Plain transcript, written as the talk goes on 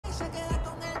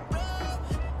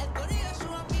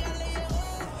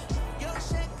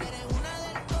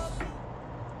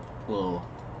Well,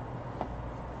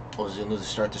 I was going to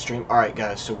start the stream. Alright,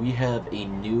 guys, so we have a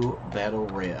new Battle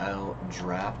Royale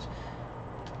draft.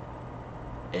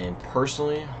 And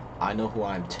personally, I know who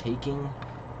I'm taking.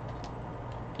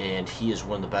 And he is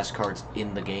one of the best cards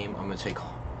in the game. I'm going to take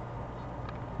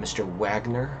Mr.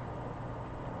 Wagner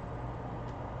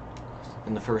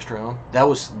in the first round. That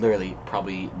was literally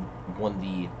probably one of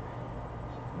the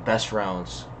best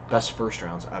first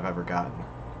rounds I've ever gotten.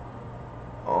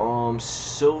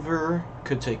 Silver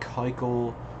could take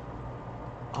Heichel.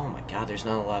 Oh my god, there's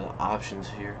not a lot of options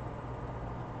here.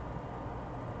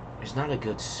 There's not a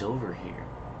good silver here.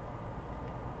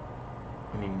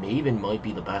 I mean, Maven might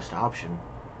be the best option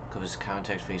because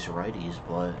contact face righties,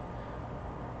 but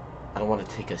I don't want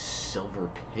to take a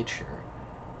silver pitcher.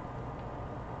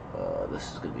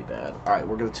 This is going to be bad. Alright,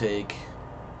 we're going to take...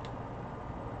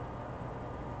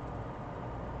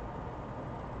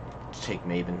 Let's take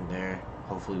Maven there.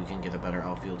 Hopefully we can get a better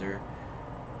outfielder.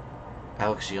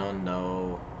 Alex Young,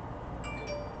 no.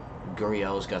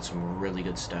 Gurriel's got some really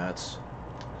good stats.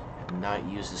 Have not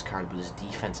used this card, but his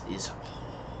defense is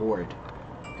horrid.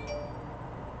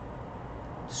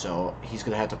 So he's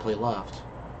gonna have to play left.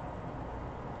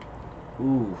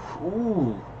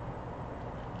 Ooh.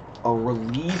 A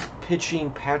relief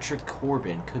pitching Patrick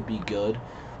Corbin could be good.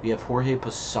 We have Jorge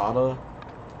Posada,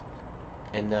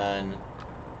 and then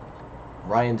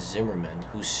Ryan Zimmerman,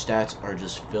 whose stats are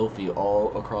just filthy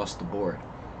all across the board.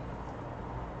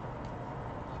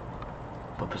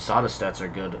 But Posada's stats are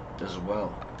good as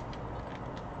well.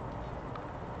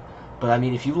 But I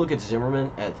mean, if you look at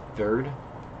Zimmerman at third,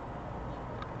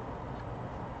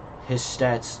 his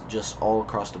stats just all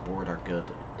across the board are good,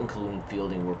 including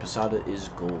fielding, where Posada is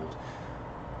gold.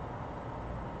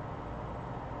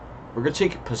 We're going to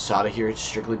take Posada here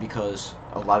strictly because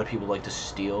a lot of people like to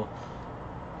steal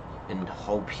and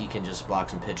hope he can just block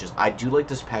some pitches. I do like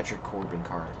this Patrick Corbin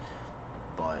card,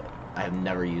 but I have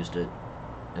never used it,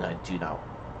 and I do not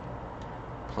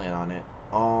plan on it.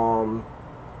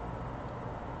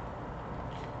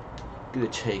 Gonna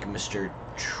take Mr.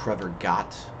 Trevor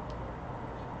Gott.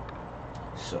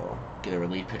 So, get a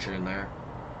relief pitcher in there.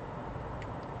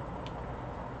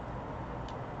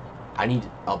 I need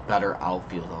a better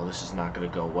outfield, though. This is not gonna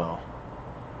go well.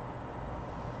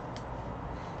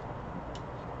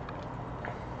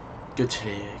 Good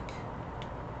take.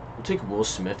 We'll take Will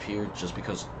Smith here just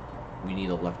because we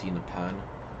need a lefty in the pen.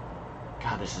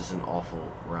 God, this is an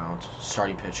awful round.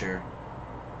 Starting pitcher.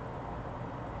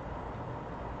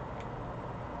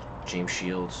 James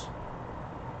Shields.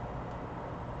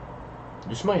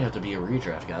 This might have to be a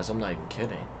redraft, guys. I'm not even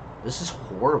kidding. This is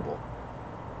horrible.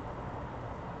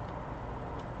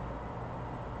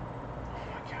 Oh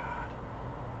my god.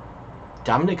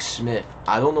 Dominic Smith.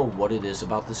 I don't know what it is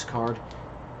about this card.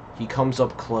 He comes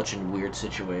up clutch in weird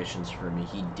situations for me.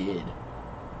 He did.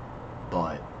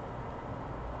 But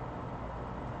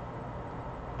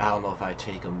I don't know if I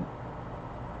take him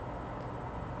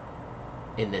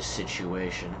in this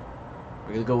situation.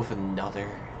 We're gonna go with another.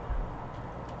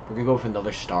 We're gonna go with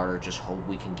another starter. Just hope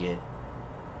we can get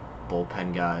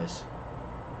bullpen guys.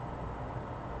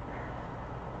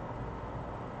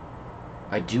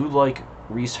 I do like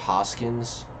Rhys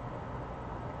Hoskins,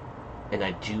 and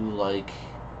I do like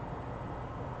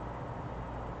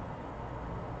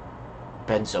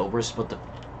Ben Zobrist, but the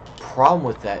problem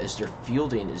with that is their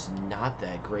fielding is not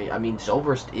that great. I mean,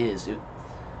 Zobrist is,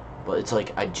 but it's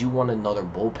like I do want another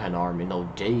bullpen arm, and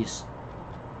O'Day's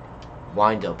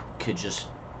windup could just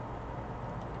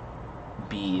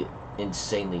be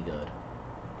insanely good.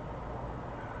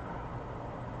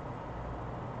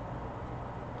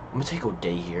 I'm gonna take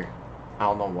O'Day here. I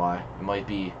don't know why. It might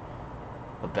be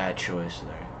a bad choice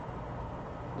there.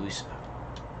 Luis.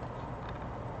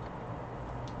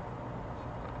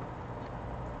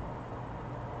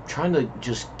 Trying to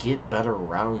just get better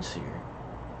rounds here.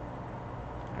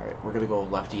 Alright, we're gonna go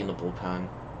lefty in the bullpen.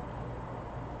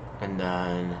 And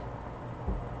then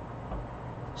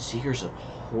Seager's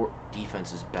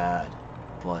defense is bad,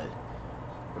 but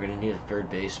we're gonna need a third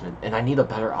baseman. And I need a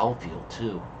better outfield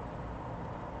too.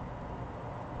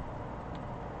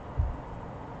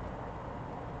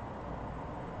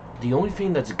 The only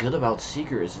thing that's good about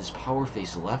Seager is his power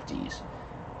face lefties.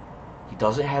 He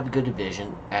doesn't have good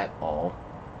vision at all.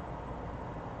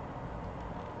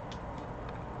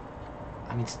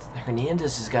 I mean,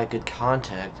 Hernandez has got good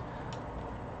contact.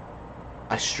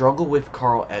 I struggle with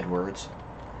Carl Edwards.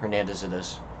 Hernandez it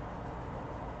is.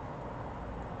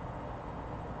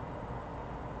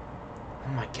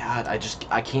 Oh my god,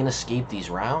 I can't escape these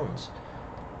rounds.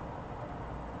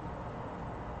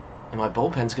 And my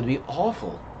bullpen's going to be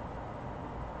awful.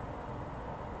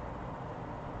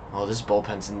 Oh, this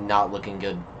bullpen's not looking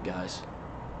good, guys.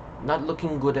 Not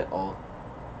looking good at all.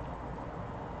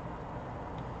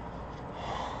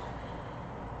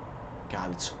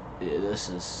 God, this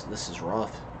is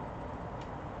rough.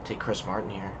 Take Chris Martin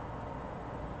here.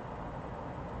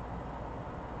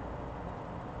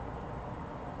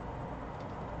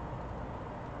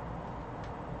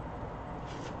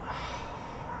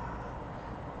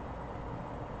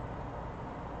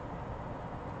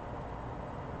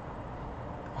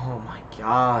 Oh my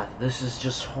God, this is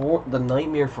just the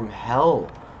nightmare from hell.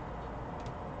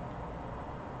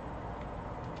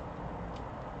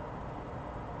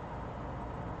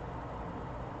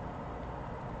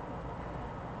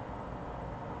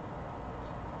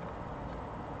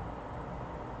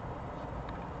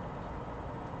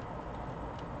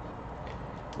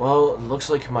 Well, it looks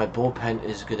like my bullpen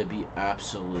is going to be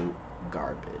absolute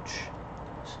garbage,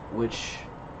 which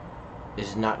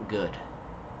is not good.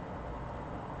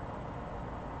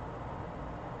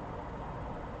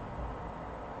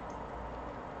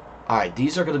 Alright,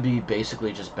 these are going to be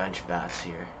basically just bench bats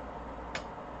here.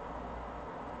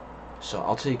 So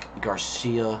I'll take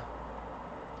Garcia.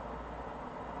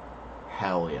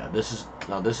 Hell yeah. This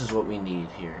is what we need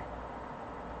here.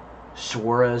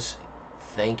 Suarez,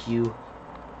 thank you.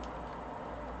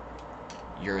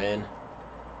 You're in.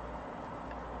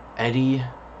 Eddie.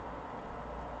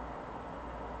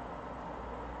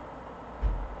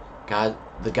 God,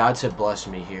 the gods have blessed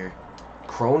me here.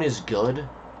 Crone is good,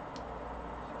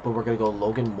 but we're going to go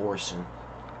Logan Morrison.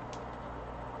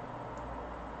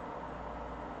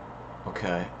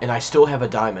 Okay, and I still have a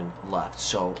diamond left,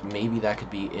 so maybe that could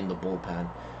be in the bullpen.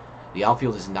 The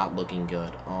outfield is not looking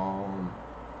good.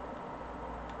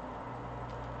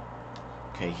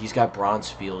 Okay, he's got bronze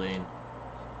fielding.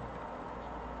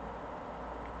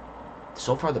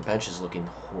 So far, the bench is looking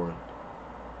horrid.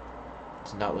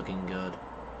 It's not looking good.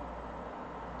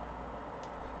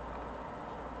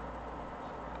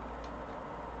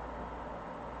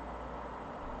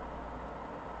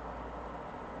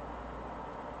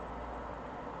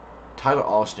 Tyler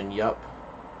Austin, yep.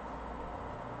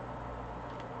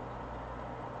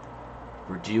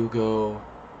 Verdugo.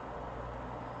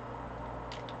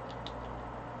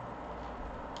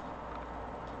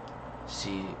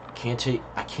 See,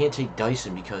 I can't take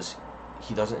Dyson because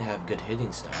he doesn't have good hitting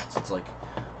stats. It's like,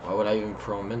 why would I even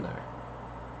throw him in there?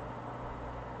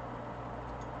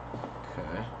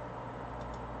 Okay.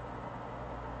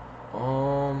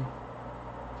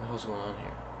 What the hell's going on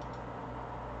here?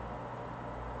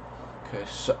 Okay,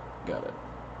 so got it.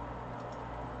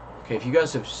 Okay, if you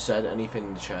guys have said anything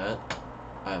in the chat,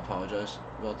 I apologize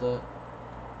about that.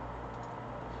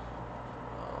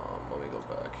 Let me go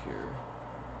back here.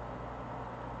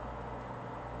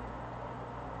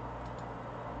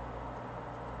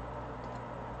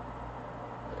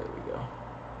 There we go.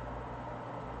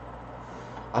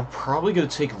 I'm probably gonna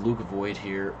take Luke Voigt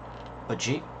here, but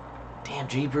Jay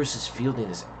Bruce's fielding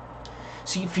is.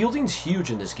 See, fielding's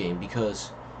huge in this game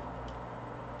because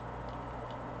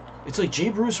it's like Jay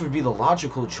Bruce would be the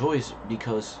logical choice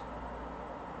because.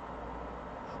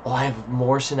 Oh, I have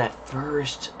Morrison at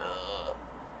first.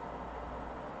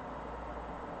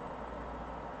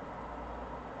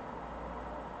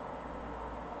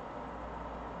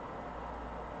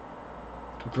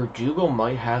 Verdugo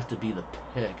might have to be the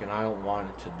pick, and I don't want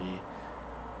it to be.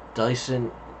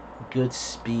 Dyson, good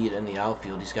speed in the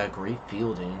outfield. He's got great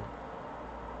fielding.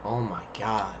 Oh my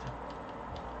God.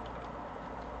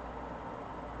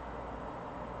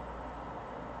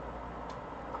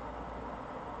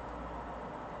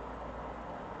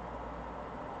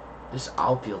 This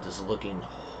outfield is looking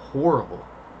horrible.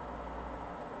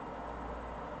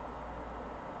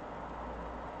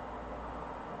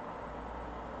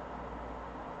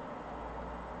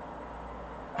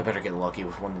 I better get lucky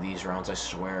with one of these rounds, I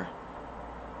swear.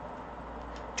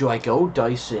 Do I go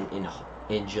Dyson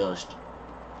and just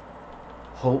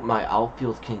hope my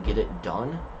outfield can get it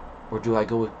done? Or do I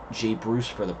go with Jay Bruce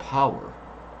for the power?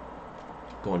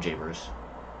 Going Jay Bruce.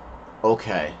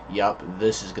 Okay, yep,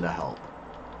 this is going to help.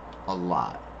 A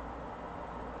lot.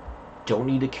 Don't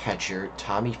need a catcher.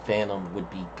 Tommy Phantom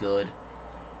would be good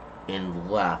in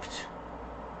left.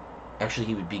 Actually,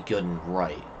 he would be good in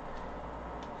right.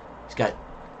 He's got...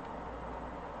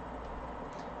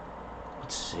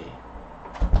 Let's see.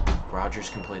 Rogers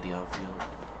can play the outfield.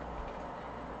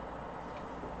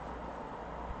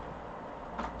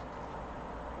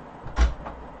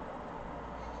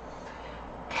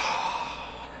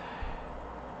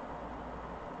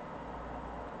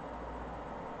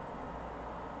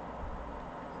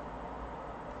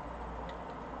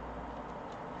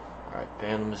 Alright,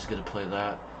 Phantom is going to play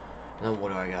that. And then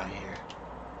what do I got here?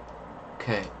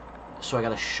 Okay, so I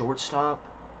got a shortstop,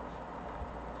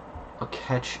 a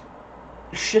catch,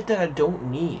 shit that I don't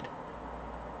need.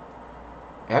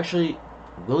 Actually,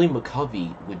 Willie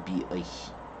McCovey would be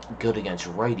good against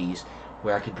righties,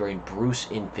 where I could bring Bruce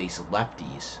in face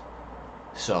lefties.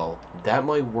 So that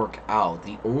might work out.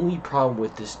 The only problem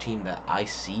with this team that I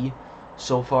see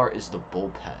so far is the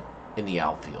bullpen in the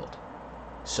outfield.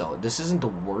 So this isn't the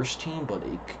worst team, but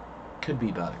it could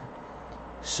be better.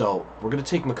 So we're gonna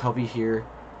take McCovey here.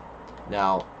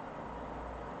 Now,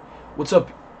 what's up?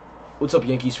 What's up,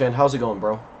 Yankees fan? How's it going,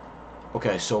 bro?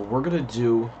 Okay, so we're gonna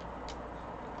do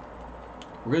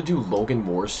Logan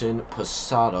Morrison,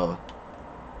 Posada.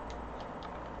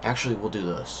 Actually, we'll do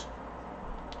this.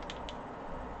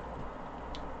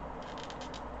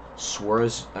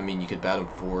 Suarez, I mean, you could bat him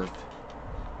fourth.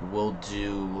 We'll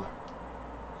do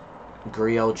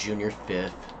Gurriel Jr.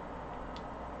 fifth.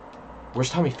 Where's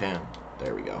Tommy Pham?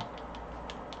 There we go.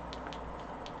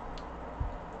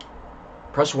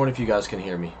 Press 1 if you guys can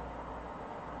hear me.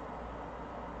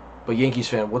 But Yankees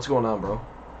fan, what's going on, bro?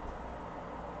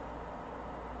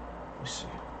 Let me see.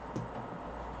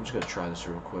 I'm just gonna try this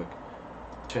real quick.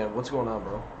 Fan, what's going on,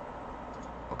 bro?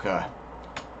 Okay.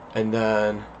 And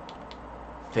then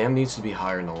Pham needs to be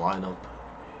higher in the lineup.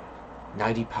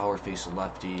 90 power face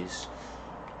lefties.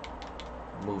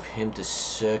 Move him to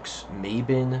 6.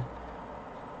 Maben.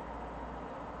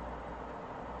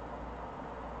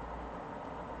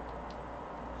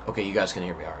 Okay, you guys can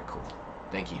hear me. Alright, cool.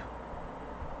 Thank you.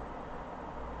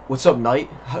 What's up, Knight?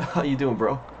 How you doing,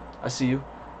 bro? I see you.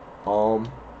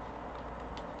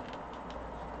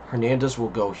 Hernandez will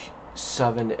go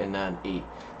 7 and then 8.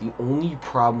 The only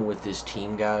problem with this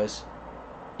team, guys,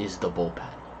 is the bullpen.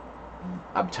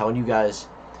 I'm telling you guys,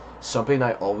 something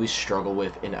I always struggle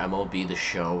with in MLB The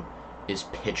Show is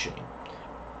pitching.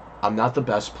 I'm not the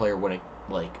best player when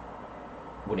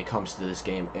it comes to this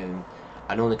game, and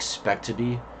I don't expect to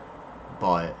be,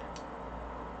 but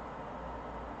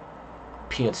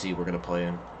PNC we're gonna play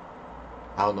in.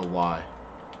 I don't know why.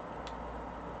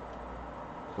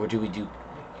 Or do we do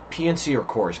PNC or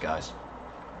Coors, guys?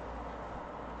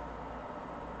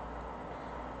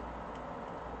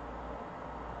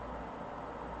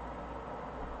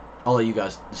 I'll let you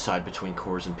guys decide between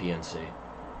Coors and PNC.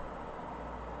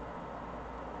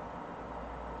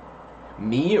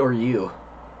 Me or you?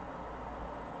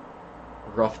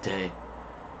 Rough day.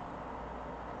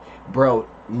 Bro,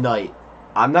 Knight,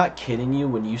 I'm not kidding you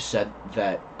when you said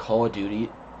that Call of Duty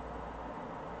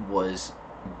was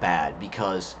bad,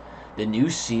 because the new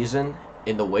season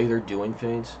and the way they're doing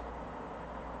things.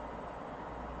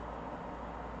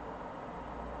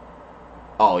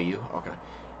 Oh, you? Okay.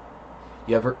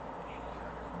 You ever...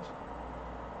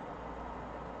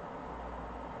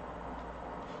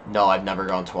 No, I've never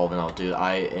gone 12-0, dude.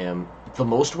 I am... The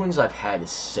most wins I've had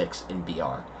is 6 in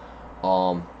BR.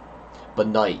 But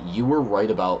Knight, you were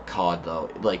right about COD, though.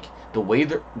 Like, the way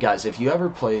that... Guys, if you ever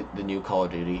play the new Call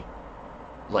of Duty,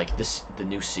 like, the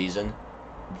new season,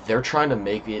 they're trying to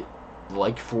make it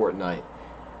like Fortnite.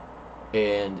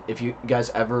 And if you guys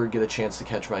ever get a chance to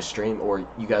catch my stream, or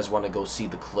you guys want to go see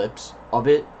the clips of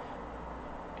it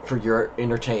for your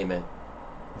entertainment,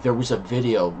 there was a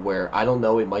video where, I don't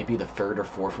know, it might be the 3rd or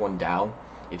 4th one down,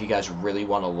 if you guys really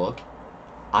want to look.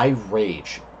 I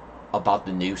rage about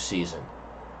the new season.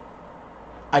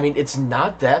 I mean, it's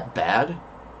not that bad,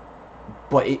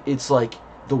 but it's like,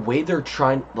 the way they're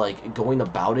trying, like, going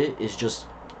about it is just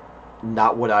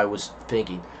not what I was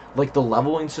thinking. Like, the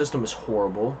leveling system is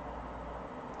horrible.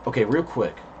 Okay, real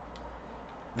quick,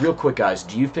 guys,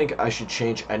 do you think I should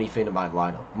change anything to my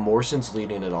lineup? Morrison's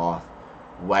leading it off.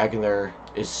 Wagner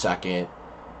is second.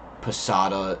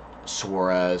 Posada,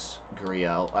 Suarez,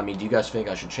 Gurriel. I mean, do you guys think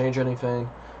I should change anything?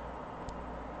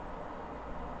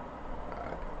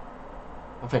 Alright.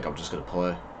 I think I'm just going to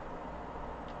play.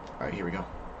 Alright, here we go.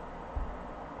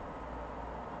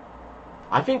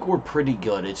 I think we're pretty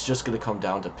good. It's just going to come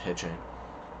down to pitching.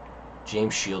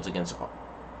 James Shields against...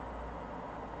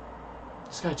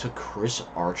 This guy took Chris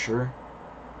Archer.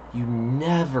 You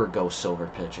never go silver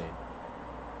pitching.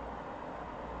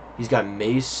 He's got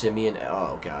Mays, Simeon.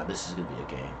 Oh, God, this is going to be a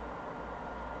game.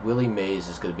 Willie Mays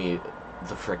is going to be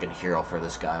the freaking hero for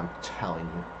this guy, I'm telling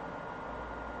you.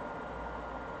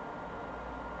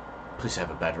 Please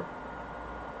have a bad...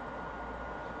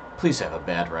 Please have a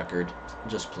bad record.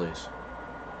 Just please.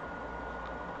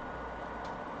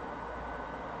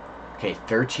 Okay,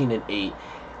 13 and 8.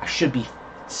 I should be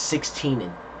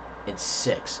 16 and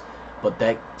 6, but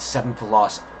that 7th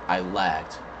loss, I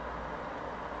lagged.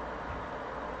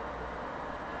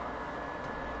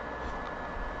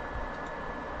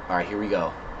 Alright, here we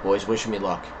go. Boys, wish me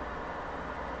luck.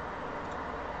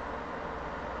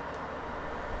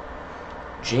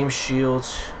 James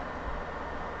Shields.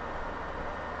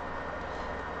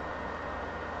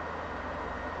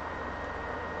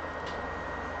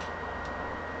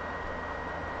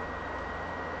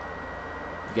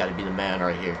 You gotta be the man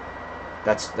right here.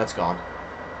 That's gone.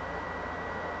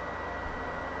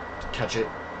 Catch it,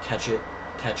 catch it,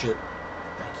 catch it.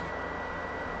 Thank you.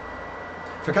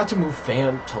 Forgot to move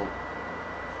Fan to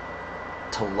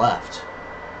left.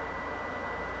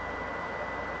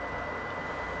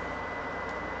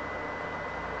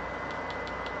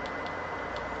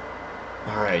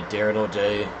 Alright, Darren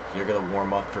O'Day, you're gonna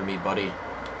warm up for me, buddy.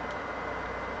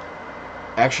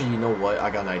 Actually, you know what? I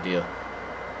got an idea.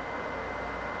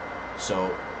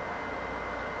 So,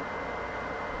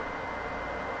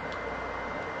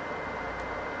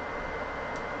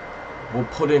 we'll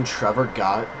put in Trevor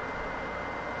Gott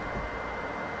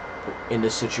in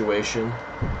this situation.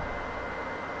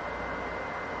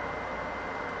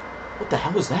 What the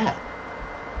hell was that?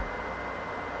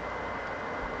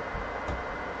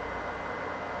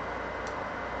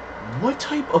 What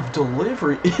type of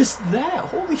delivery is that?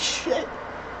 Holy shit.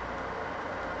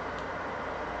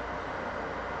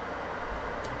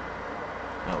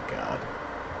 Oh, God.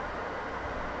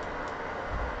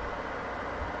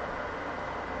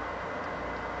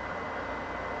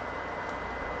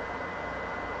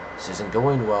 This isn't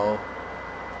going well.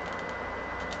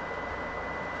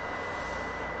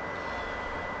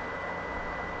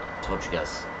 Told you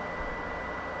guys.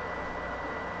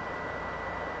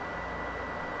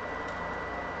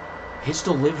 His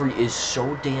delivery is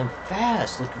so damn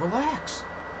fast. Like, relax.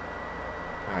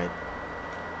 Alright.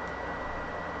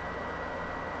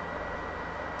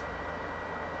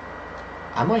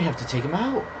 I might have to take him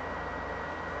out.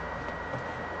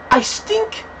 I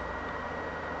stink!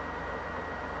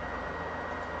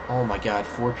 Oh my God,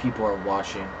 4 people are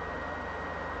watching.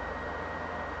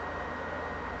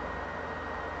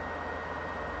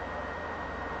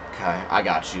 Okay, I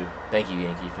got you. Thank you,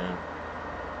 Yankee fan.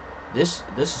 This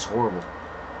is horrible.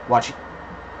 Watch.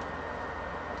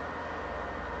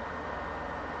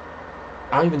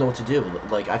 I don't even know what to do.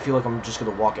 Like, I feel like I'm just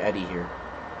gonna walk Eddie here.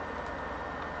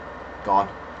 Gone.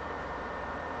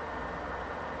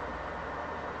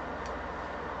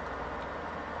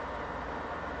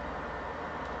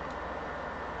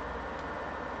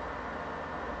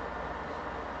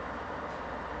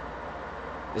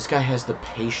 This guy has the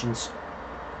patience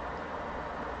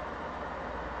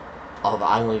of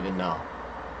I don't even know.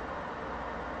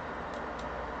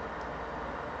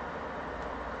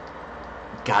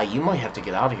 Guy, you might have to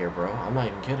get out of here, bro. I'm not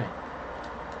even kidding.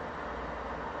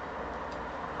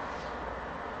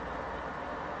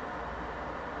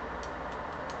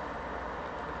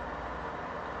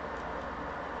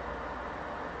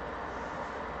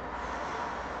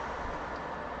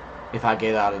 If I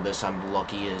get out of this, I'm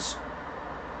lucky as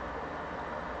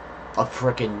a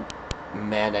frickin'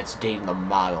 man that's dating a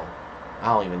model. I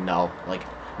don't even know. Like,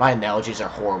 my analogies are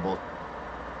horrible.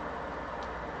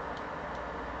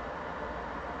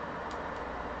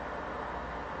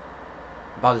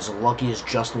 About as lucky as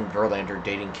Justin Verlander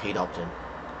dating Kate Upton.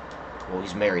 Well,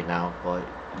 he's married now, but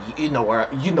you know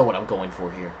what I'm going for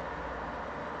here.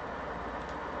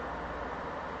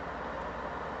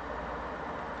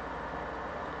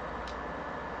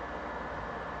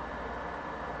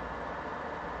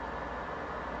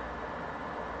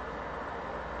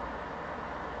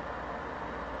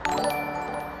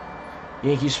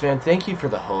 Yankees fan, thank you for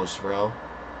the host, bro.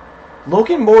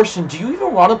 Logan Morrison, do you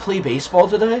even want to play baseball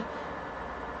today?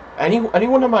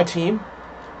 Anyone on my team?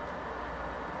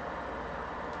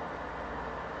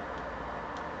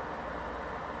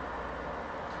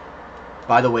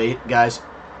 By the way, guys.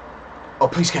 Oh,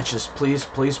 please catch this. Please,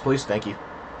 please, please. Thank you.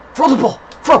 Throw the ball.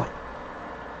 Throw it.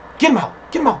 Get him out.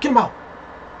 Get him out. Get him out.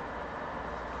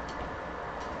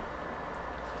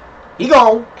 He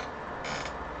gone.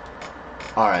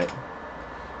 Alright.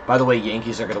 By the way,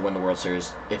 Yankees are going to win the World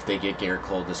Series if they get Garrett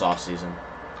Cole this offseason.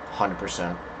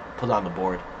 100%. Put it on the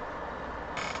board.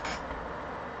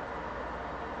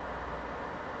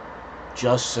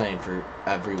 Just saying for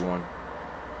everyone.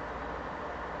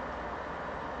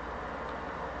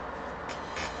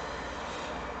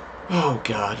 Oh,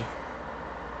 God.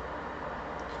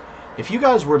 If you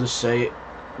guys were to say,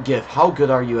 Gif, how good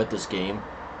are you at this game?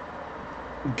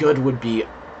 Good would be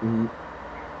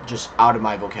just out of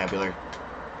my vocabulary.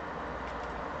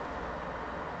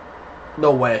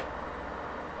 No way.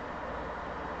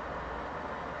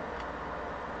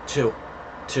 Two.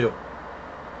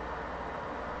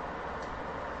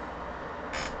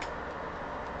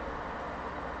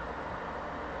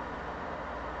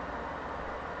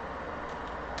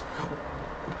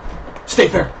 Stay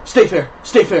fair. Stay fair.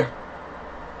 Stay fair.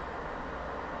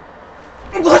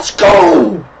 Let's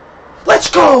go! Let's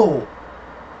go!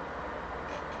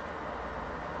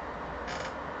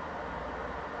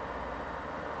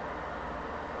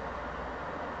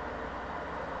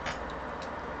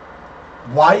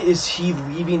 Why is he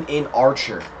leaving in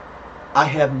Archer? I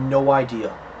have no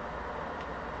idea.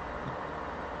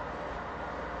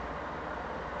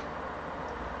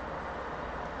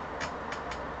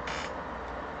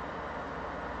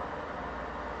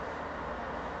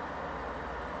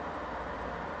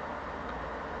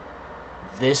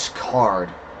 This card.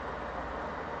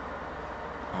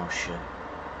 Oh shit.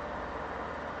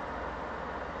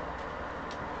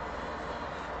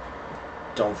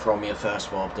 Don't throw me a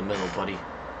fastball up the middle, buddy.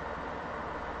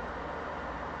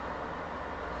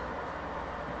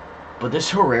 But this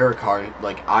Herrera card,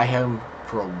 like, I had him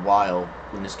for a while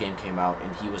when this game came out,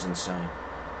 and he was insane.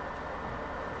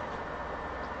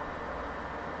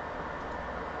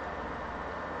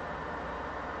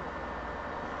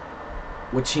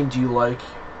 What team do you like?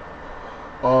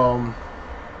 I'll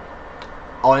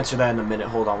answer that in a minute.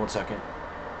 Hold on one second.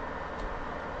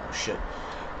 Oh shit.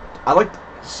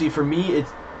 See, for me,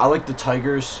 I like the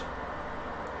Tigers.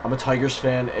 I'm a Tigers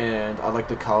fan, and I like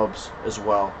the Cubs as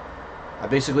well. I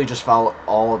basically just follow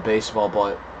all of baseball,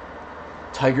 but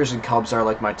Tigers and Cubs are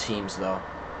like my teams, though.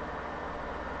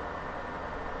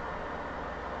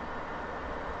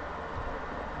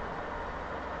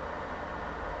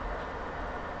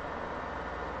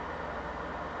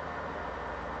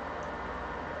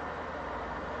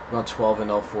 About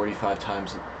 12-0, 45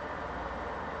 times.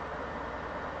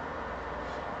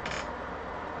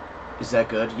 Is that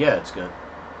good? Yeah, it's good.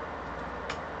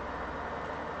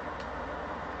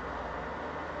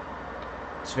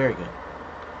 It's very good.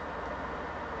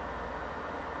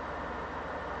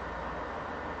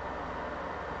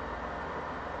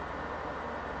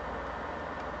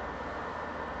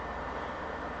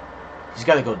 He's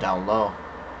got to go down low.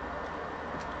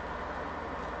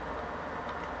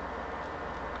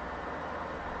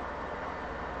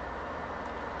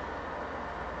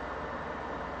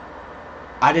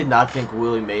 I did not think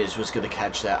Willie Mays was going to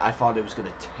catch that. I thought it was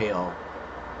going to tail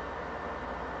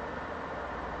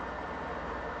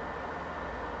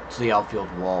to the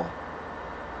outfield wall.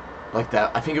 Like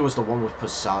that. I think it was the one with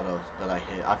Posada that I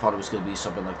hit. I thought it was going to be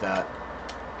something like that.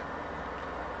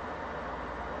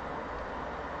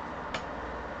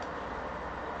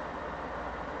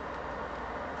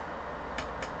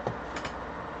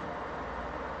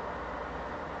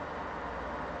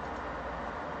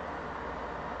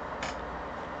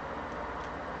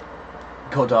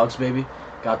 Go Dogs, baby.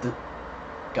 Got the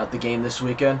game this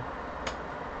weekend.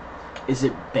 Is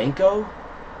it Benko?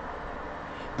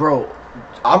 Bro,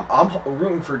 I'm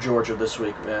rooting for Georgia this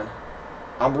week, man.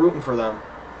 I'm rooting for them.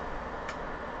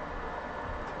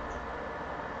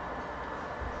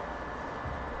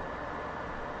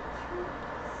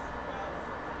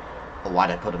 Oh, why'd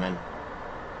I put him in?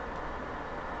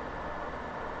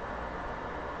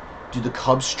 Do the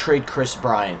Cubs trade Chris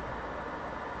Bryant?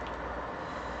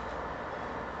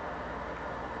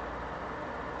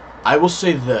 I will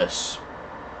say this.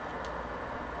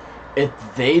 If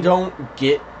the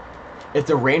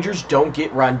Rangers don't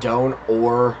get Rondon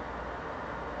or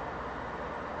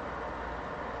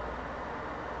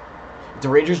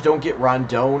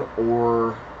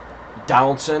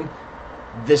Donaldson,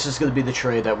 this is going to be the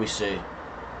trade that we see.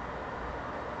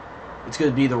 It's going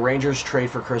to be the Rangers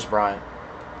trade for Chris Bryant.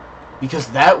 Because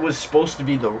that was supposed to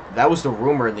be the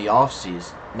rumor in the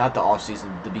offseason. Not the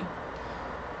offseason,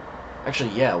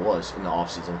 actually, yeah, it was in the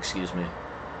offseason, excuse me.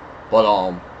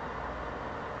 But,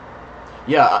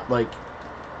 yeah, like,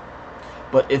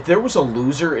 but if there was a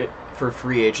loser for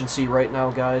free agency right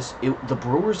now, guys, the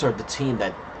Brewers are the team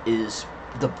that is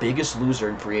the biggest loser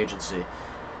in free agency.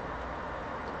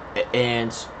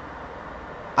 And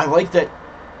I like that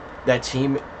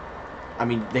team. I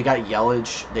mean, they got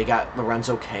Yelich, they got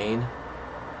Lorenzo Cain,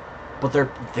 but their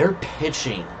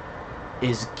pitching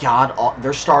is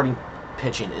their starting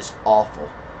pitching is awful.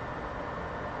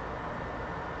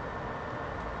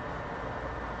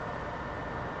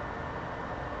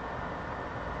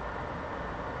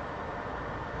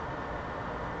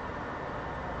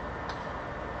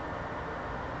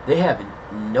 They have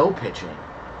no pitching.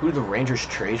 Who do the Rangers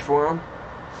trade for him?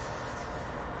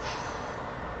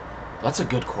 That's a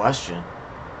good question.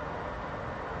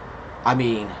 I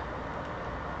mean,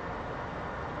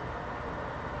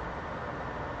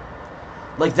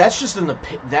 like, that's just an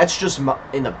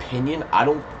opinion. I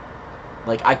don't,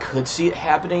 like, I could see it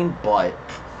happening, but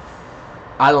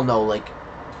I don't know. Like,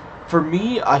 for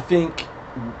me, I think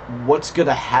what's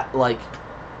gonna like.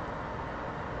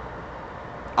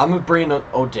 I'm gonna bring in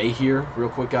O'Day here real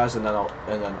quick, guys, and then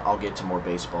I'll get to more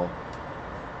baseball.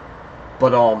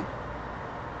 But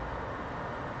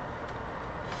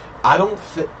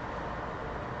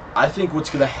I think what's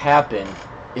gonna happen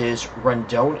is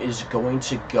Rendon is going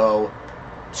to go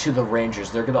to the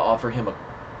Rangers. They're gonna offer him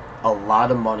a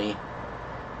lot of money.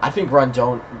 I think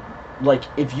Rendon, like,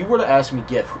 if you were to ask me,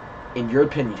 Giff, in your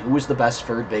opinion, who is the best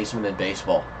third baseman in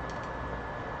baseball?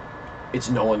 It's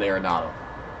Nolan Arenado.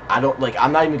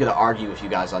 I'm not even going to argue with you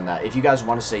guys on that. If you guys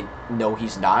want to say, no,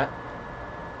 he's not,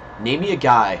 name me a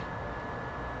guy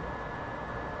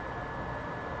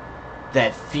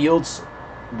that fields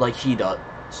like he does,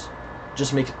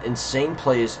 just makes insane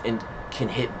plays and can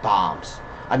hit bombs.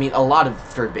 I mean, a lot of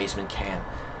third basemen can,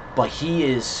 but he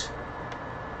is...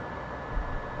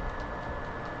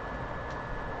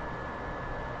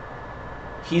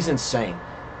 He's insane.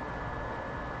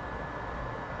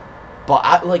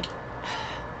 But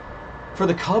for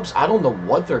the Cubs, I don't know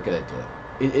what they're gonna do.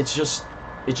 It's just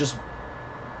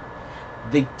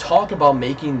they talk about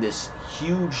making this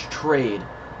huge trade,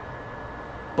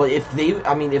 but if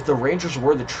the Rangers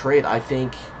were the trade, I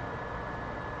can't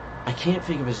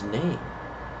think of his name.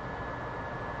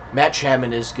 Matt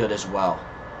Chapman is good as well.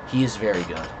 He is very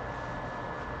good.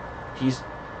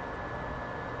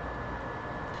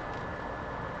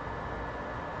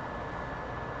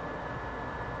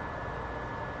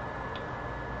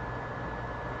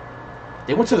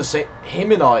 They went to the same...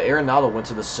 Him and Arenado went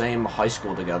to the same high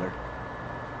school together.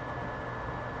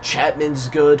 Chapman's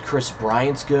good. Chris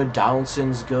Bryant's good.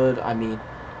 Donaldson's good. I mean...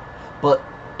 But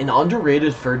an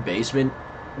underrated third baseman,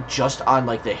 just on,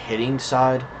 like, the hitting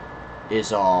side,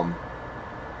 is,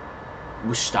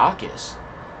 Moustakas.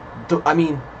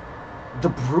 The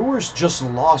Brewers just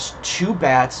lost 2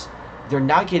 bats. They're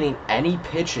not getting any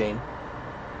pitching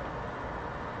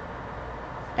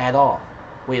at all.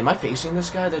 Wait, am I facing this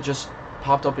guy that just...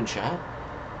 popped up in chat?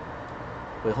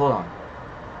 Wait, hold on.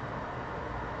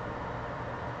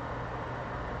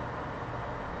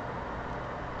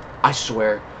 I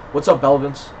swear. What's up,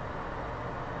 Belvins?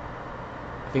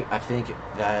 I think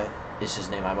that is his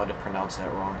name. I might have pronounced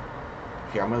that wrong.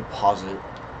 Here, I'm gonna pause it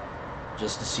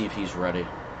just to see if he's ready.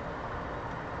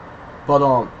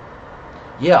 But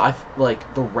yeah,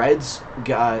 the Reds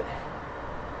got...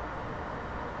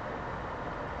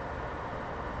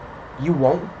 You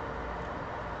won't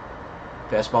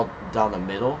fastball down the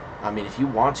middle? I mean, if you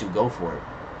want to, go for it.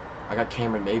 I got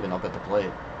Cameron Maybin up at the plate.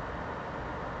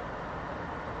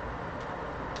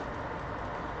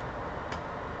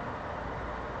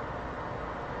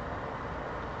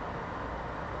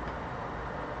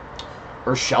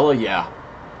 Urshela, yeah.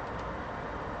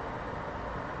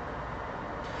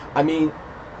 I mean,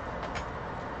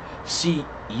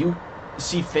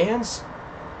 fans,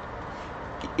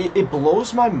 it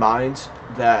blows my mind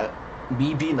that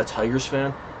me being a Tigers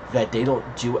fan, that they don't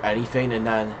do anything, and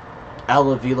then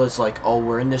Al Avila's like, oh,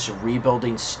 we're in this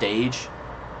rebuilding stage.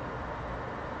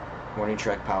 Warning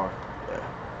track power. Yeah.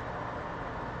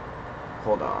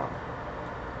 Hold on.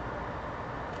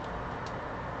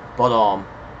 But,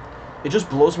 it just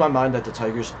blows my mind that the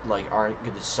Tigers, like, aren't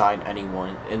going to sign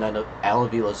anyone, and then Al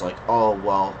Avila's like, oh,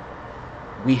 well,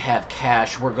 we have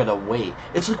cash, we're going to wait.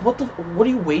 It's like, what are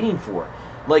you waiting for?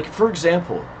 Like, for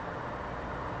example...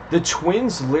 The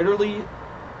Twins literally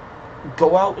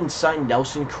go out and sign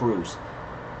Nelson Cruz.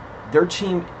 Their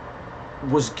team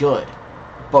was good,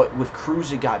 but with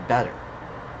Cruz it got better.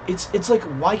 It's like,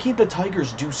 why can't the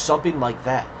Tigers do something like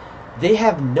that? They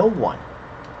have no one.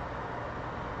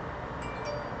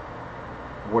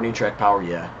 Warning track power,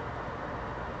 yeah.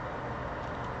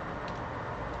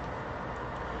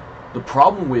 The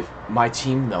problem with my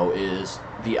team, though, is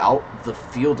the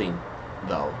fielding,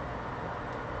 though.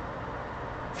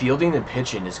 Fielding and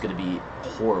pitching is going to be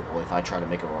horrible if I try to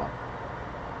make a run.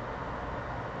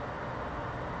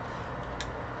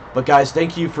 But guys,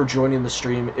 thank you for joining the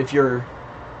stream. If you're...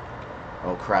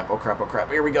 Oh crap, oh crap, oh crap.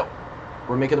 Here we go.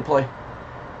 We're making a play.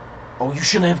 Oh, you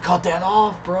shouldn't have cut that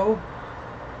off, bro.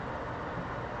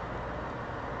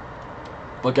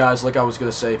 But guys, like I was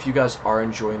going to say, if you guys are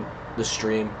enjoying the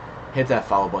stream, hit that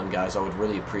follow button, guys. I would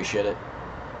really appreciate it.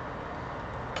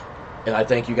 And I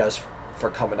thank you guys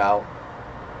for coming out.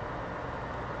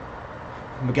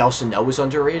 Miguel Sano is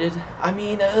underrated. I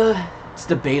mean, it's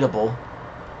debatable.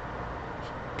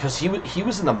 Because he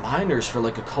was in the minors for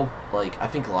like I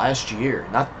think last year.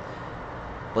 Not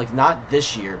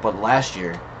this year, but last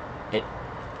year.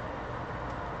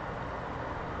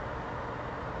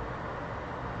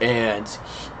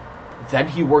 Then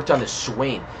he worked on his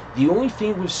swing. The only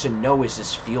thing with Sano is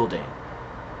his fielding.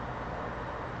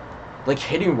 Like,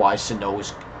 hitting-wise, Sano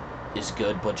is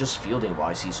good, but just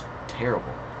fielding-wise, he's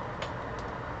terrible.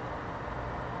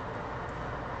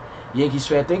 Yankees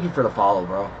fan, thank you for the follow,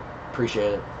 bro.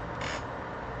 Appreciate it.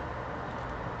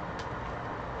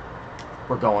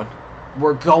 We're going.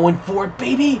 We're going for it,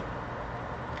 baby!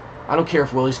 I don't care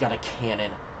if Willie's got a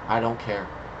cannon. I don't care.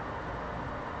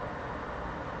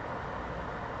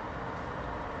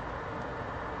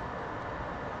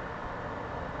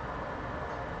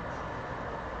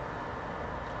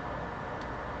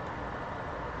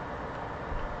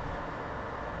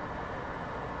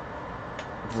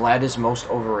 Vlad is most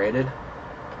overrated.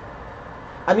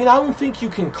 I mean, I don't think you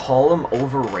can call him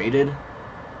overrated.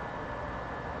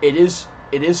 It is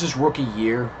his rookie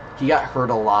year. He got hurt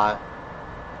a lot.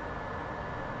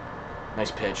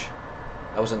 Nice pitch.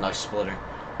 That was a nice splitter.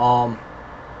 I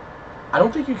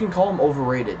don't think you can call him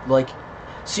overrated. Like,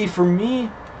 see, for me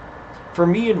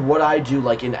and what I do,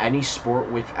 like, in any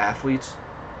sport with athletes,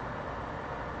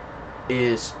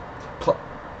 is...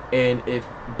 And if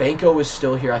Banco is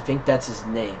still here, I think that's his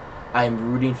name. I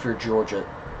am rooting for Georgia.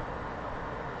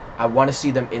 I want to see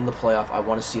them in the playoff. I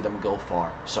want to see them go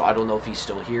far. So I don't know if he's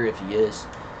still here. If he is,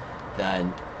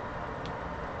 then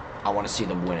I want to see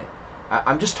them win it.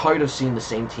 I'm just tired of seeing the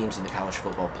same teams in the college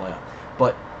football playoff.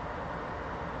 But,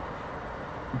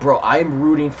 bro, I am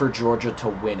rooting for Georgia to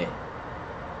win it.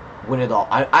 Win it all.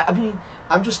 I mean,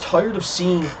 I'm just tired of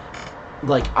seeing,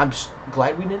 like, I'm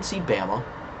glad we didn't see Bama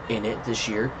in it this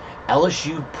year.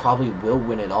 LSU probably will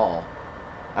win it all.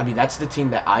 I mean, that's the team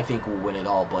that I think will win it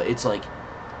all, but it's like,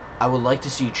 I would like to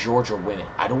see Georgia win it.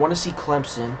 I don't want to see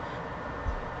Clemson.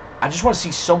 I just want to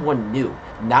see someone new.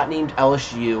 Not named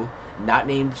LSU, not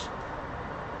named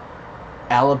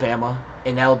Alabama,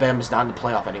 and Alabama's not in the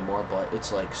playoff anymore, but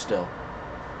it's like, still.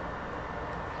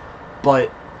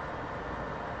 But,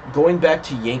 going back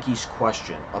to Yankees'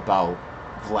 question about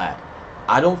Vlad,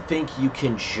 I don't think you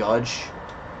can judge...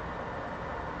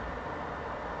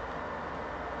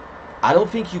 I don't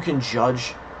think you can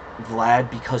judge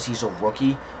Vlad because he's a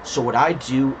rookie. So what I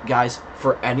do, guys,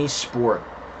 for any sport,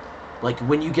 like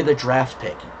when you get a draft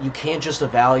pick, you can't just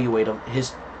evaluate him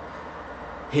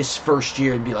his first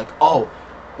year and be like, oh,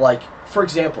 like, for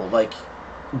example, like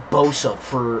Bosa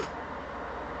for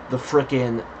the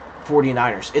frickin'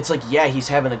 49ers. It's like, yeah, he's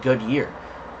having a good year.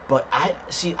 But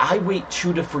I wait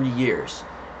 2 to 3 years.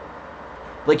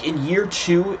 Like in year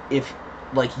 2, if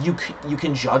like you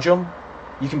can judge him.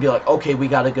 You can be like, okay, we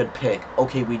got a good pick.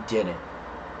 Okay, we didn't.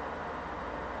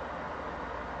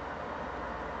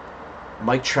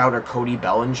 Mike Trout or Cody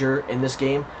Bellinger in this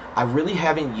game. I really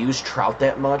haven't used Trout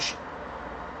that much.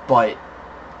 But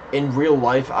in real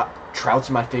life, Trout's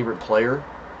my favorite player.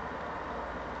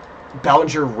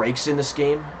 Bellinger rakes in this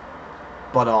game.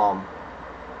 But, I'll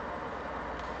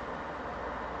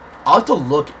have to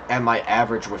look at my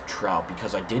average with Trout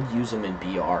because I did use him in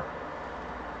BR.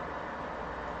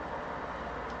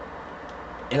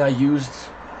 And I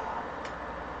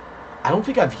don't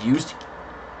think I've used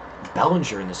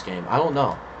Bellinger in this game. I don't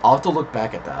know. I'll have to look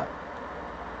back at that.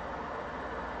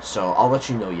 So, I'll let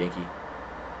you know, Yankee.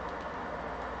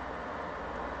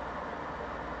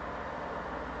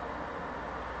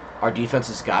 Our defense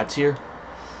is God tier.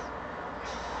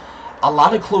 A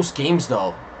lot of close games,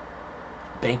 though.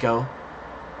 Banco.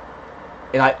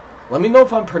 And let me know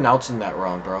if I'm pronouncing that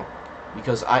wrong, bro.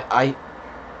 Because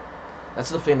that's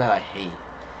the thing that I hate.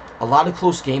 A lot of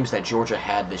close games that Georgia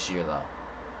had this year, though.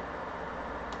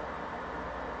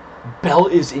 Bell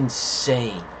is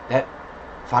insane. That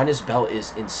Finest Bell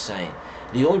is insane.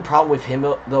 The only problem with him,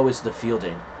 though, is the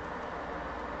fielding.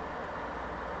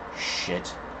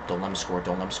 Shit. Don't let him score.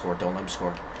 Don't let him score. Don't let him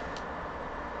score.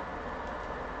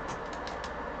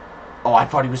 Oh, I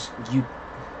thought he was... You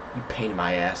pain in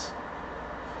my ass.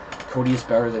 Cody is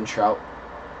better than Trout.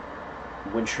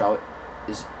 When Trout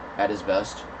is at his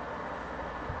best.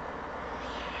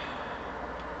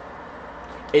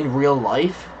 In real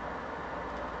life,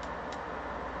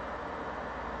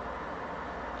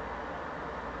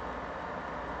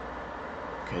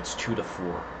 okay, it's 2 to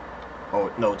 4. Oh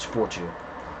no, it's 4-2.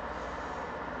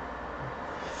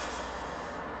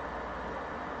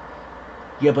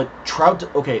 Yeah, but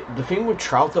Trout. Okay, the thing with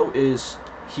Trout though is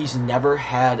he's never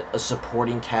had a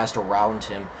supporting cast around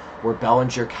him, where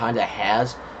Bellinger kind of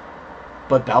has.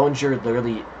 But Bellinger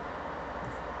literally,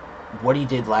 what he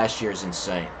did last year is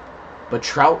insane. But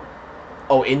Trout,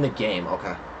 oh, in the game,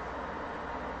 okay.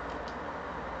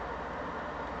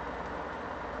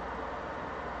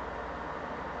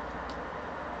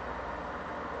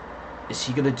 Is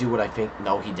he going to do what I think?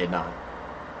 No, he did not.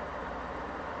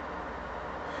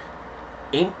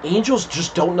 Angels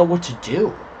just don't know what to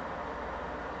do.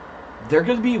 they're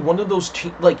going to be one of those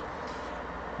teams. Like,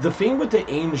 the thing with the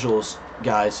Angels,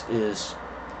 guys, is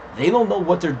they don't know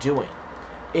what they're doing.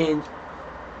 And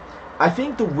I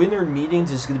think the winter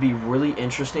meetings is going to be really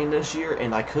interesting this year,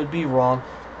 and I could be wrong.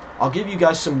 I'll give you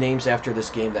guys some names after this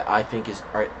game that I think is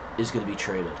going to be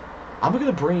traded. I'm going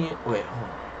to bring in... Wait, hold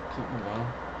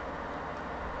on.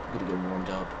 I'm going to get warmed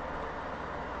up.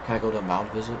 Can I go to a mound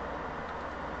visit?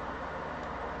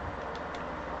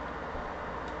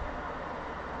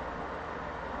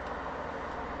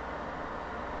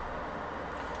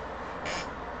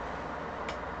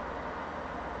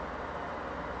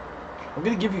 I'm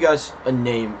going to give you guys a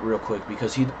name real quick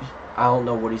because I don't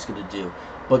know what he's going to do.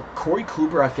 But Corey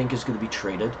Kluber, I think, is going to be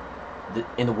traded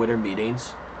in the winter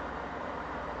meetings.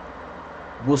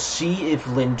 We'll see if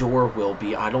Lindor will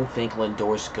be. I don't think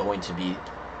Lindor's going to be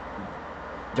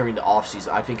during the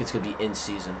offseason. I think it's going to be in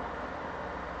season.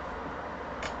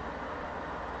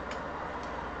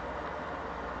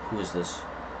 Who is this?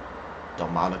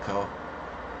 Delmonico.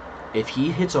 If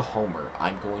he hits a homer,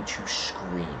 I'm going to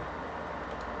scream.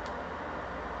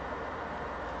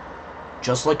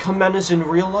 Just like Jimenez in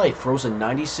real life, throws a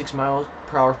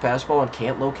 96-mile-per-hour fastball and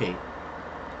can't locate.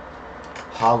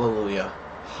 Hallelujah.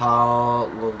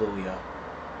 Hallelujah.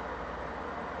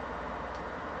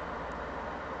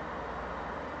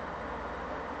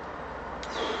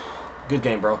 Good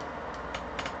game, bro.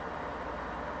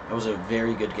 That was a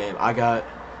very good game. I got...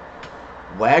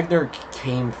 Wagner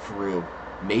came through.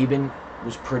 Maben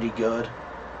was pretty good.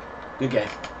 Good game.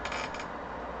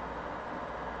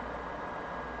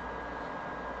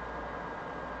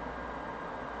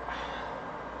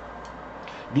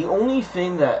 The only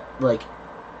thing that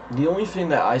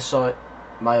I saw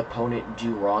my opponent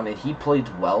do wrong, and he played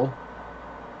well,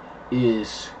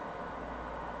 is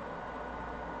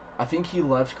I think he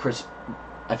left Chris.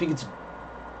 I think it's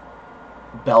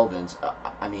Belvins.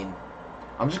 I mean,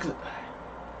 I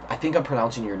think I'm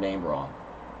pronouncing your name wrong.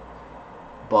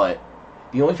 But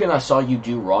the only thing I saw you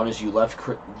do wrong is you left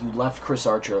Chris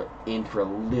Archer in for a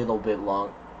little bit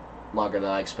longer than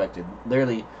I expected.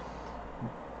 Literally,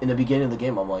 in the beginning of the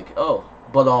game, I'm like, oh.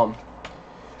 But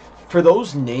for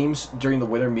those names during the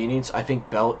winter meetings, I think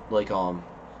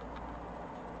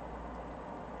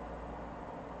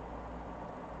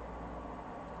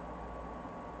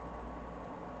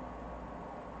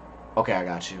okay, I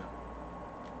got you.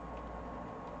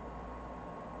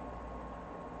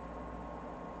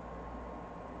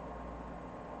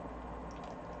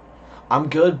 I'm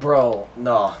good, bro.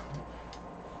 No.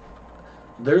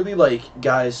 Literally, like,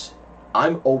 guys,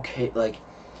 I'm okay. Like,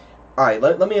 alright,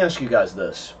 let me ask you guys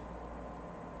this.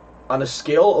 On a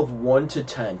scale of 1 to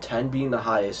 10, 10 being the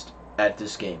highest at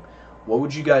this game, what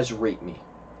would you guys rate me?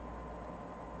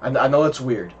 I know that's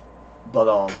weird,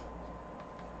 but,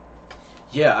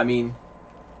 yeah, I mean,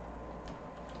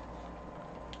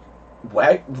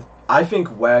 I think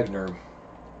Wagner,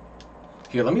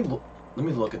 here, let me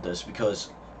look at this,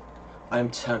 because I'm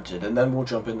tempted, and then we'll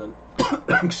jump into,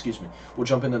 excuse me, we'll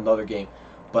jump into another game,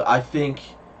 but I think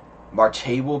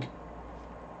Marte will,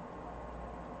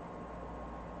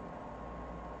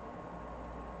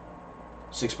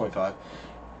 6.5,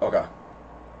 okay,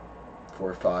 4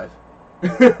 or 5,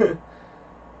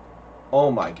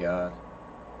 oh my god.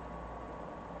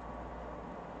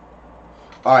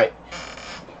 Alright,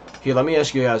 here, let me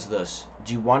ask you guys this.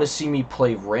 Do you want to see me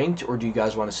play ranked, or do you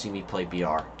guys want to see me play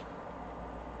BR?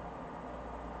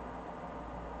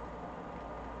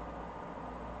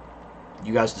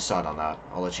 You guys decide on that.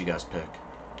 I'll let you guys pick.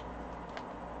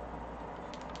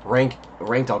 Ranked,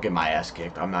 I'll get my ass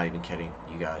kicked. I'm not even kidding,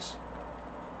 you guys.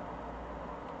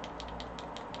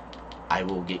 I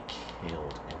will get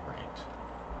killed in ranked.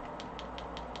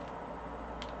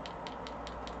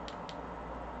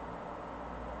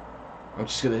 I'm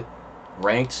just gonna...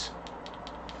 Ranked.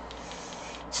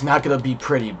 It's not gonna be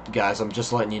pretty, guys. I'm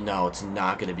just letting you know. It's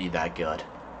not gonna be that good.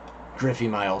 Griffey,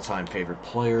 my all-time favorite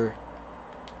player.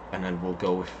 And then we'll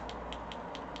go with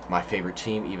my favorite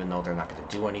team, even though they're not gonna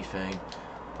do anything.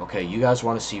 Okay, you guys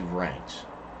want to see ranked.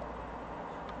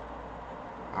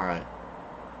 Alright.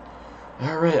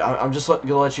 Alright, I'm just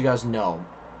gonna let you guys know.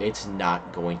 It's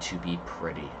not going to be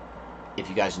pretty. If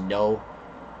you guys know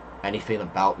anything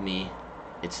about me,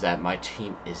 it's that my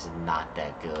team is not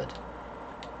that good.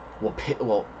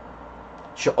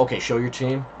 Okay, show your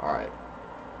team. Alright.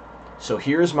 So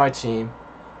here's my team.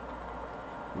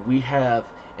 We have,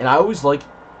 and I always like,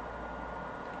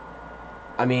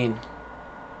 I mean,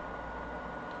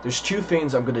 there's two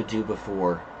things I'm going to do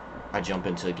before I jump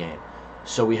into the game.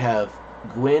 So we have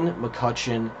Gwynn,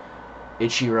 McCutchen,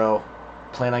 Ichiro.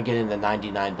 Plan on getting the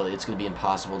 99, but it's going to be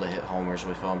impossible to hit homers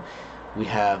with them. We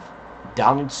have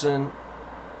Donaldson,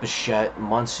 Bichette,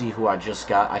 Muncy, who I just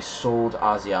got. I sold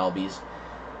Ozzy Albies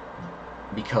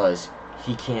because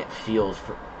he can't field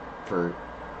for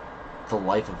the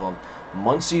life of him.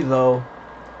 Muncy, though,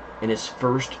 in his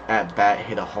first at-bat,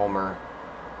 hit a homer.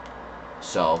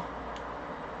 So,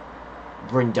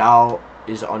 Grindal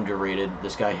is underrated.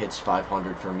 This guy hits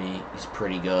 500 for me. He's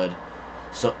pretty good.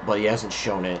 So, but he hasn't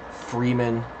shown it.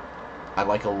 Freeman, I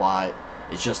like a lot.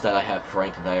 It's just that I have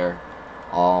Frank there.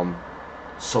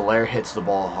 Soler hits the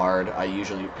ball hard. I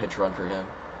usually pitch run for him.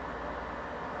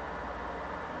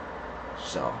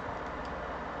 So,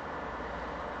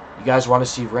 you guys want to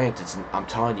see ranked? I'm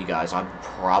telling you guys, I'm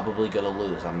probably gonna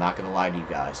lose. I'm not gonna lie to you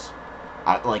guys.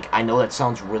 I know that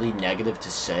sounds really negative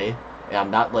to say, and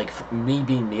I'm not me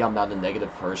being me. I'm not a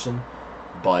negative person,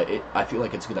 but I feel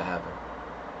like it's gonna happen.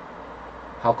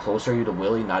 How close are you to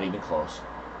Willie? Not even close.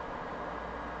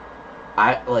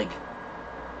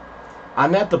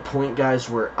 I'm at the point, guys,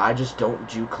 where I just don't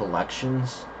do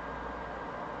collections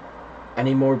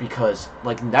anymore because,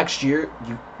 next year,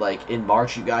 in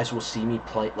March, you guys will see me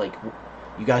play,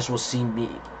 you guys will see me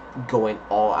going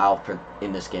all out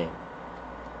in this game.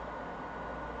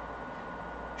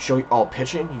 Show you all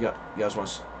pitching. You guys want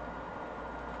to?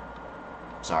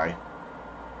 Sorry.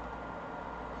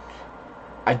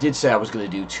 I did say I was going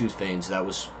to do 2 things. That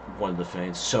was one of the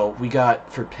things. So we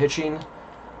got, for pitching,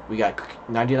 we got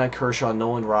 99 Kershaw,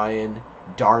 Nolan Ryan,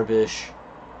 Darvish,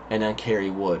 and then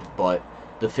Kerry Wood. But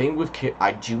the thing with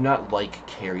I do not like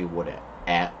Kerry Wood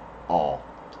at all.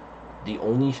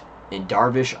 In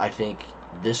Darvish, I think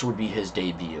this would be his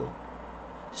debut.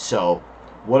 So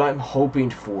what I'm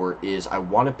hoping for is I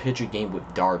want to pitch a game with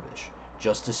Darvish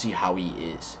just to see how he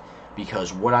is.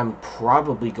 Because what I'm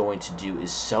probably going to do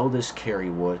is sell this Kerry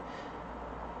Wood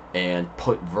and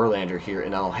put Verlander here,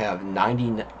 and I'll have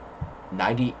 90,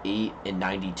 98, and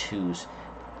 92s.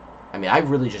 I mean, I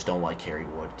really just don't like Kerry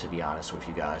Wood, to be honest with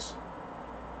you guys.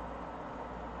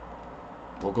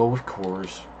 We'll go with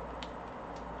Coors.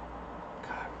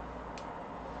 God.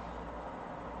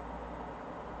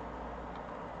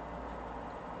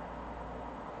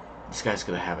 This guy's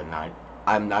going to have a 9.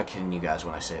 I'm not kidding you guys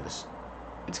when I say this.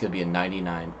 It's going to be a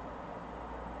 99.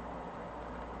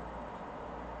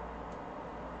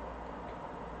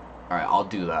 Alright, I'll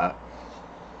do that.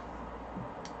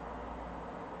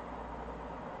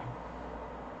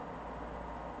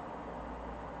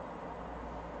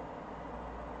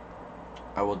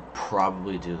 I would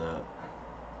probably do that.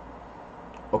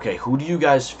 Okay, who do you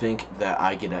guys think that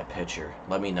I get at pitcher?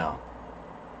 Let me know.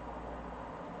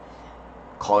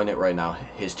 Calling it right now,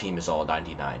 his team is all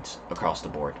 99s across the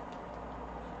board.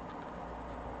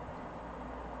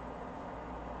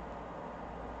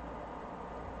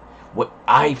 What?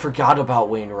 I forgot about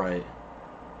Wainwright.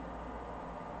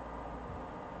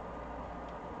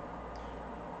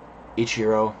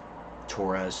 Ichiro,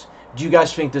 Torres. Do you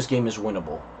guys think this game is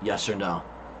winnable? Yes or no?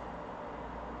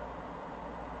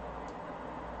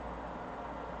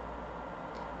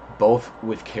 Both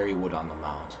with Kerry Wood on the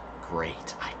mound.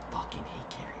 Great. I fucking hate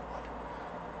Kerry Wood.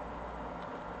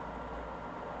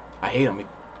 I hate him.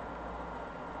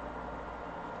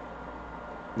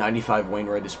 95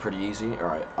 Wainwright is pretty easy.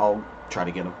 Alright, I'll try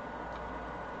to get him.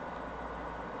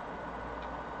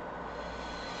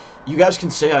 You guys can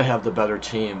say I have the better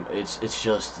team. It's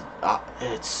just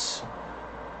it's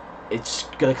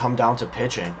gonna come down to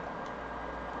pitching.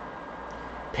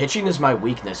 Pitching is my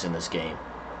weakness in this game.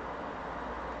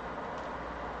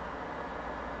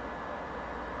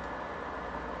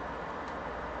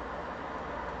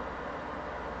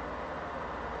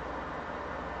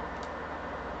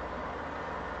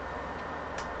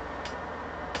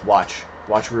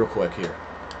 Watch real quick here.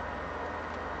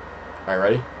 Alright,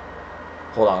 ready?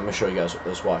 Hold on, I'm gonna show you guys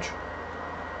this. Watch.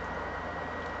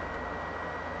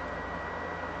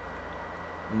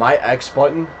 My X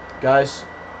button, guys,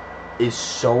 is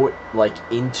so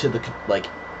into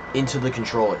the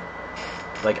controller.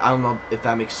 I don't know if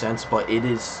that makes sense, but it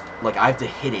is I have to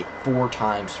hit it 4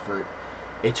 times for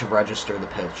it to register the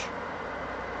pitch.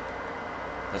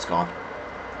 That's gone.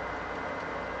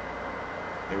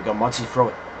 There we go, Muncy, throw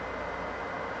it.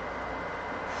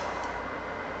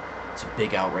 It's a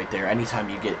big out right there. Anytime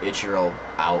you get Ichiro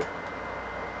out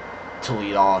to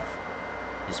lead off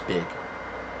is big.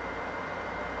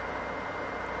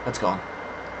 That's gone.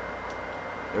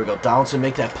 There we go. Donaldson,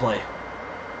 make that play.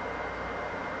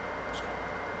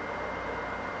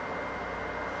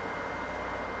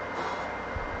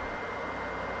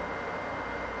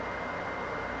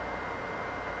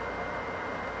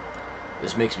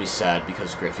 This makes me sad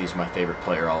because Griffey's my favorite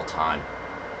player all time,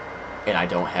 and I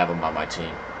don't have him on my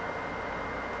team.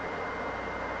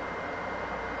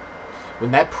 When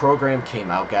that program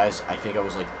came out, guys, I think I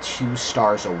was like 2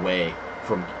 stars away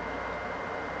from...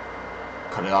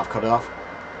 Cut it off, cut it off.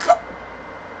 Cut.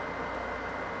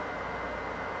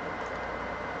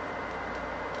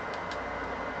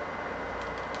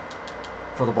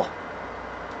 For the ball.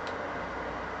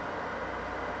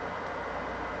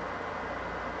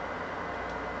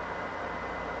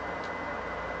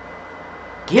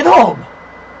 Get him!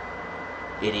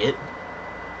 Idiot.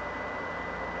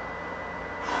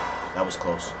 That was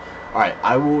close. Alright,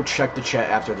 I will check the chat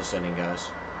after this inning, guys.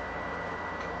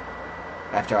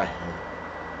 After I...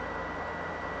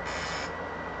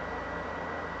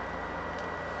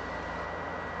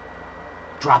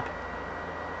 Drop.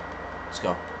 Let's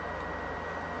go.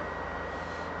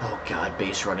 Oh god,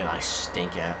 base running I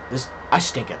stink at. I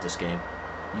stink at this game.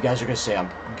 You guys are gonna say I'm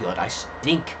good. I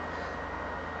stink.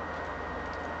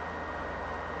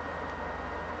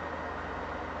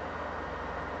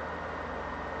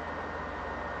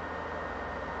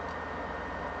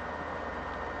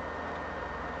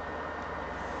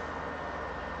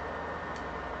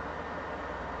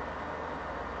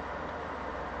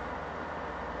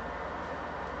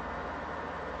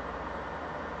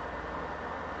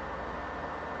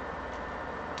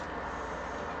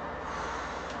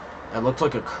 That looked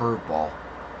like a curveball.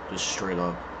 Just straight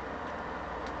up.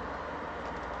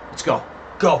 Let's go.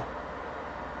 Go!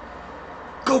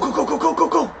 Go, go, go, go, go, go,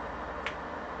 go!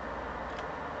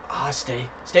 Ah, stay.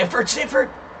 Stay up first, stay up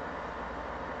first!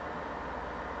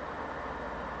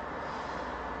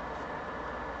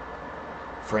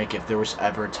 Frank, if there was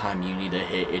ever a time you need a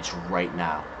hit, it's right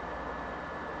now.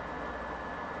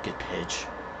 Good pitch.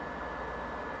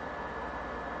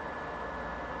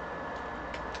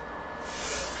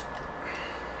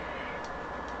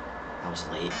 I was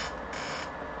late.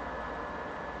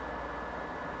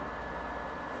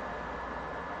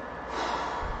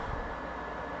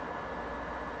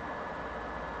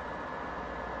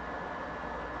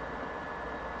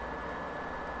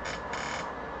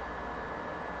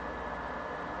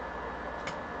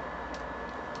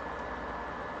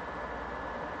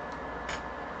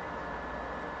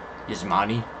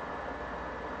 Yasmani.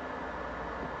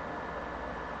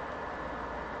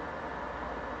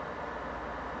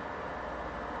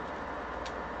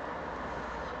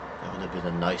 That would have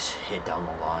been a nice hit down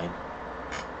the line.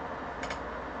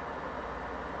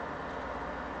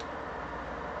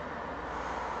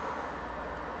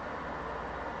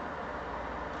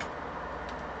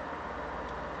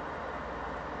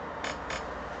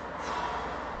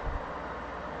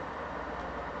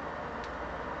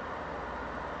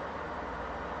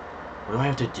 What do I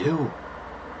have to do?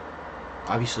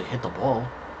 Obviously hit the ball.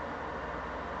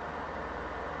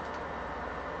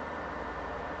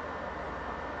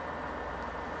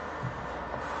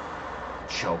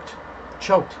 Choked.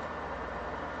 Choked.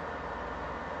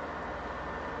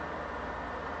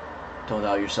 Don't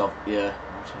doubt yourself. Yeah.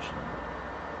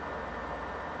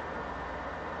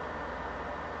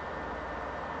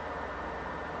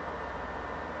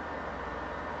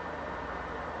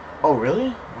 Oh, really?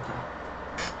 Okay.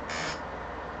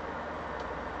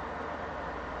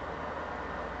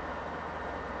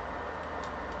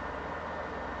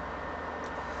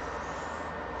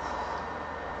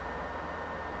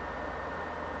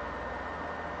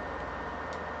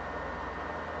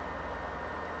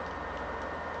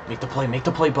 Make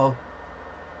the play, Bo.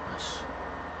 Yes.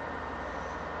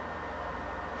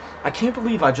 I can't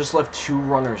believe I just left 2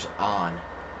 runners on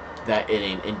that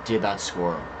inning and did not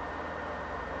score them.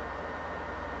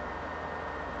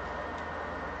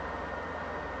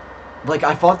 Like,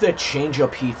 I thought that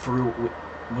changeup he threw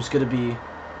was going to be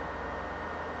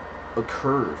a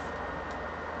curve.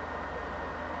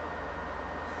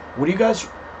 What do you guys...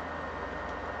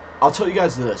 I'll tell you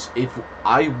guys this. If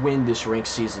I win this ranked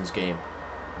seasons game,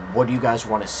 what do you guys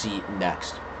want to see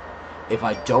next? If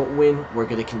I don't win, we're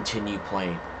going to continue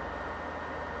playing.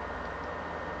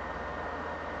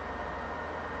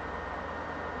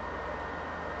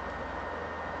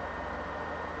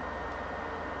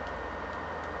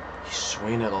 He's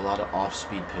swinging at a lot of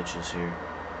off-speed pitches here.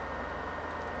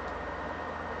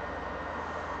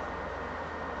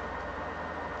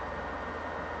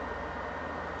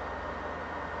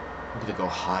 I'm going to go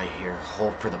high here.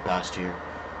 Hope for the best here.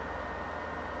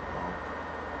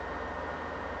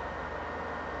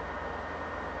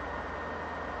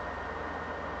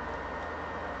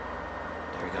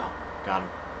 Got him.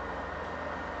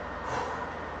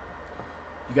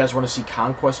 You guys want to see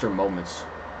conquest or moments?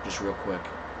 Just real quick.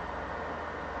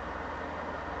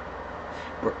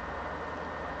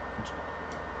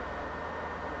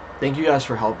 Thank you guys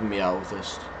for helping me out with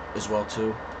this as well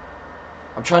too.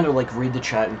 I'm trying to like read the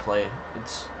chat and play.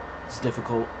 It's It's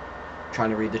difficult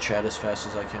trying to read the chat as fast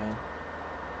as I can.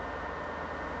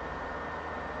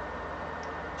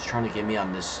 He's trying to get me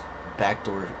on this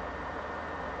backdoor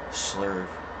slurve.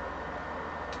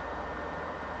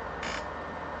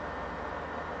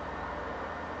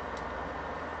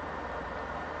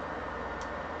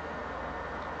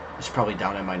 It's probably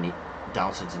down at my knee,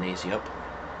 down since the knees. Yep.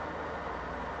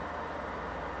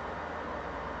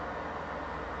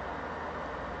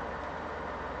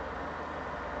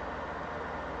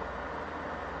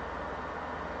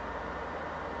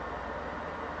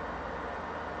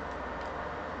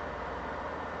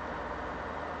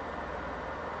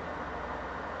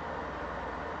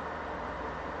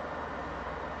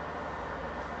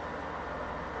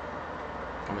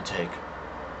 I'm gonna take.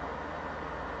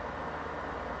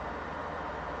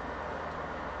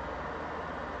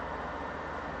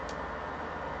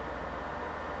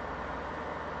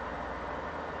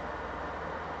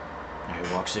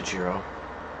 Alright, walks to Jiro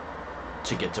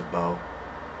to get to Bo.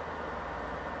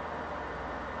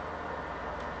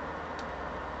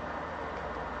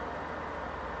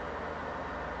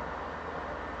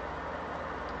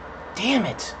 Damn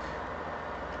it!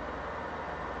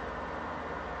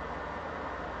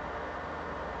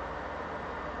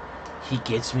 He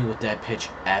gets me with that pitch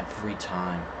every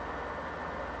time.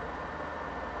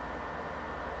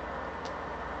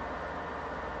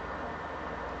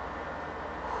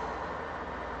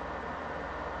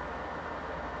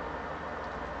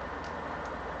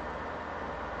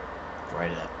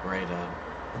 Right up.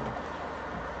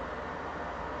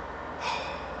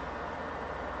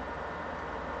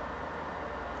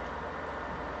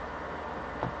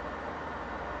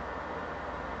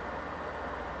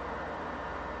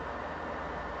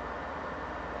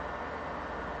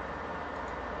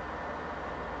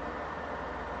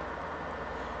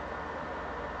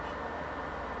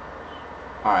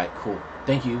 Alright, cool.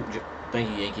 Thank you,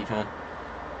 Yankee fan.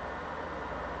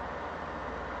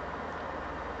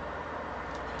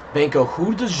 Banco,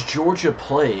 who does Georgia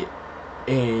play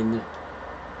in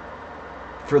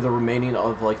for the remaining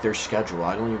of like their schedule?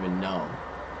 I don't even know.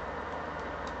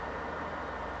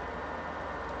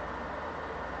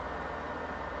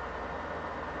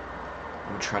 I'm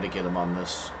gonna try to get him on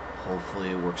this.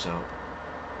 Hopefully it works out.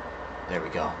 There we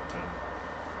go.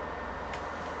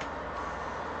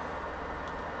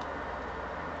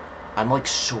 I'm like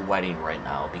sweating right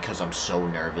now because I'm so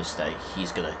nervous that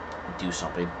he's gonna do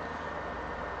something.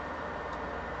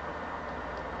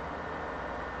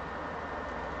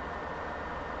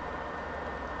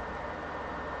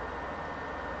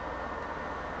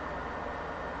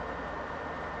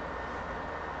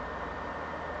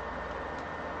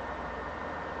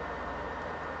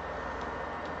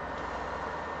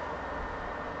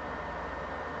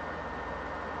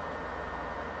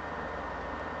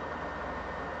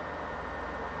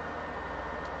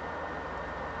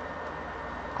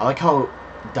 I like how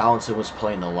Donaldson was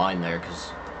playing the line there,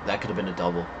 because that could have been a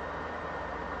double.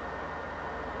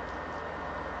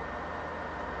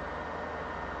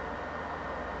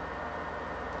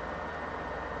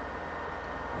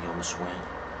 We almost win.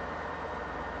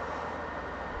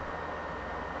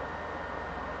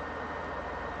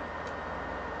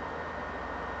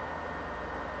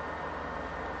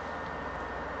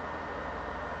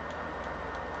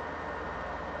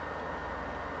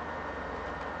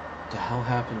 What the hell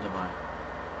happened to my...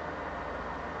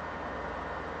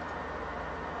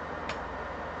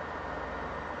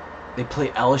 They play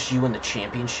LSU in the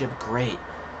championship? Great.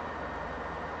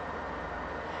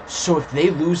 So if they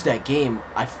lose that game,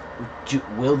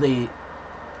 will they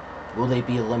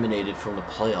be eliminated from the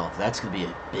playoff? That's going to be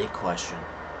a big question.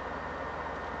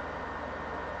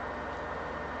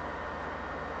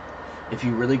 If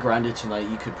you really grind it tonight,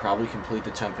 you could probably complete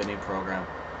the 10th inning program.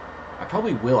 I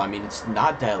probably will. I mean, it's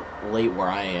not that late where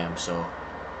I am, so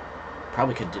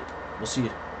probably could do. We'll see.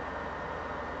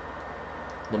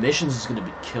 The missions is going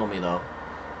to kill me, though.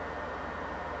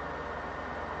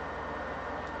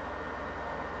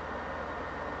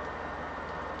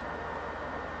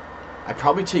 I'd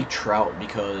probably take Trout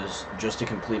because just to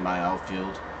complete my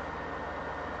outfield.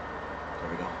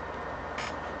 There we go.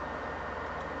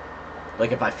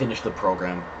 Like if I finish the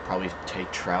program, probably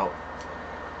take Trout.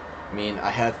 I mean, I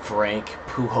have Frank.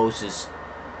 Pujols is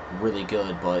really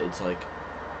good, but it's like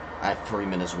I have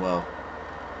Freeman as well.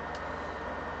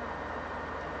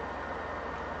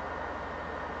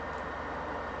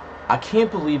 I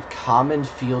can't believe Common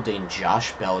Fielding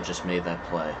Josh Bell just made that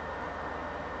play.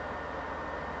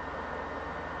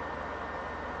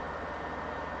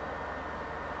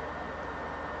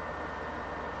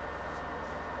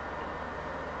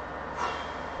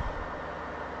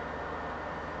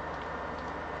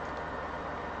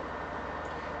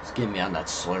 Get me on that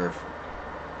slurve.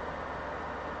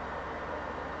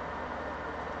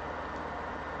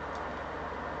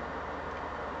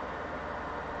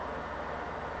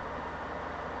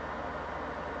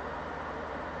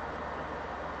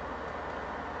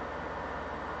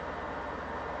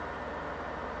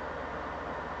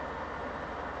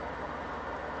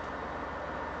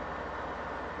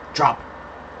 Drop.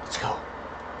 Let's go.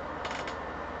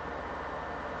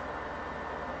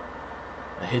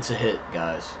 A hit's a hit,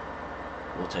 guys.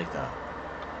 We'll take that.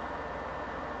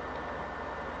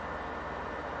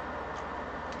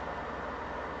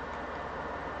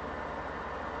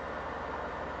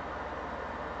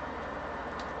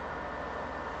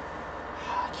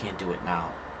 I can't do it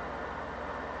now.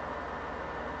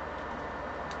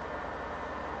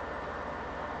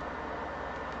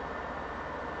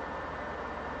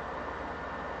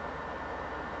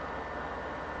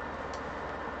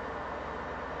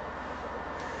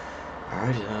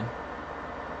 Alrighty then.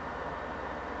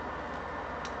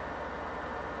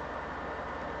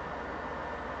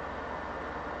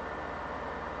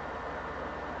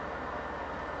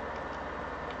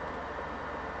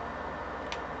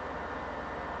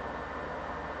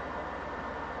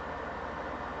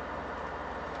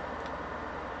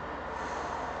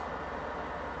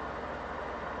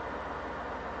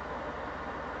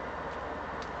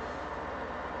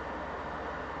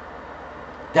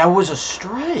 That was a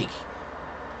strike.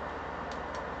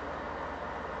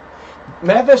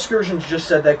 Mav Excursions just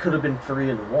said that could have been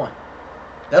 3-1.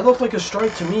 That looked like a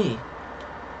strike to me.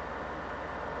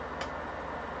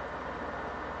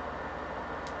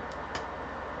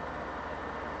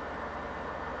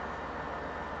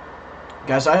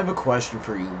 Guys, I have a question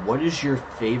for you. What is your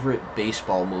favorite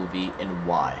baseball movie and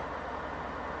why?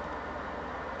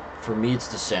 For me, it's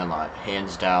The Sandlot,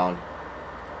 hands down.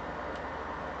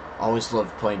 Always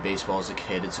loved playing baseball as a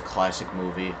kid. It's a classic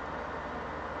movie.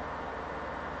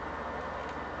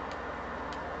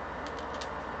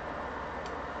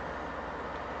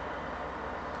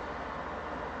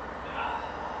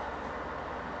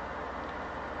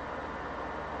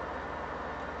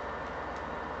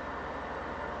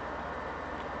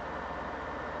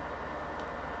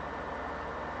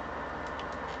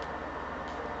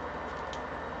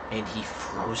 And he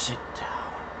froze it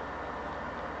down.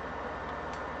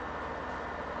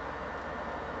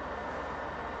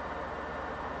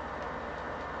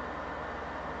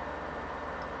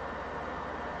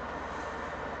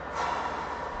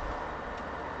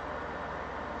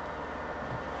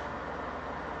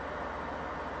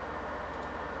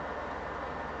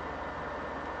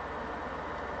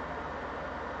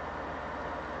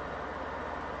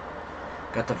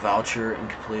 Got the voucher and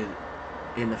completed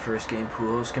in the first game.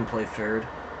 Pujols can play third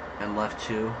and left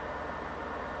too.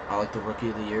 I like the Rookie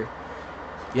of the Year.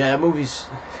 Yeah, that movie's...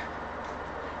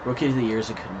 Rookie of the Year is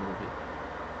a good movie.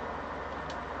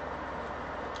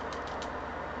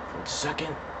 For a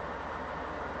second.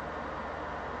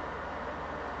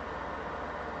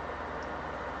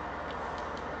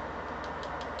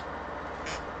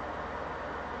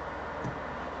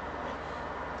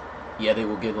 Yeah, they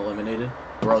will get eliminated.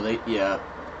 Bro, yeah.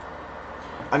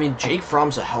 I mean, Jake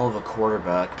Fromm's a hell of a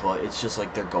quarterback, but it's just like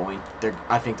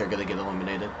I think they're gonna get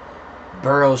eliminated.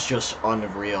 Burrow's just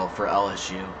unreal for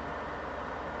LSU.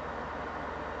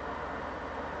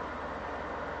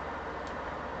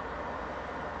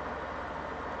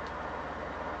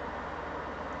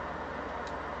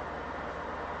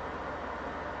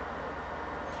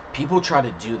 People try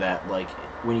to do that, like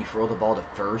when you throw the ball to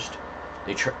first,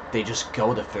 they just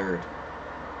go to third.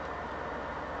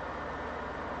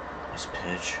 Nice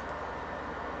pitch.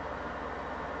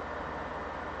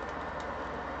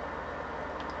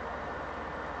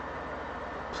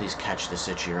 Please catch this,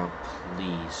 Ichiro.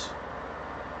 Please.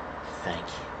 Thank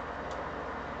you.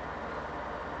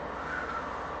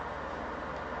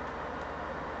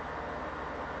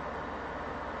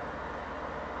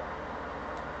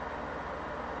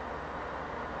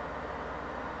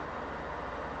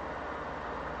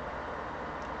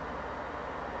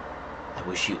 I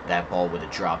wish that ball would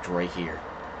have dropped right here.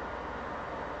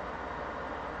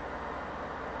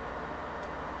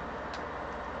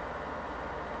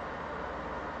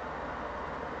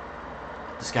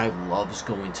 This guy loves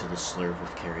going to the slurve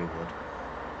with Kerrywood.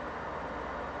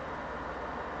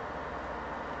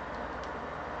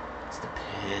 It's the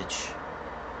pitch.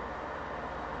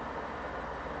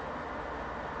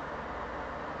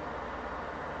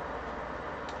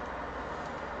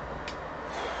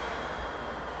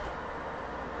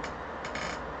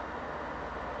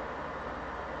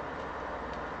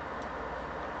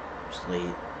 It's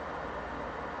late.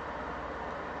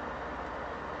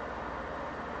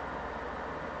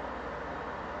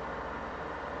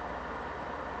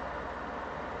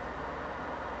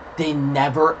 They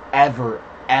never, ever,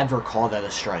 ever call that a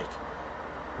strike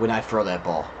when I throw that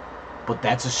ball. But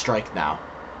that's a strike now.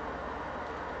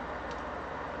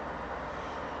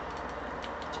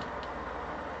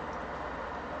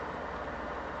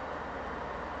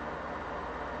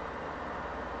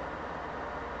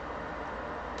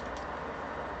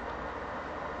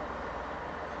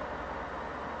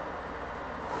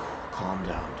 Calm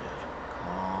down, dude.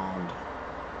 Calm down.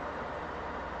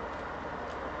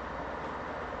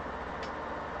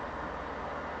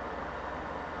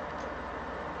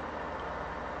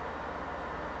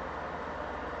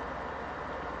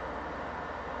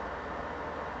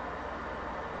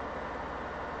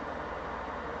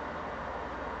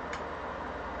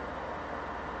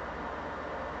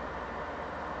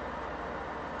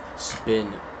 It's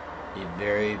been a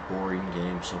very boring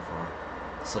game so far.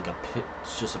 It's like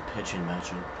it's just a pitching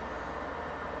matchup.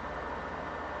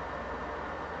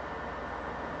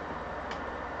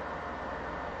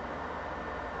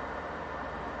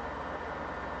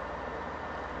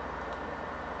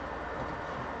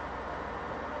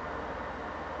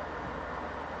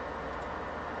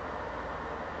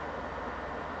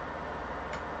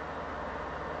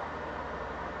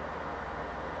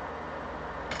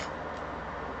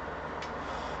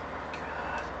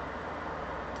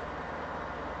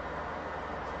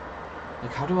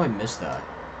 Like, how do I miss that?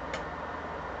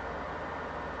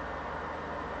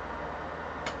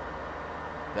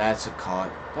 That's a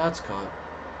cut. That's cut.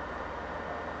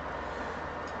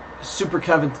 Super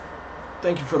Kevin,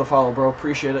 thank you for the follow, bro.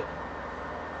 Appreciate it.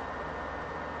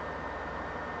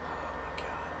 Oh my god.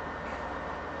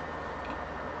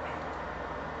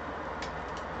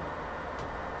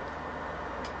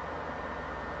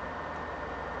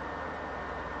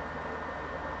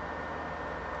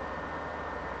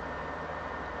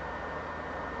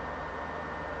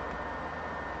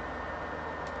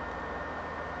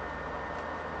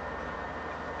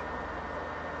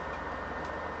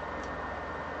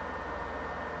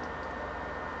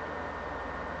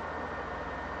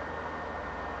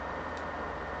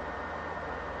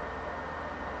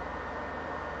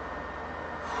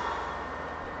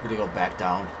 We're gonna go back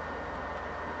down.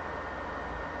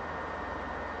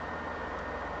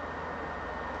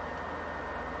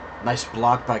 Nice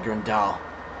block by Grandal.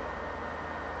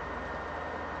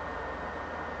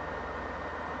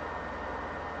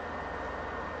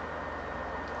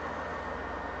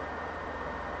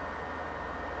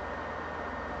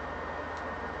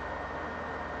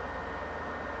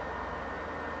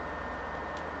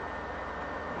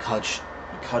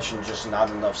 McCutcheon just not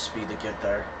enough speed to get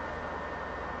there.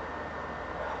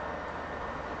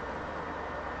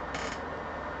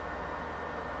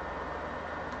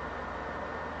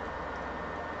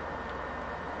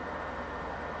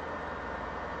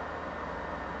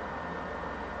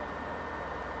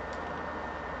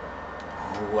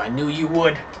 Oh, I knew you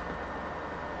would.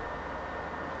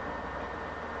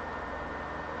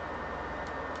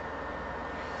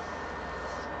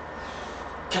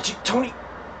 Catch it, Tony.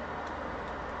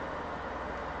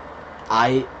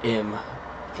 I am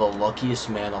the luckiest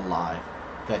man alive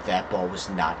that that ball was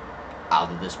not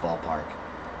out of this ballpark.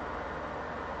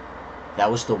 That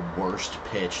was the worst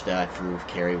pitch that I threw with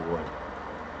Kerry Wood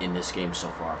in this game so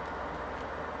far.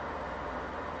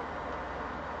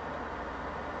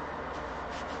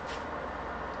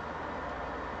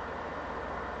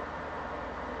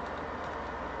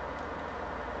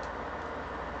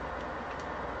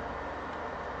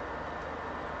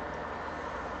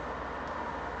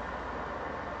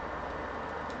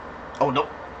 Oh, no.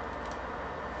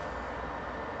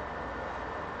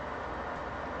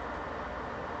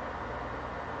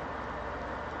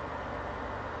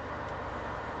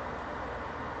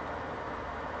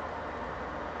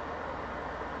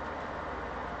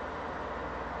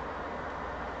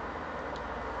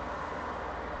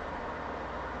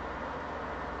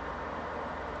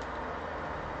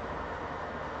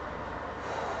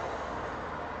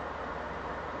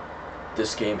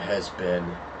 This game has been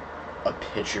a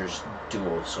pitcher's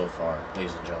duel so far,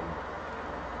 ladies and gentlemen.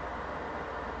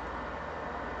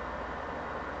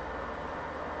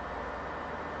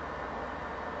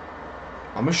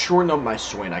 I'm gonna shorten up my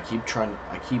swing. I keep trying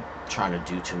to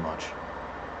do too much.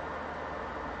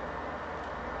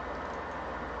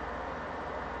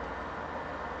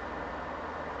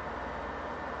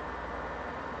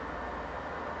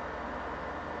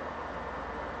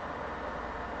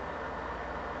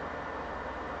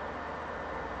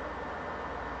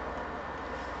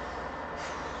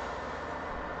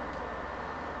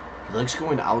 He likes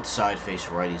going outside face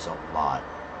righties a lot,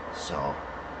 so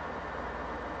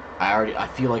I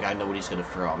feel like I know what he's gonna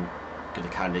throw. I'm gonna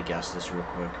kind of guess this real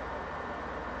quick.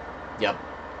 Yep.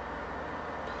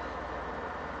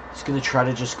 He's going to try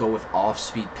to just go with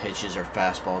off-speed pitches or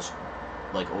fastballs,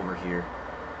 like over here.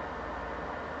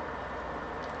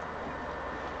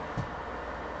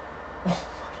 Oh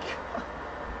my god.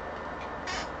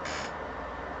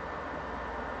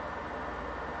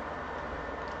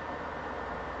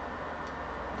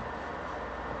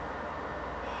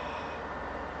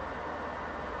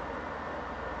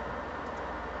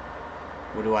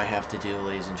 What do I have to do,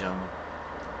 ladies and gentlemen?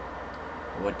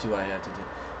 What do I have to do?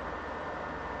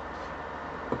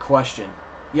 A question.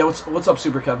 Yeah, what's up,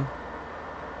 Super Kevin?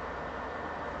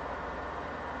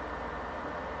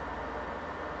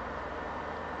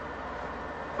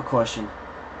 A question.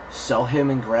 Sell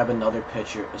him and grab another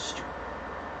pitcher.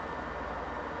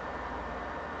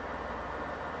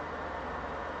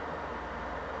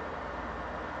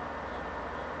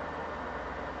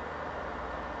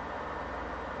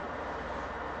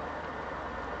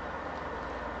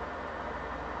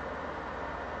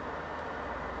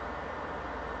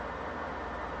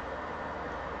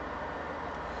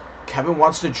 Kevin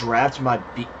wants to draft my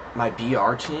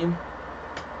BR team.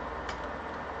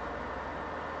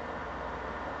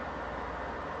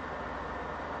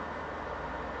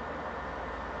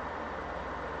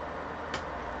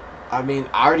 I mean,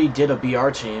 I already did a BR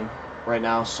team right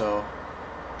now, so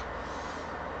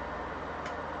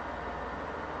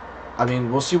I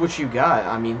mean, we'll see what you got.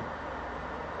 I mean,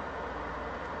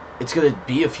 it's gonna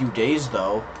be a few days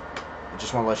though. I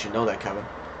just want to let you know that, Kevin.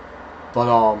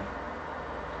 But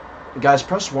guys,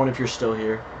 press 1 if you're still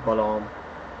here. But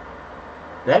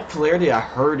that Flaherty I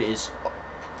heard is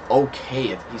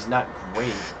okay. He's not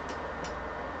great.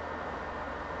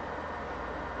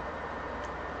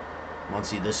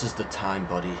 Muncie, this is the time,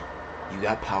 buddy. You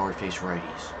got power face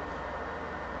righties.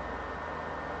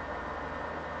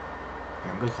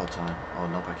 Here, I'm gonna call time. Oh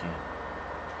nope, I can't.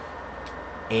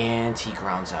 And he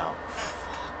grounds out.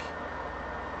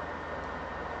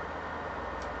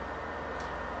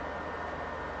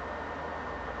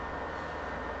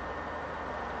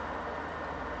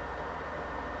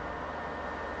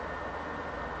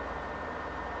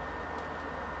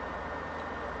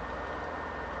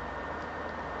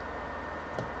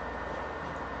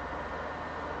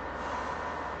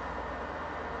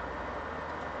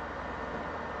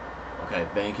 Okay,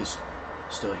 Bank is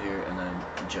still here, and then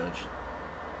Judge,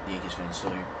 the Yankees fan, is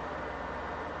still here.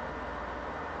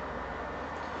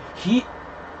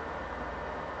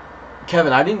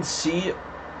 Kevin, I didn't see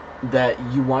that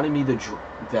you wanted me to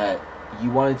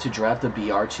draft the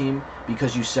BR team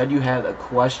because you said you had a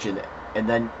question,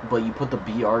 but you put the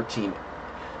BR team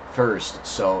first,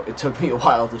 so it took me a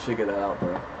while to figure that out,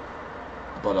 bro.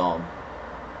 But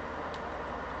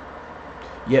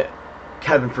yeah.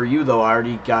 Kevin, for you though, I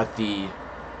already got the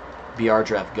BR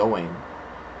draft going.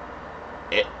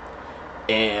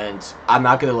 And I'm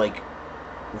not gonna like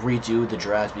redo the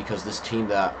draft because this team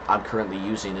that I'm currently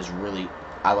using is really,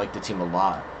 I like the team a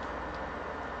lot.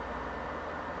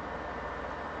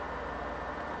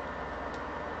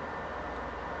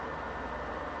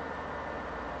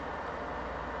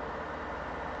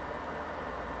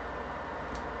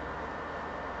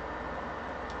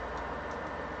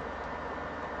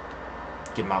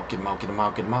 Get him out, get him out, get him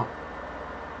out, get him out.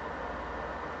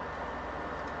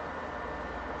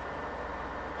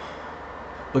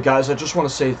 But guys, I just want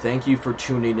to say thank you for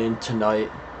tuning in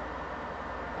tonight.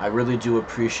 I really do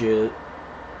appreciate it.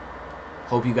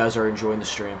 Hope you guys are enjoying the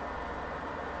stream.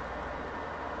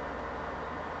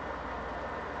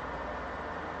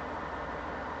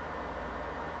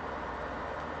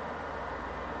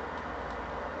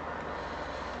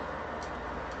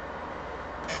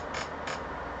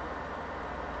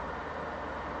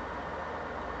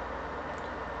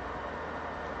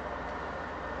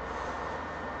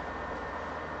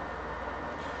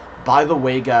 By the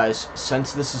way, guys,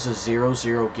 since this is a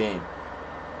 0-0 game,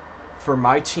 for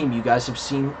my team, you guys have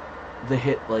seen the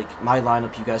hit, like, my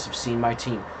lineup, you guys have seen my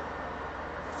team.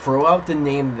 Throw out the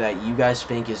name that you guys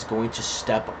think is going to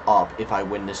step up if I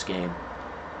win this game.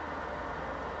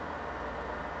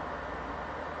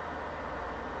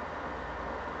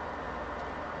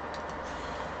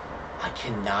 I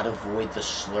cannot avoid the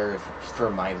slurve for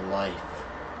my life.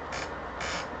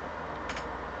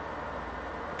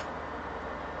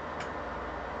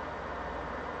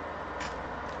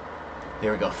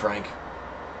 There we go, Frank.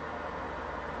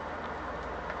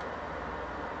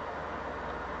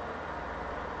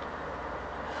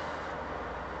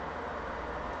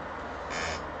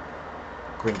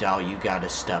 Grindal, you gotta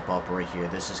step up right here.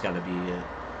 This is gotta be it.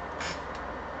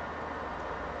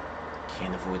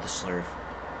 Can't avoid the slurve.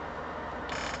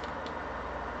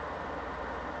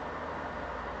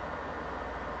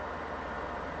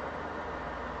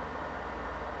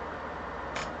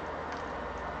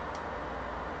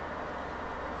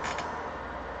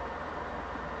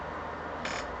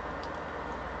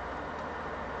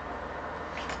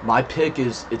 My pick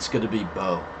is it's going to be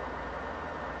Bo.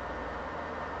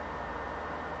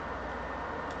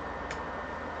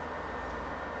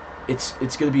 It's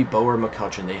going to be Bo or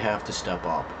McCutcheon. They have to step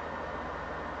up.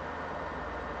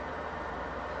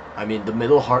 I mean, the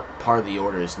middle part of the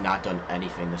order has not done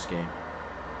anything this game.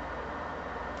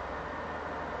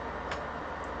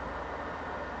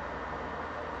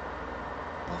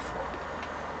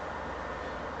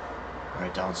 All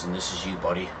right, Donaldson, this is you,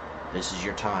 buddy. This is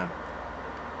your time.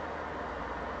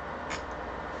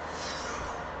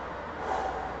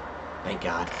 Thank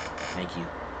God. Thank you.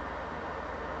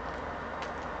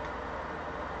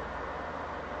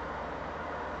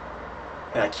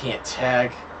 And I can't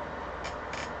tag.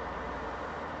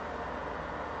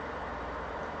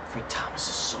 Frank Thomas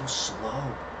is so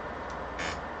slow.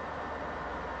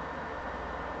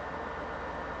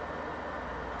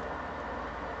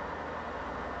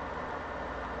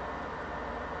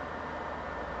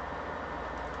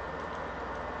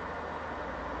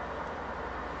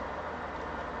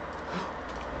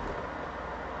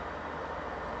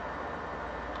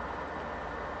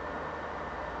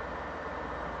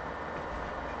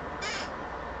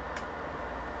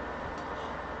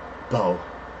 Bo,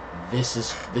 this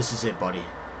is it, buddy.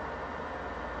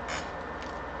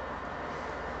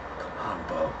 Come on,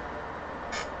 Bo.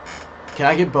 Can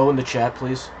I get Bo in the chat,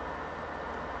 please?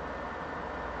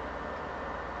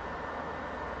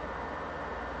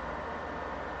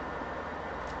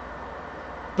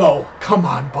 Bo, come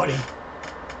on, buddy.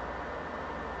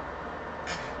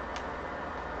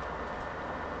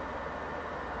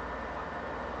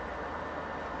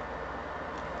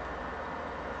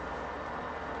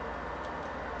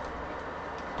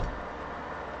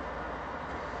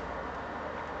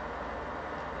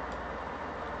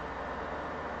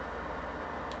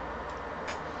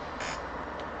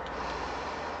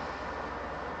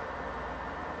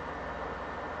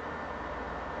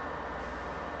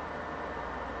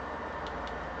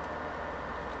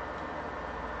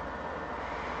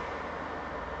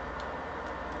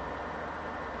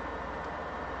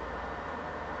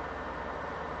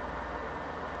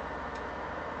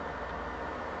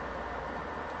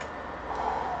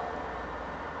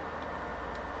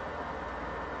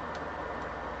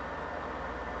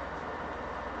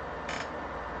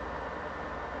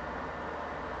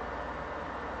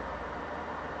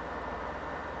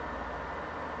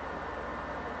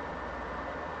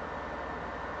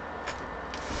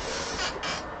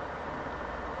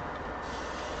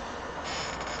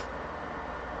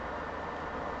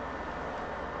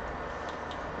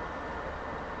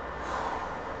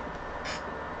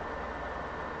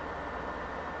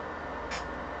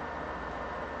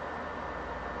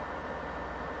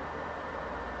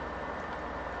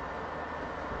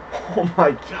 Oh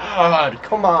my God,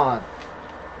 come on.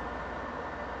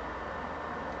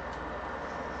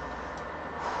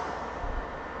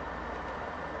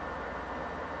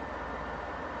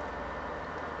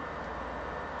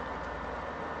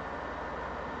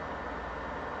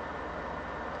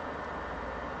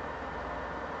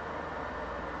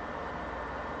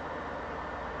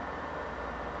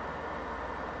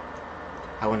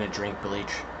 I want to drink bleach.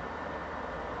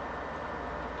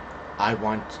 I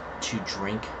want to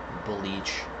drink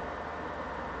bleach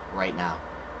right now.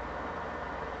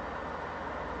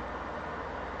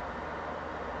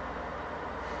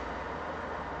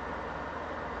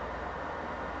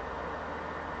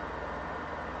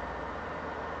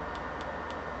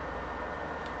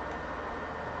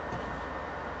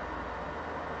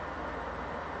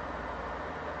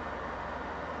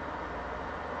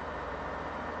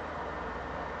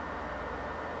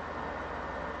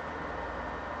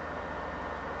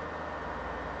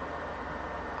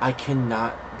 I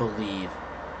cannot believe.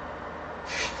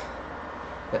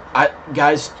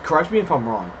 Guys, correct me if I'm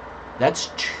wrong.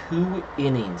 That's 2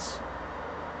 innings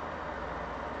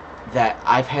that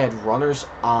I've had runners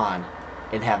on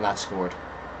and have not scored.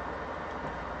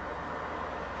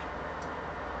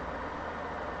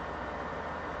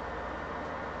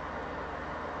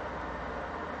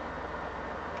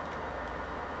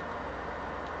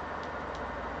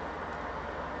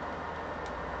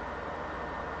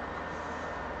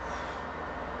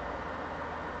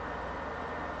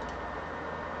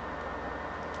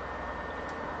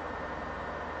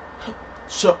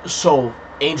 So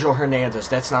Angel Hernandez,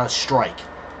 that's not a strike.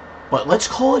 But let's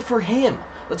call it for him.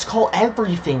 Let's call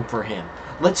everything for him.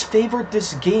 Let's favorite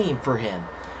this game for him.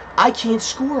 I can't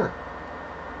score.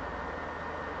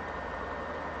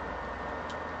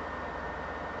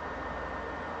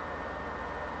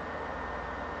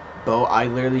 Bo, I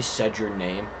literally said your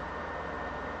name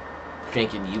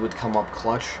thinking you would come up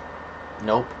clutch.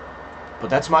 Nope. But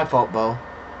that's my fault, Bo.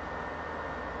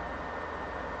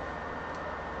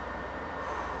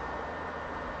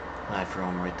 throw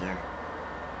him right there.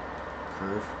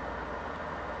 Curve.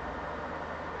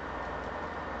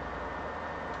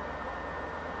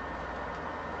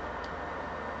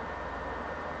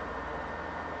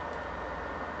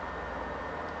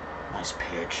 Nice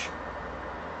pitch.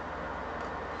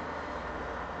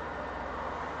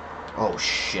 Oh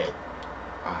shit.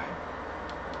 Alright.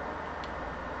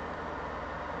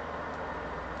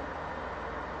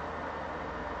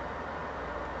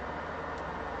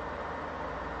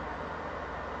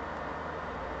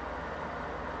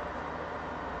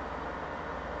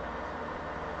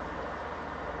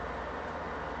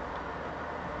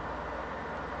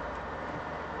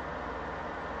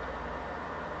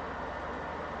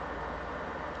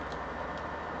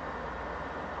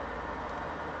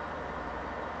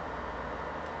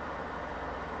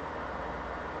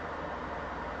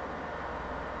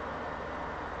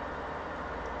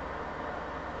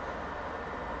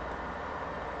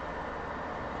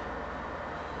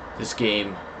 This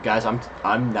game, guys,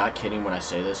 I'm not kidding when I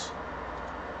say this.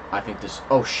 I think this.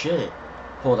 Oh shit!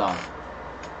 Hold on,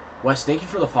 Wes. Thank you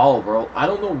for the follow, bro. I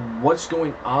don't know what's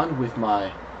going on with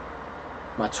my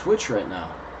Twitch right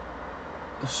now.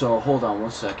 So hold on 1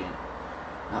 second.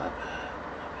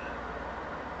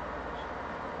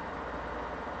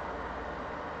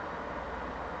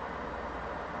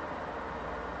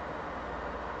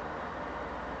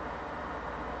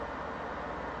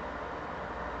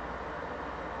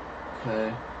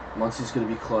 Okay, Muncie's gonna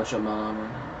be clutch. I'm not on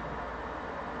right now.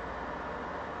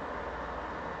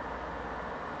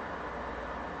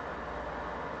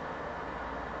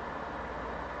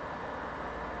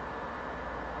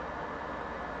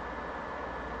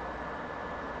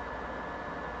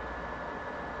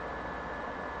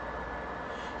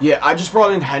 Yeah, I just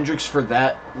brought in Hendricks for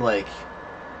that,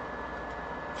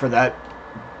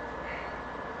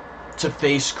 to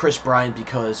face Chris Bryant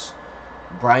because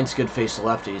Bryant's good face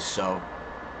lefties, so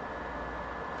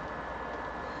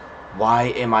why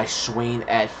am I swinging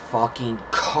at fucking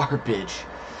garbage?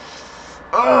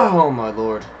 Oh my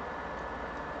lord.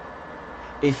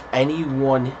 If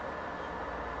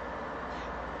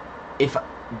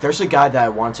there's a guy that I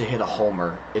want to hit a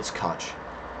homer, it's Kutch.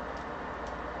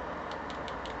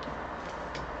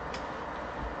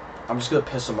 I'm just gonna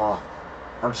piss him off.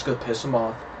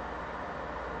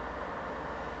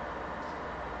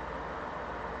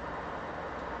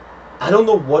 I don't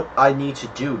know what I need to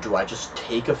do. Do I just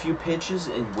take a few pitches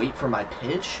and wait for my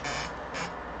pitch?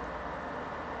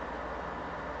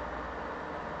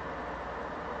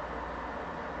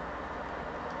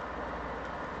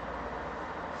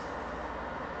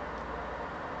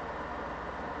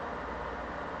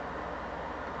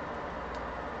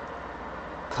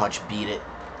 Kutch beat it.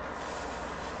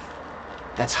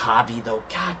 That's hobby though.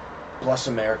 God bless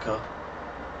America.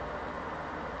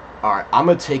 Alright, I'm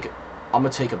gonna take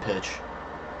a pitch.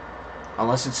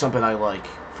 Unless it's something I like.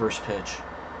 First pitch.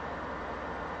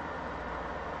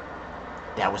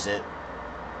 That was it.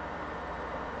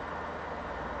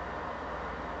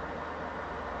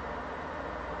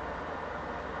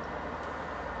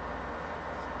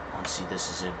 Muncie, this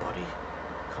is it, buddy.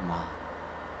 Come on.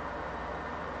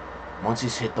 Once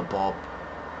he's hit the ball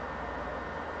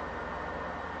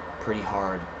pretty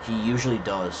hard. He usually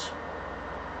does.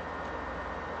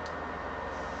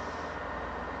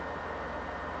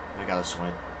 I gotta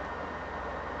swing.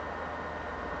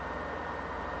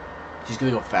 He's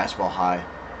gonna go fastball high.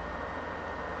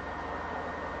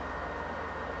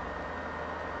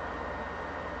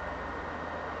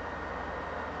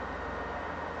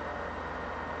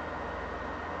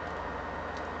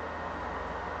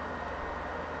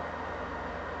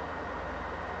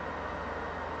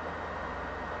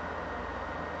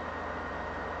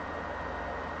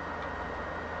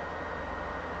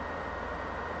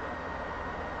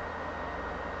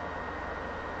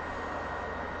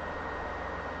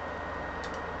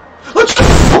 Let's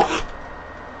go!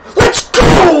 Let's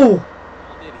go!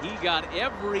 He got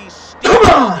every step Come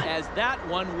on! as that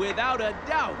one, without a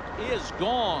doubt, is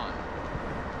gone.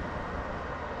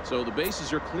 So the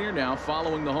bases are clear now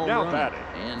following the home run. Batting.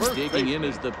 And First digging in baseman.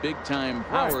 is the big-time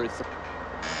power.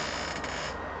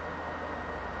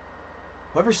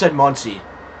 Whoever said Muncie,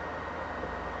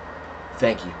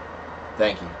 thank you.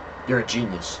 Thank you. You're a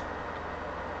genius.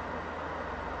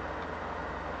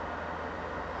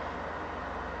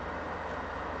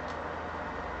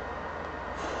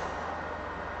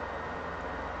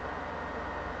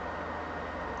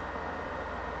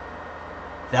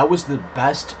 That was the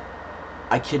best.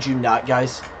 I kid you not,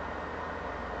 guys.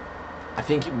 I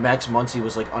think Max Muncy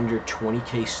was like under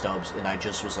 20k stubs, and I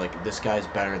just was like, this guy's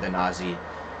better than Ozzy.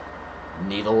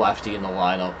 Need a lefty in the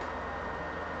lineup.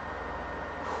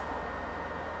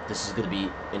 This is going to be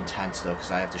intense, though,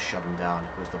 because I have to shut him down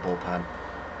with the bullpen.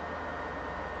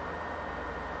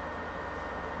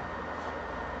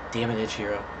 Damn it,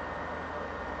 Ichiro.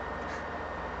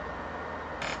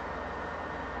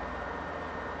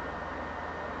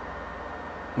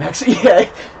 Max, yeah,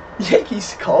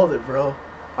 Yankees called it, bro.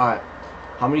 Alright,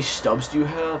 how many stubs do you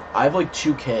have? I have like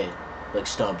 2K, like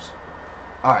stubs.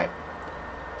 Alright.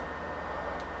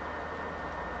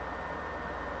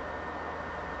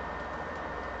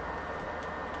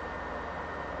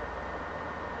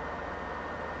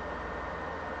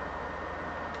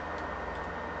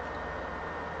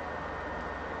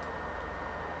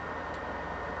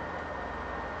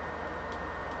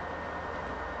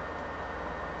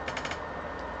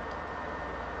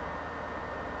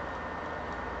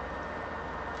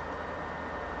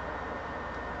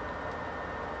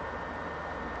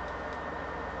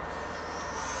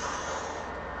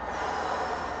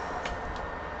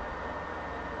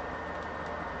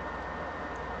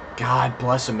 God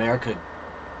bless America.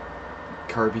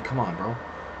 Kirby, come on, bro.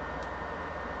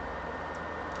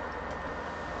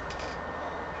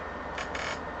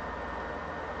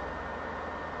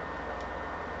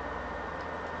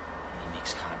 He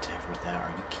makes contact with that.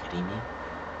 Are you kidding me?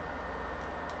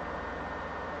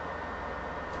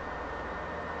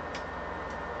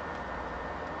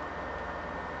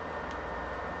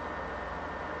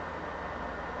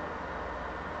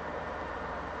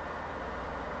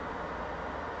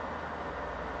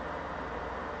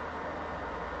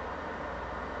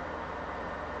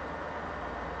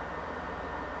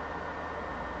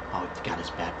 Oh, he got his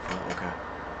back foot. Okay.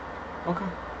 Okay.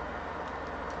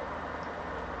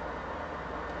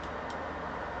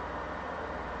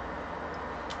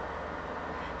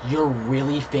 You're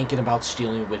really thinking about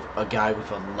stealing with a guy with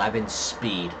 11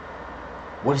 speed.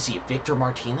 What is he, Victor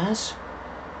Martinez?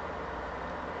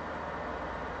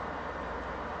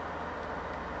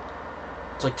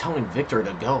 It's like telling Victor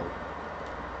to go.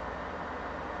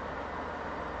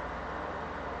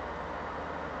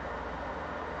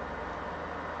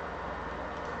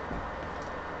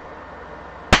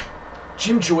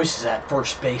 Jim Joyce is at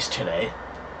first base today.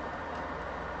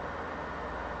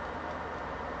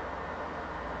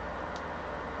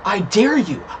 I dare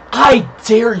you. I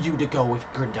dare you to go with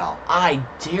Grandal. I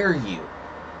dare you.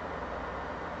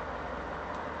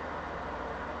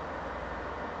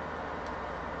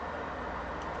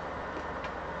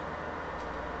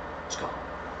 Let's go.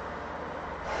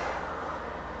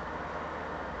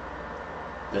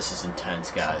 This is intense,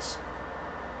 guys.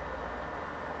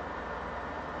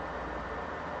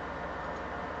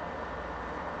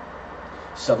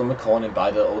 Sell the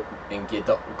McCollum and get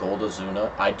the gold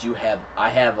Ozuna. I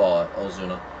have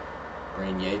Ozuna.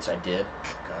 Green Yates, I did.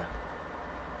 Okay.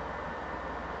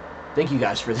 Thank you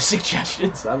guys for the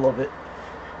suggestions. I love it.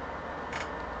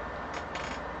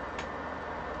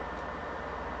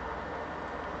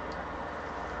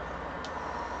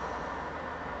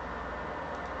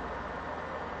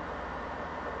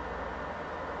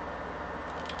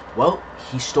 Well,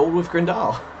 he stole with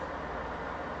Grandal.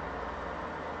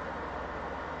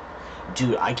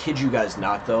 Dude, I kid you guys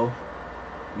not, though.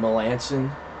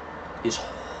 Melanson is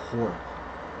horrible.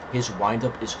 His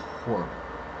windup is horrible.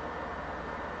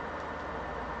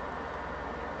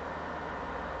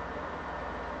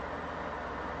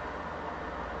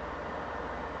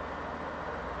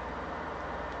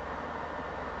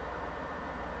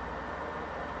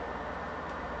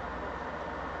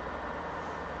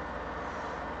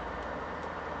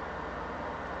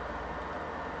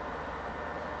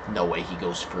 No way he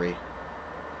goes free.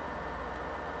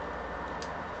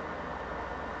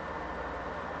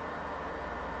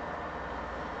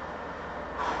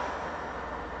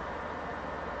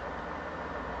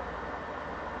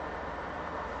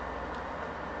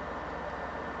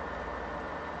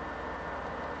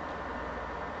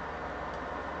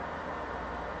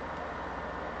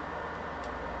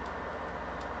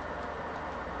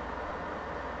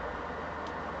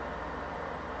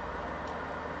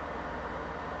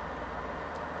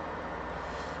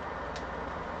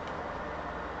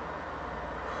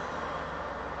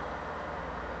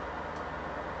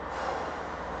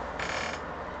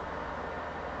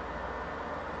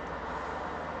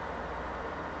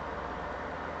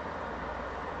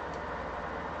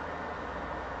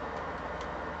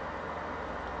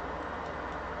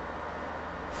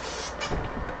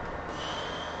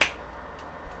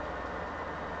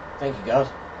 Thank you, guys.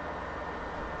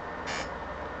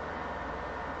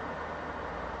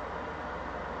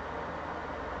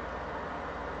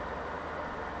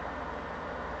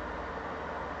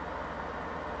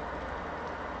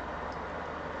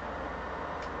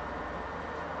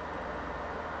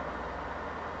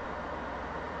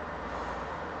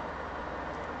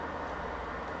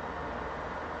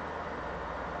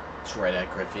 It's right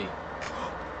at Griffey.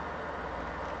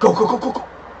 Go, go, go, go, go!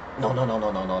 No, no, no,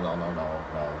 no, no, no, no, no, no,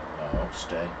 no, no.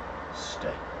 Stay.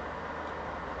 Stay.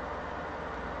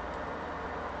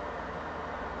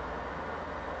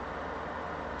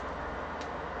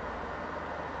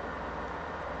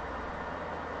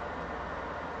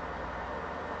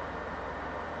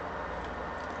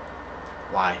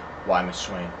 Why? Why am I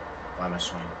swinging? Why am I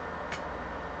swinging?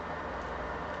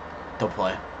 Don't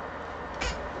play.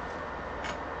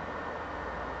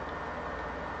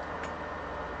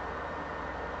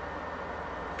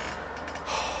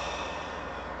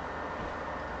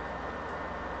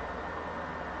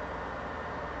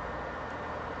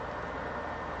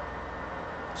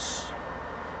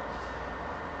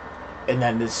 And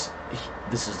then this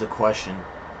is the question: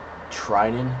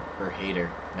 Trinan or Hader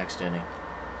next inning?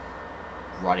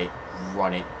 Run it,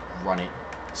 run it, run it.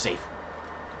 Safe.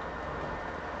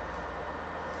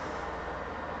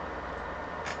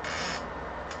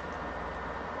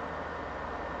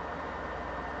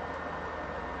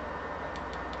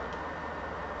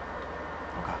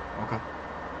 Okay, okay.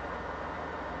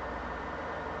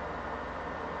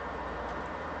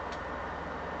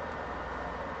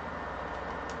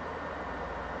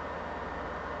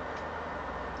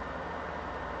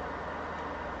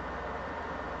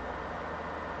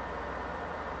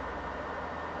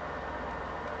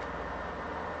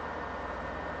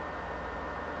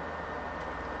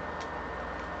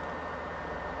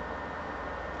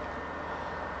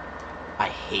 I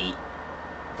hate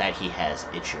that he has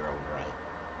Ichiro right.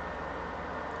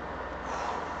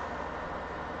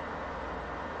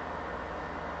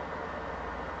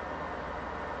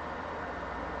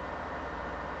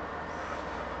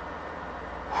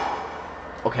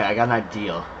 Okay, I got an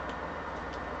idea.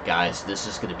 Guys, this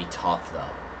is going to be tough, though.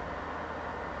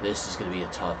 This is going to be a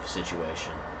tough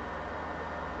situation.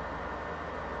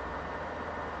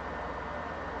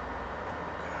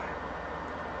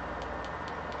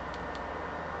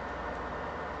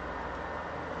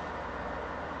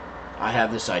 I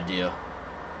have this idea.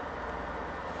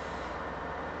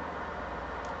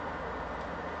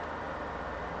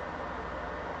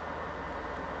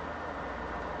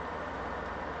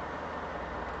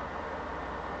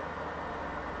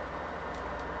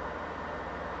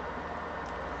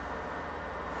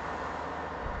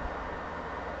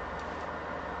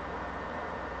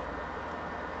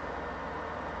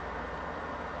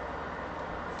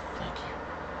 Thank you.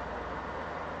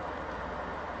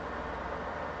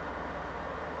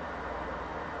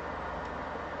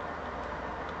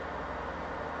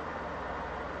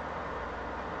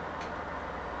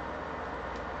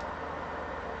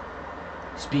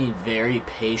 He's being very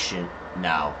patient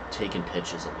now, taking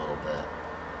pitches a little bit.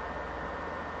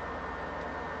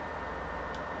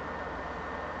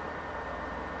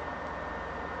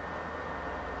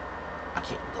 I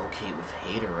can't locate with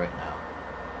Hader right now.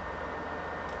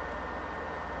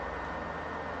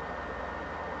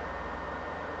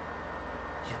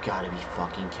 You've got to be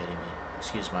fucking kidding me.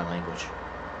 Excuse my language.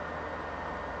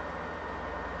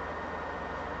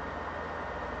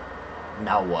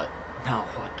 Now what? Now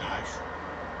what, guys?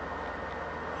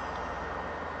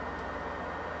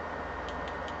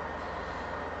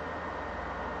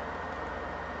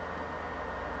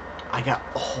 I got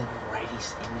all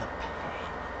righties in the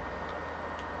pen.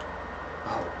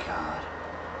 Oh, God.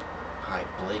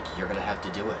 Alright, Blake, you're going to have to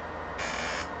do it.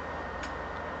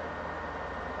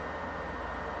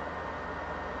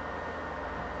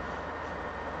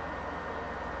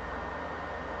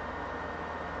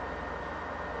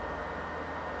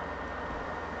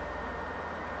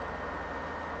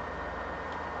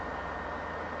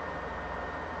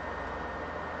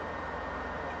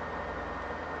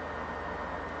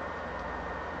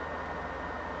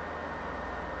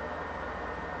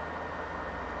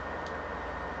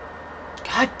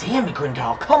 God damn it,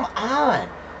 Grindal, come on!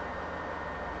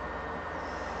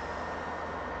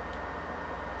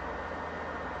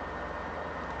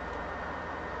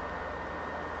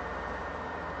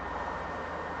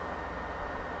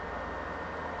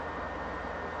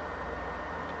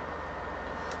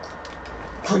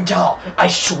 Grindal, I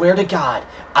swear to God,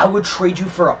 I would trade you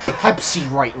for a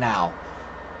Pepsi right now.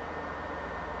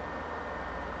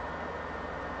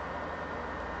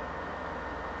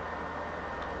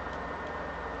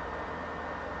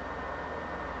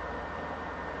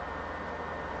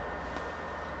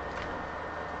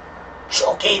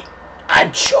 Choking!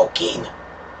 I'm choking!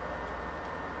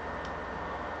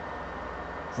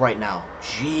 Right now.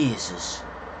 Jesus.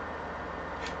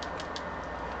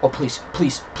 Oh, please,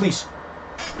 please, please.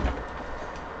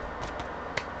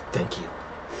 Thank you.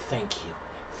 Thank you.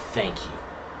 Thank you.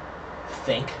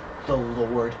 Thank the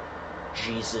Lord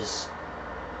Jesus.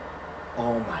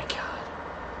 Oh my God.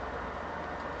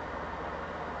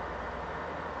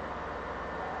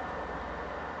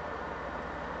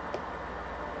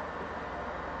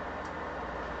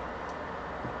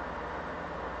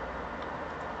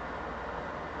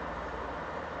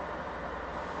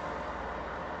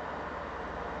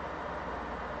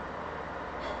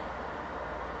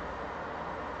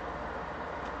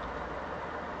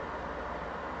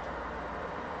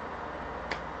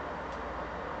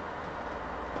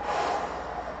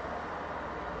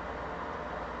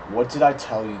 What did I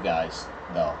tell you guys,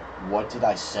 though? What did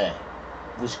I say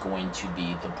was going to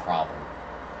be the problem?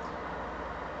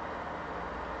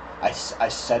 I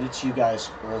said it to you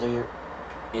guys earlier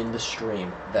in the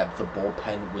stream that the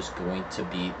bullpen was going to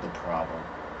be the problem.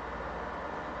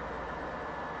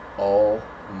 Oh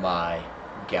my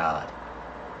God.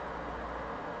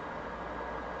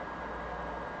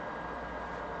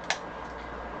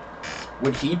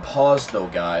 When he paused, though,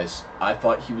 guys, I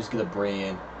thought he was going to bring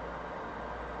in...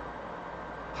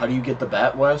 How do you get the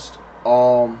bat, West?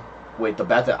 Wait, the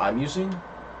bat that I'm using?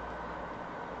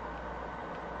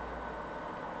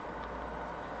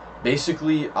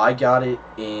 Basically, I got it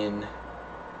in...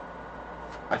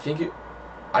 I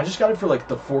just got it for, like,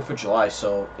 the 4th of July,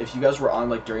 so if you guys were on,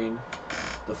 like, during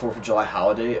the 4th of July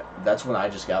holiday, that's when I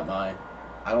just got mine.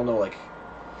 I don't know, like...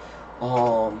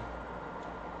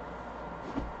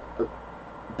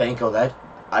 Banco, that...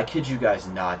 I kid you guys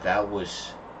not, that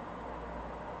was...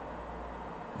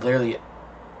 Literally,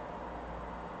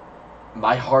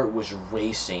 my heart was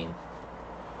racing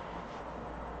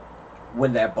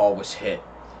when that ball was hit.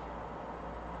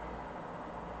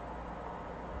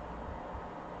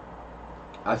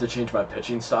 I have to change my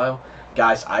pitching style.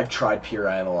 Guys, I've tried pure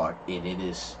analog, and it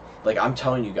is, like, I'm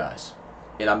telling you guys,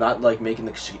 and I'm not, like, making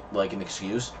an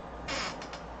excuse.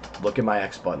 Look at my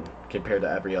X button compared to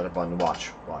every other button.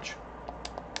 Watch.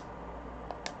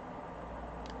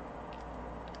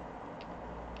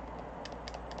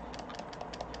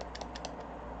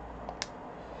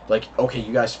 Like, okay,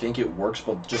 you guys think it works,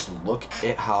 but just look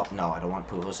at how... No, I don't want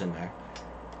Pujols in there.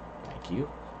 Thank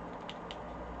you.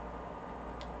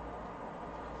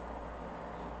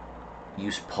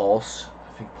 Use Pulse.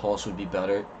 I think Pulse would be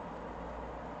better.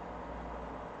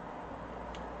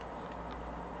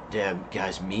 Damn,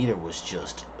 guys, meter was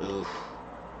just... Oof.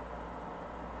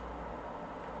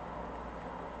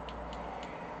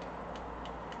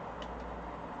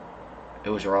 It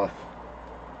was rough.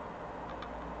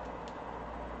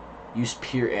 Use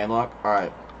pure analog.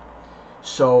 Alright.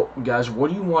 So, guys, what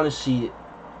do you want to see?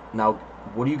 Now,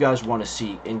 what do you guys want to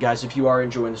see? And, guys, if you are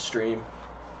enjoying the stream,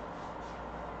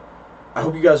 I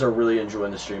hope you guys are really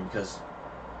enjoying the stream, because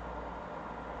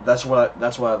that's what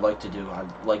I'd like to do.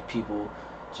 I'd like people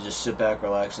to just sit back,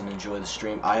 relax, and enjoy the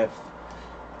stream. I have...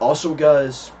 Also,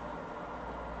 guys,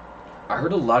 I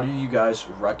heard a lot of you guys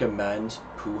recommend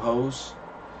Pujols.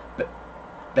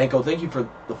 Banco, thank you for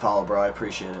the follow, bro. I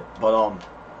appreciate it. But,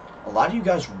 a lot of you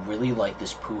guys really like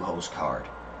this Pujols card.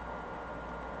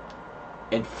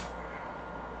 And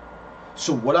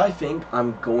so what I think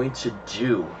I'm going to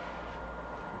do,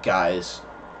 guys,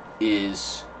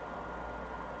 is...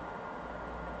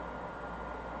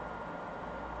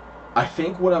 I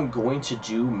think what I'm going to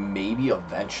do maybe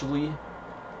eventually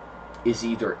is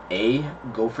either A,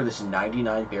 go for this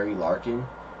 99 Barry Larkin.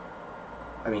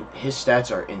 I mean, his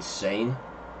stats are insane.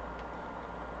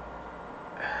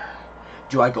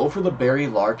 Do I go for the Barry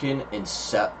Larkin and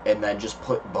then just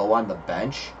put Bo on the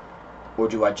bench? Or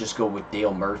do I just go with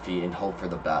Dale Murphy and hope for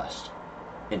the best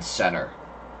in center?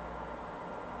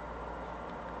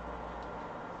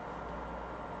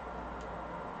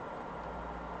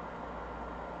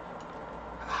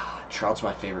 Trout's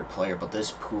my favorite player, but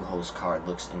this Pujols card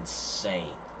looks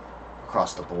insane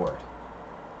across the board.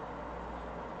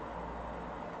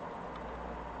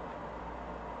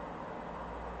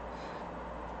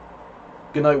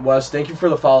 Good night, Wes. Thank you for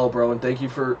the follow, bro, and thank you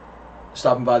for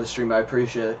stopping by the stream. I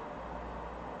appreciate it.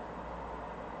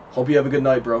 Hope you have a good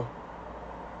night, bro.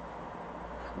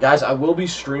 Guys, I will be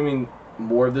streaming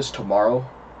more of this tomorrow.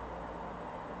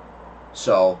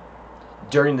 So,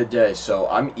 during the day. So,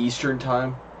 I'm Eastern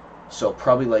time. So,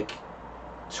 probably like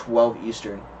 12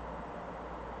 Eastern.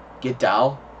 Get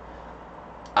Dow.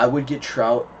 I would get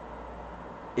Trout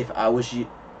if I were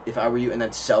you, and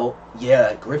then sell.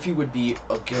 Yeah, Griffey would be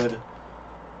a good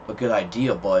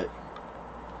idea, but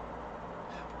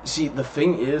see, the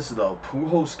thing is though,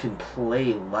 Pujols can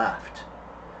play left.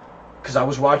 Cause I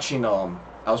was watching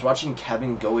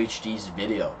Kevin Go HD's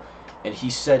video, and he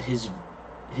said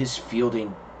his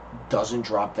fielding doesn't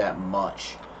drop that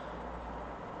much.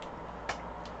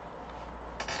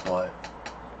 But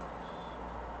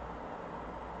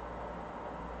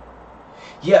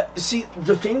Yeah, see,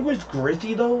 the thing with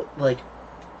Griffey, though, like,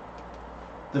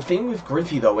 the thing with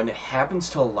Griffey, though, and it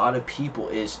happens to a lot of people,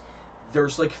 is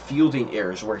there's, like, fielding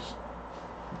errors where he...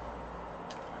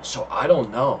 So, I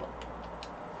don't know.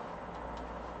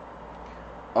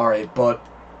 Alright, but...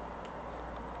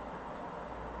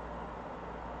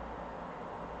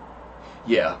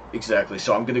 Yeah, exactly.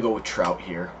 So, I'm gonna go with Trout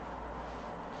here.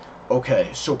 Okay,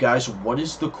 so, guys, what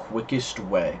is the quickest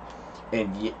way?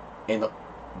 And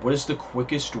what is the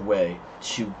quickest way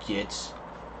to get...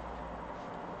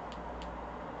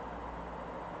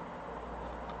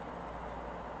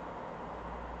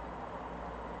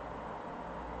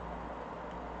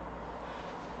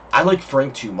 I like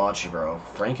Frank too much, bro.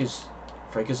 Frank is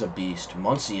a beast.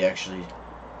 Muncy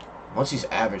Muncy's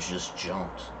average just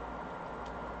jumped.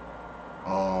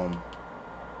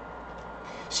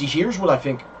 See, here's what I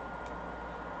think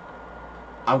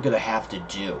I'm gonna have to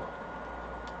do.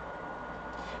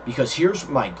 Because here's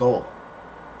my goal.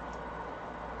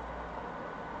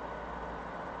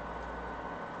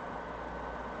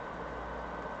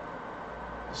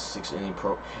 Six inning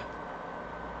pro.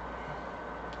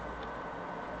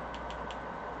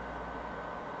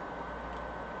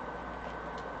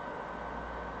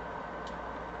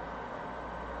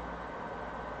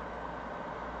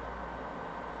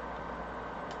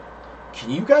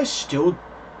 Can you guys still...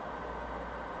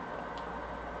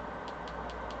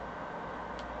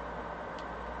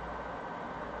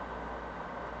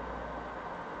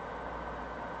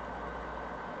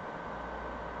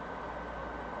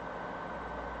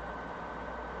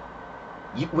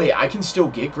 Wait, I can still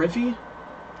get Griffey?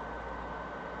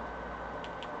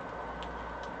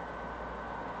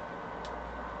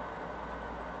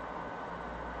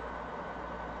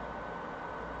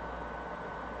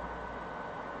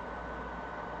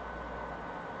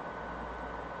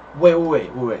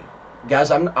 Wait.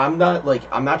 Guys, I'm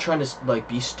not trying to like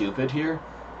be stupid here.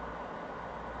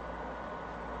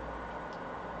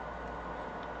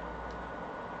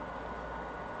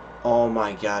 Oh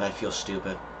my god, I feel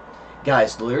stupid.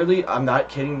 Guys, literally, I'm not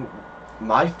kidding.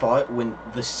 My thought when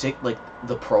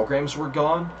the programs were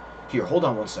gone. Here, hold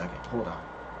on one second. Hold on.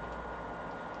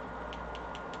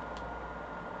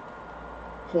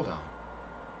 Hold on.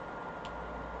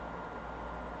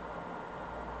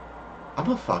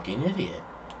 I'm a fucking idiot.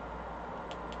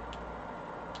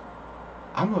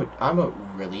 I'm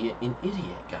really an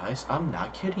idiot, guys. I'm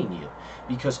not kidding you.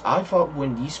 Because I thought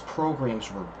when these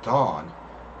programs were gone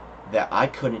that I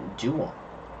couldn't do them.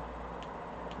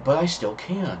 But I still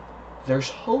can. There's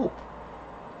hope.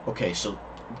 Okay, so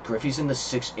Griffey's in the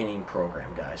 6th inning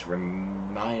program, guys.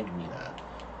 Remind me that.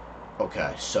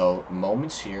 Okay, so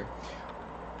moments here.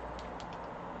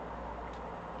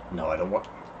 No, I don't want...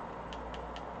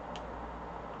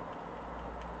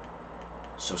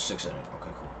 So 6th inning.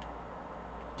 Okay, cool.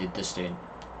 Did this thing.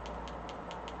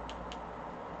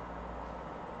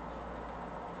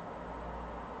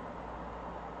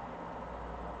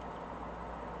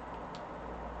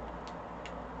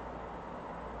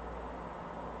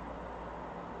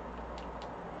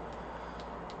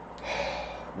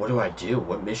 What do I do?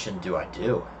 What mission do I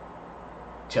do?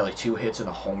 Tally 2 hits and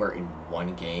a homer in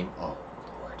one game? Oh,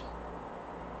 Lord.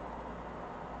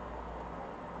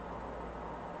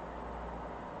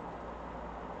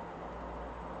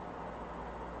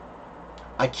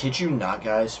 I kid you not,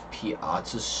 guys.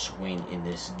 Piazza's swing in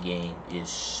this game is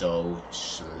so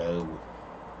slow.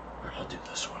 Alright, I'll do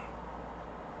this one.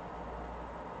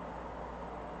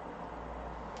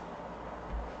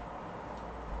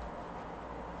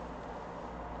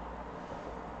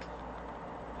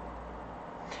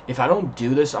 If I don't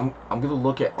do this, I'm gonna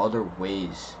look at other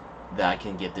ways that I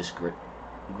can get this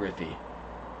Griffey.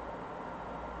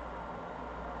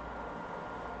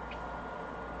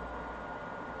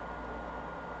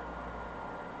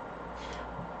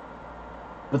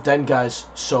 But then, guys,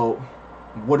 so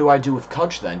what do I do with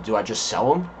Kutch then? Do I just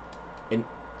sell him? And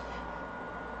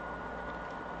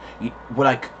what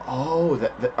I... Oh,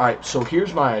 all right, so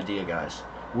here's my idea, guys.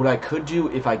 What I could do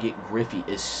if I get Griffey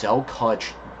is sell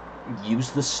Kutch, use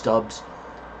the stubs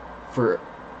for...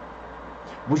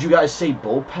 Would you guys say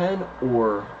bullpen,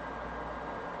 or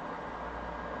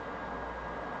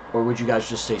would you guys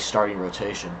just say starting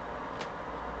rotation?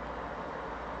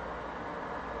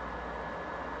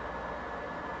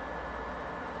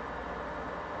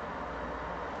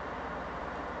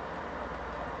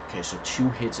 Okay, so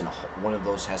 2 hits and one of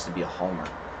those has to be a homer.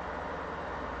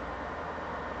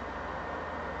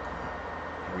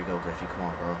 Here we go, Griffey. Come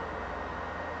on, bro.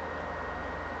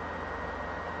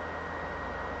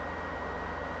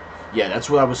 Yeah, that's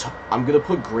what I'm going to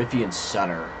put Griffey in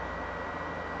center.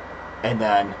 And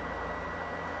then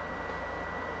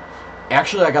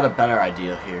Actually, I got a better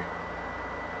idea here.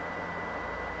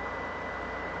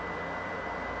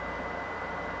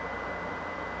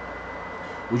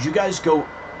 Would you guys go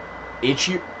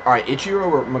Ichiro? Alright,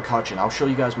 Ichiro or McCutcheon? I'll show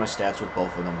you guys my stats with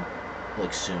both of them,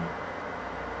 like, soon.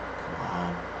 Come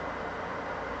on.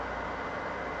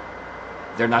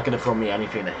 They're not going to throw me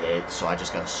anything to hit, so I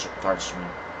just got to start swinging.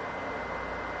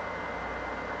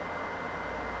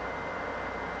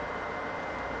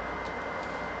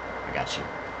 I got you.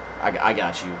 I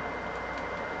got you.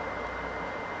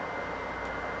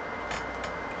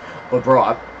 But,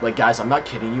 bro, like, guys, I'm not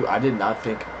kidding you. I did not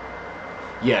think...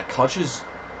 Yeah, Kutch is...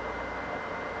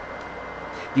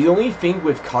 The only thing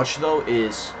with Kutch, though,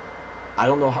 is... I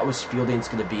don't know how his fielding's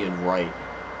going to be in right.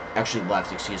 Actually,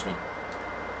 left, excuse me.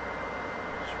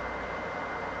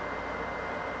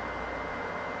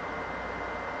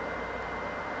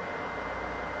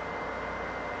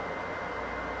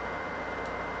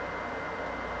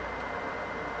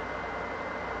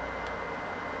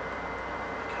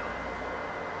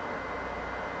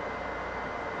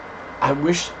 I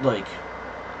wish, like...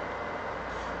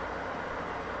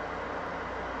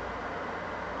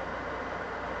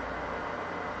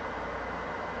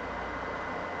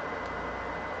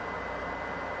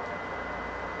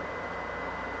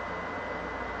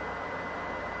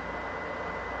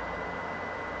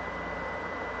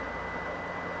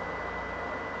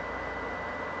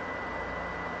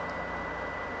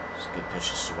 It's a good pitch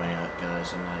to swing at,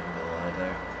 guys. I'm not even gonna lie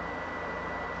there.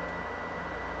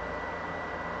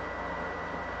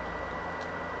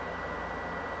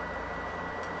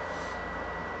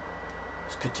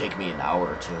 This could take me an hour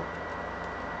or two.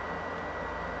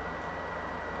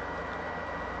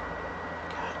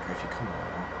 God, Griffey, come on.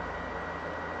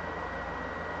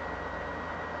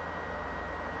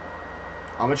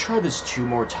 I'm gonna try this 2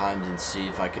 more times and see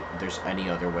if there's any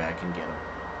other way I can get him.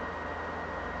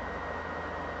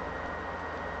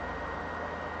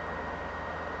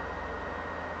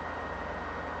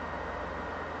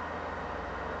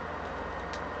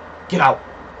 Get out.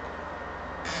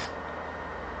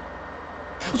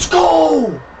 Let's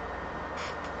go!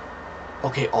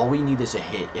 Okay, all we need is a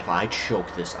hit. If I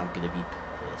choke this, I'm gonna be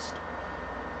pissed.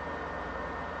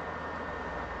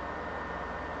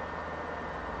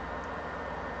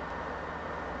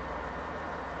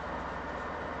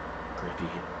 Griffey,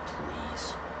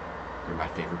 please. You're my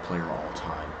favorite player of all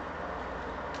time.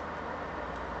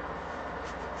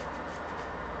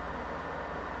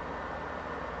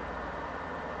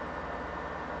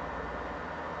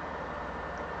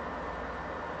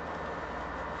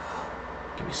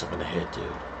 Give me something to hit, dude.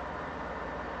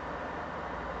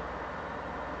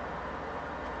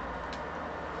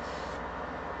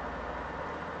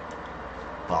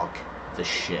 Fuck the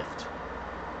shift.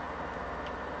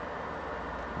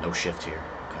 No shift here.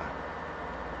 Okay.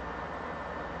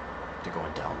 They're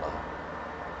going down low.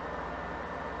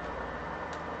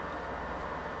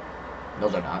 No,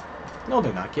 they're not. No,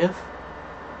 they're not, Give.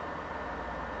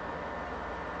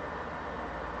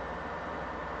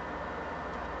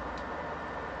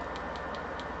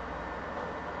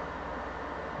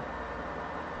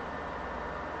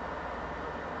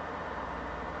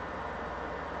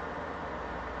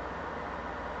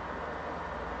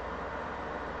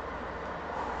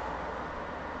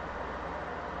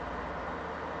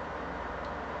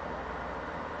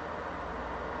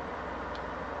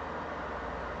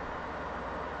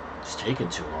 It's taking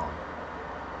too long.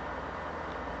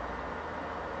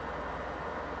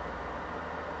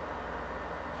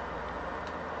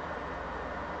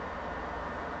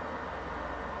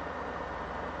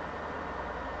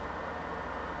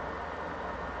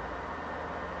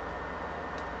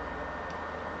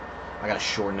 I gotta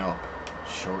shorten up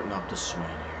the swing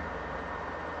here.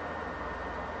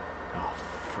 Oh,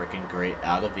 freaking great.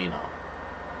 Ottavino.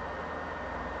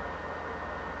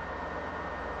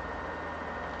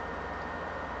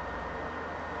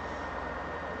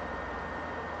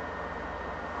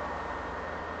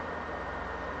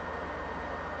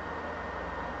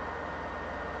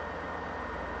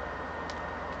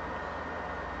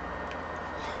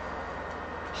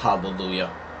 Hallelujah.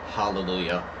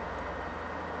 Hallelujah.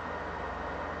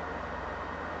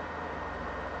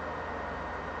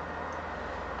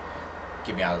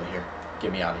 Get me out of here.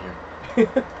 Get me out of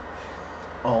here.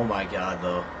 Oh my god,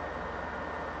 though.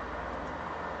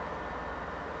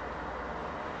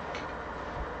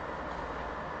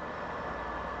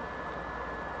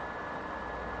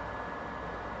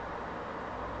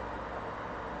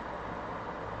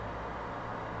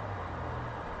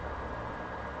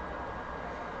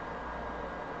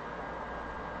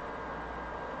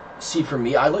 See, for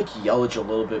me, I like Yelich a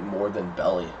little bit more than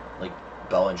Belly. Like,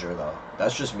 Bellinger, though.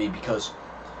 That's just me, because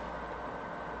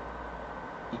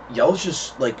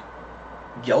Yelch's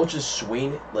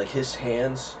swing, like, his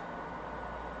hands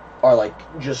are, like,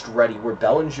 just ready, where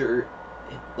Bellinger,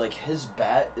 like, his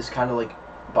bat is kind of, like,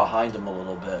 behind him a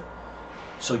little bit.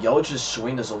 So Yelich's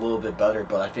swing is a little bit better,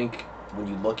 but I think when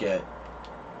you look at,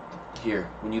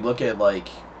 like,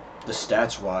 the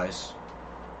stats-wise,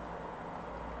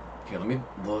 here, let me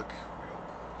look real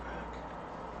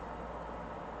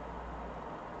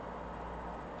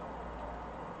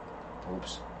quick.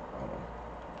 Oops.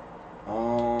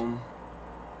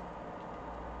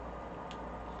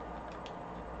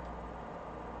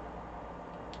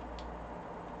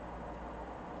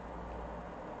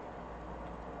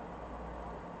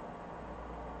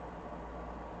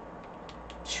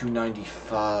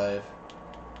 $295.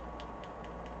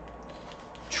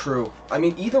 True. I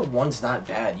mean, either one's not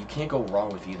bad. You can't go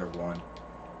wrong with either one.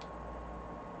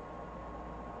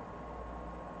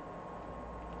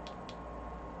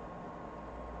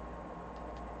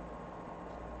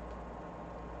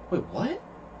 Wait, what?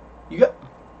 You got...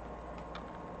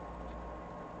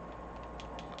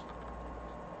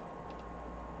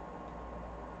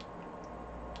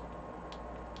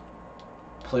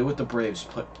 Play with the Braves.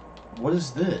 What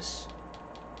is this?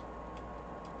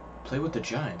 Play with the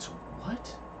Giants.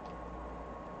 What?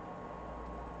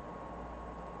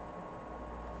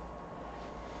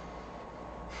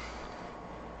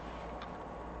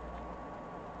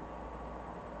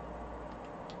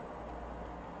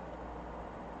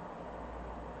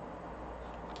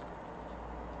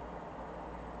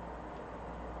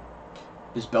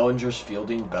 Is Bellinger's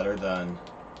fielding better than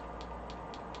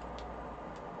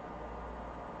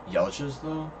Yelich's,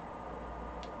 though?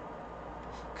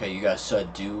 Okay, you guys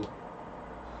said do...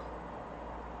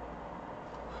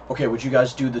 Okay, would you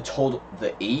guys do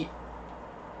the 8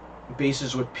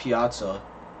 bases with Piazza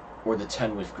or the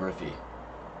 10 with Griffey?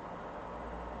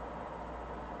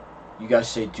 You guys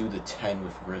say do the 10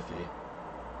 with Griffey.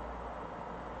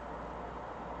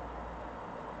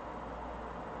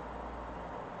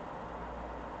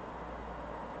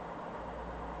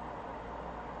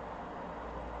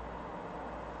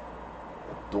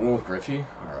 The one with Griffey?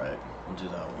 Alright, we'll do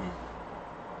that one.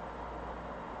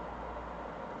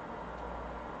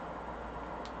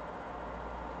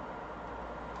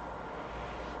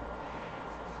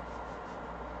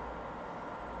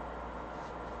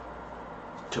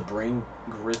 To bring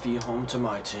Griffey home to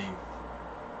my team,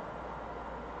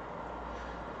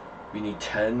 we need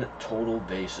 10 total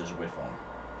bases with him.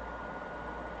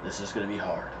 This is going to be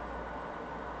hard.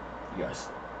 You guys...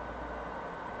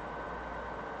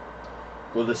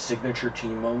 Go to the signature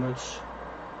team moments.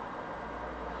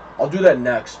 I'll do that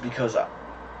next because I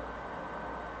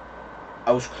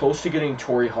was close to getting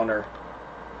Torrey Hunter.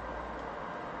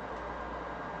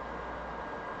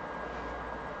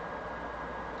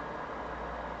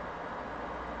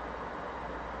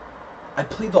 I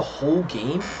played the whole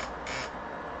game?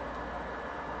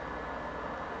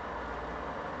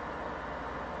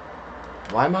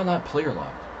 Why am I not player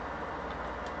locked?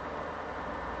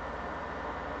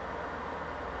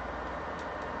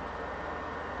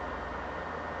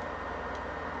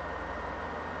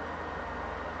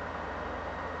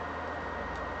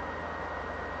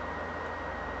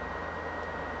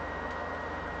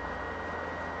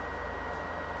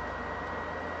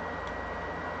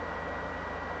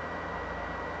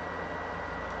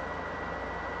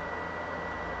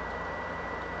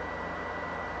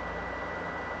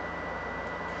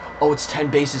 Oh, it's 10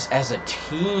 bases as a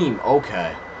team.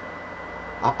 Okay.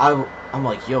 I'm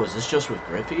like, yo, is this just with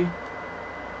Griffey?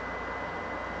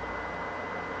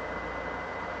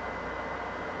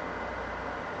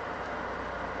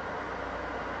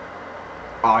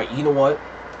 Alright, you know what?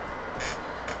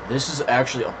 This is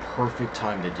actually a perfect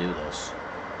time to do this.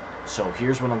 So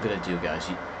here's what I'm going to do, guys.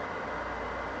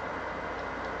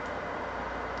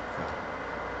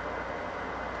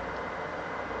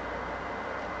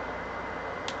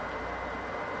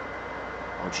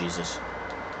 Oh, Jesus.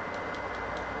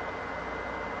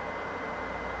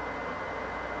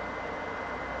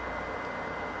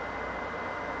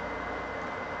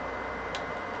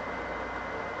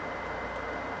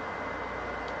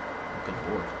 Good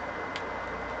Lord.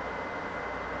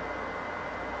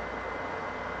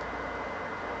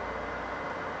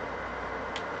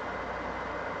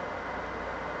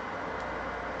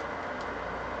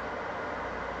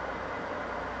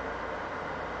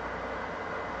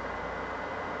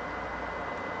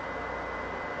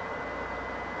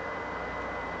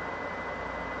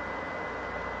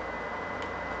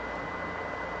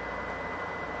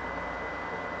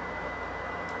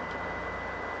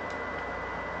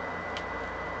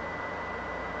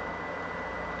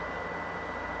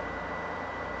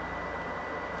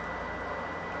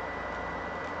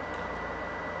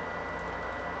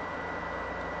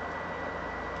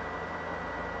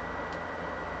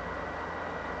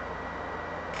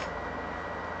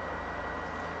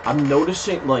 I'm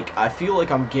noticing, like, I feel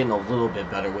like I'm getting a little bit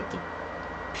better with the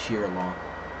pure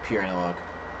analog.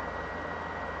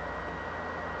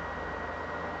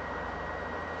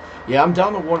 Yeah, I'm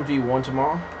down to 1v1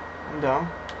 tomorrow. I'm down.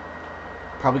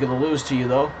 Probably gonna lose to you,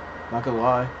 though. Not gonna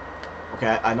lie.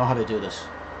 Okay, I know how to do this.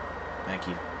 Thank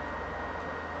you.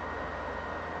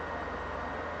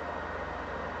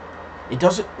 It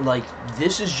doesn't, like,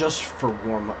 this is just for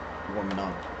warming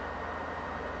up.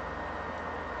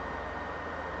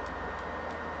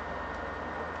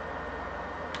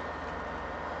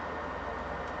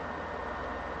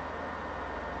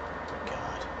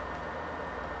 God.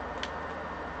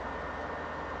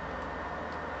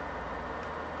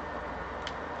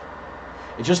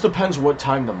 It just depends what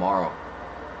time tomorrow.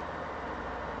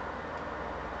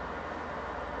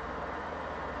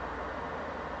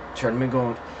 Tournament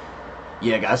going...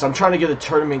 Yeah, guys, I'm trying to get a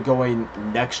tournament going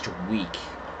next week.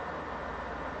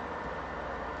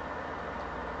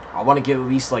 I want to get at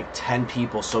least like 10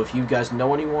 people, so if you guys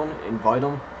know anyone, invite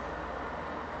them.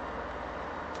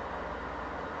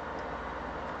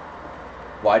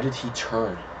 Why did he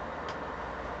turn?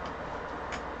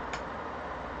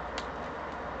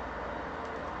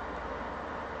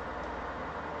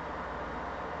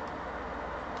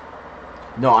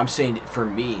 No, I'm saying for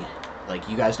me, like,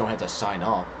 you guys don't have to sign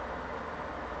up.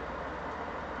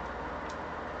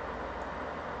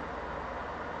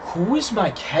 Who is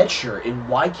my catcher, and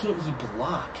why can't he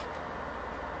block?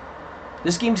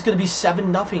 This game's gonna be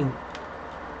 7-0.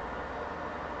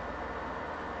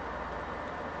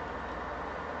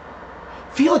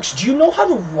 Felix, do you know how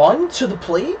to run to the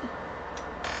plate?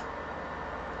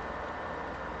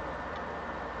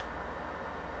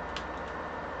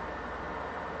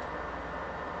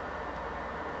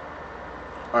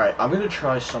 Alright, I'm gonna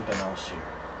try something else here.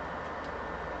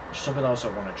 There's something else I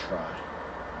want to try.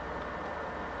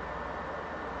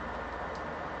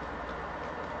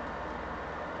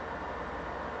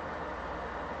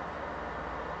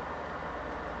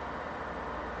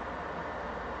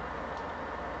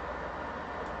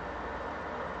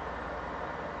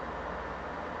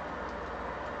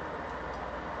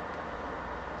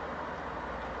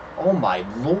 Oh my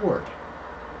lord.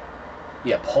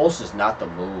 Yeah, pulse is not the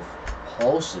move.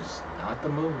 Pulse is not the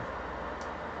move.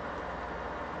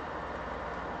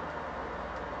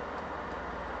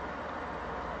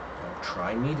 Don't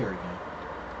try neither again.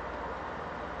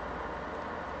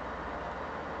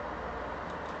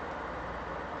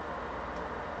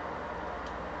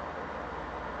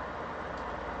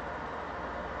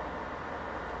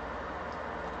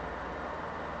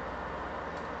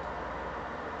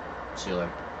 See you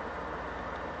later.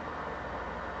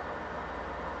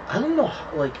 I don't know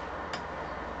how, like...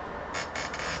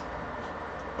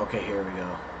 Okay, here we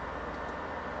go.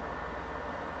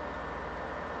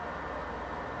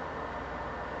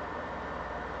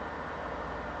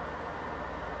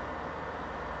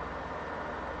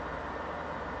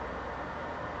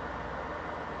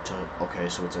 Okay,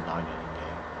 so it's a 9-inning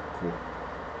game. Cool.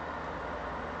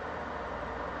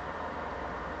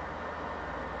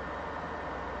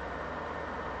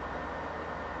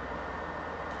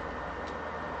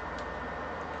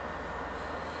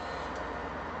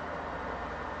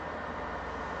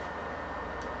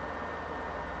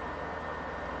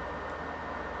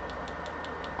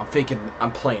 I'm thinking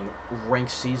I'm playing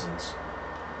ranked seasons.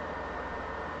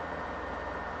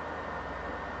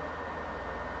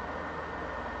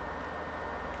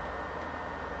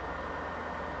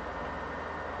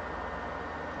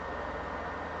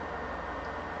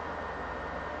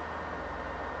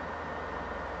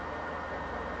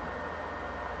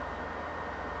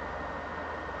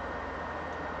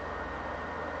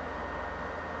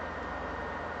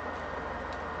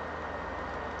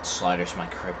 Slider's my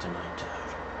kryptonite, dude.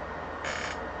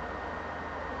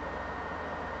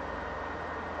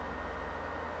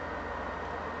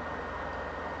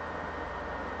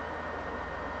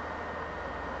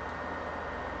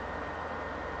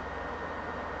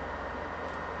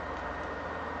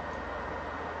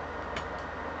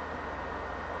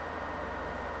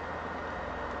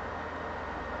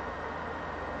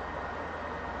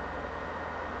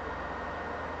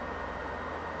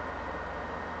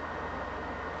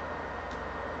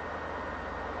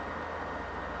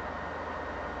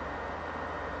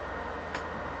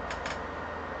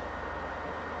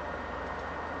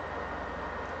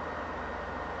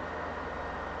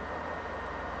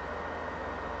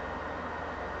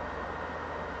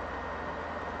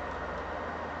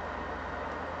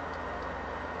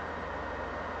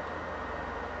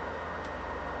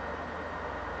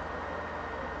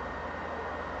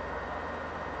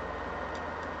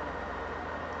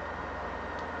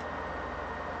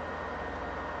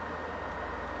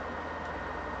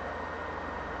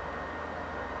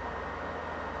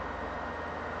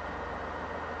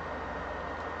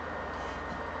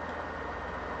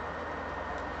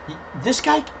 This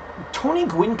guy, Tony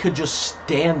Gwynn, could just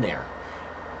stand there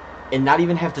and not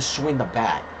even have to swing the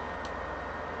bat.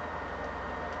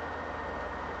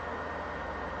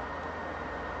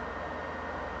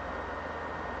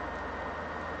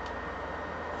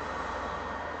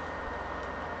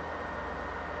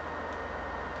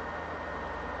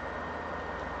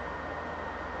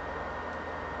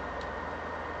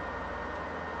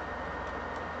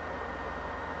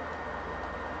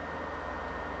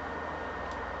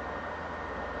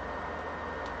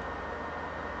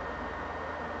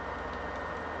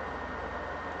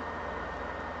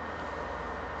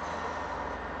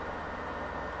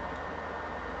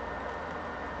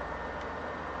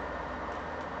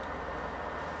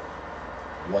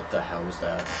 What the hell was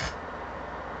that?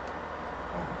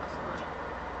 Oh my god.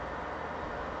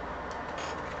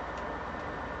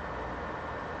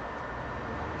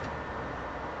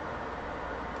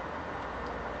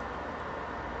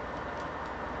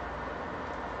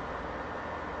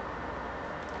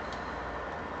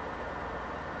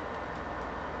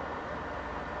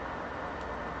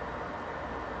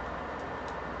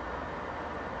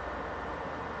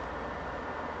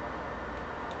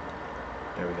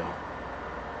 There we go.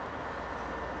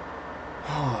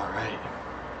 All right.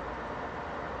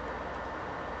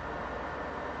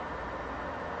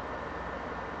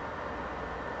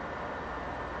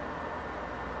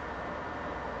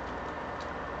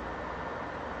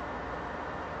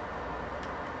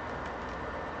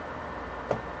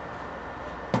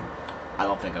 I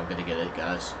don't think I'm gonna get it,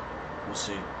 guys. We'll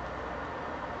see.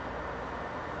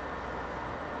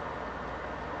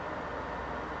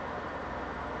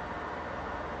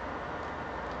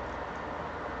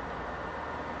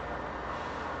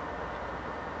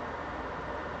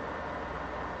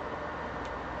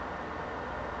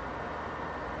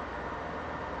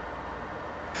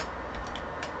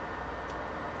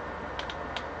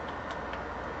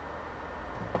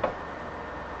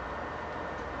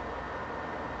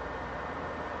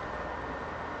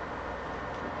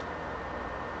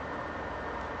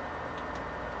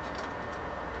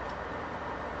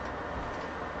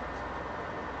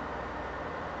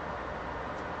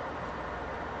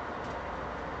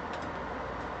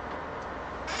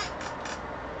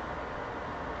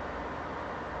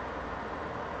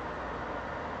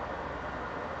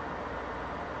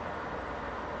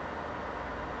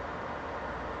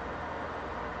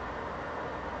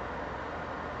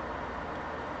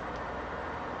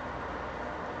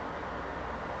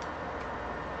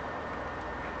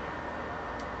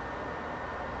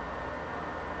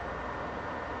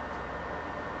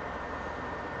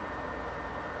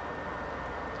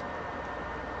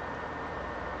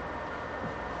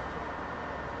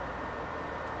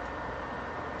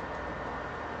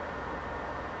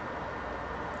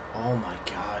 Oh my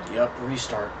god, yep,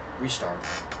 restart.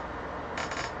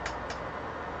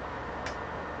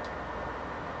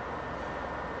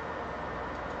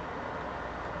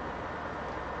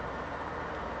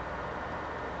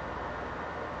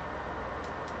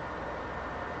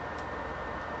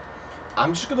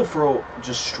 I'm just gonna throw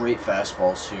just straight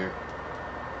fastballs here.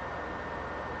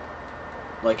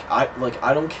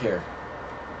 I don't care.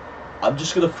 I'm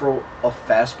just gonna throw a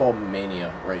fastball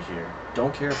mania right here.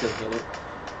 Don't care if they hit it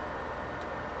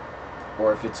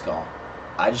or if it's gone.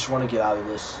 I just want to get out of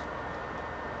this.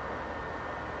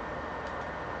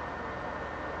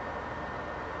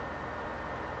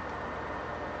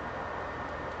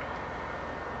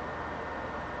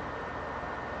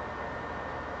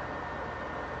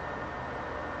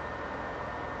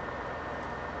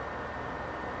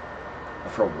 I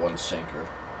throw one sinker.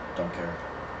 Don't care.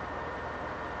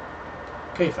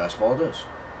 Okay, fastball it is.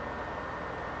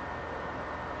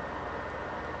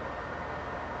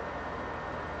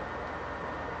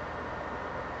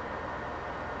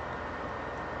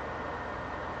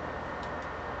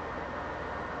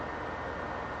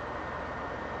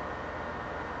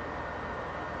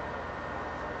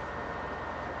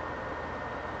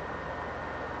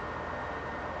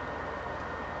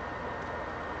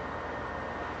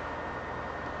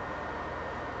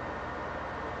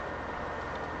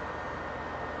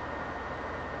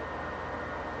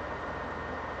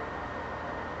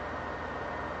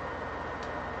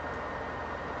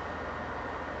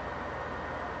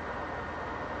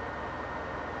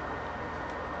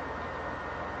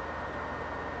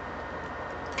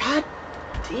 God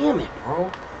damn it,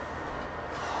 bro.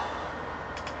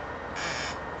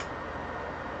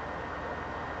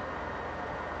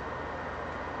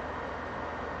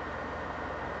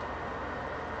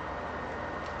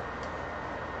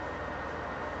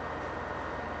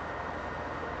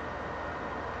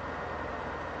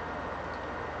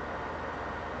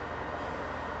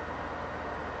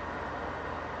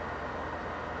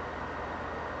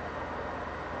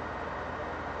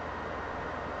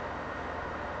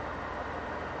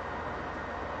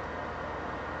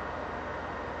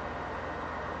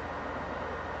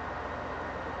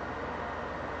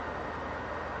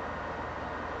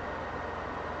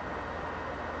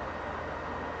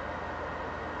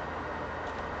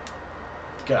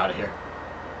 Get out of here.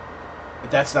 If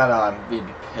that's not on, I'm gonna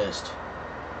be pissed.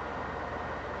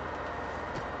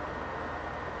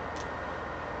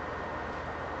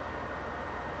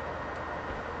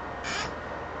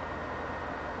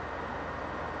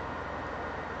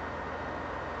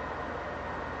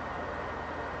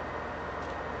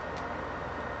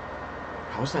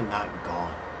 How is that not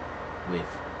gone with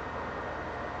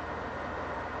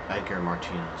Edgar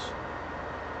Martinez?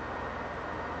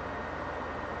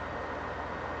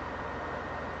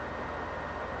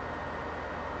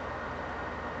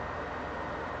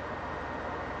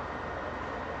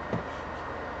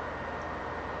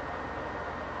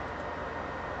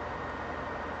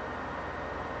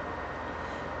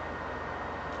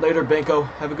 Later, Banco.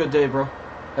 Have a good day, bro.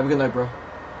 Have a good night, bro.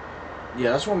 Yeah,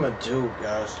 that's what I'm gonna do,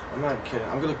 guys. I'm not kidding.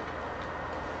 I'm gonna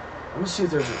see if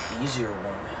there's an easier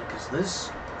one, man. Cause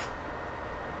this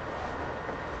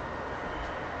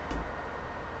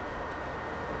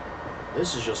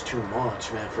is just too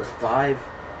much, man. For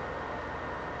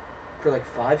like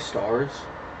 5 stars,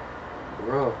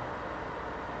 bro.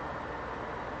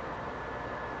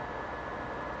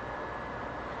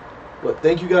 But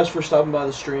thank you guys for stopping by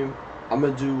the stream. I'm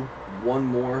gonna do one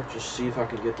more, just see if I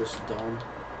can get this done.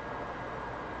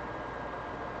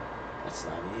 That's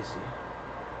not easy.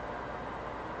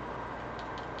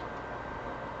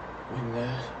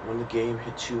 When the game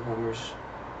hit 2 homers,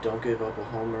 don't give up a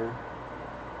homer.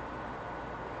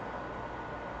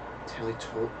 Tally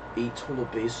 8 total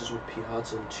bases with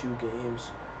Piazza in 2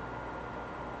 games.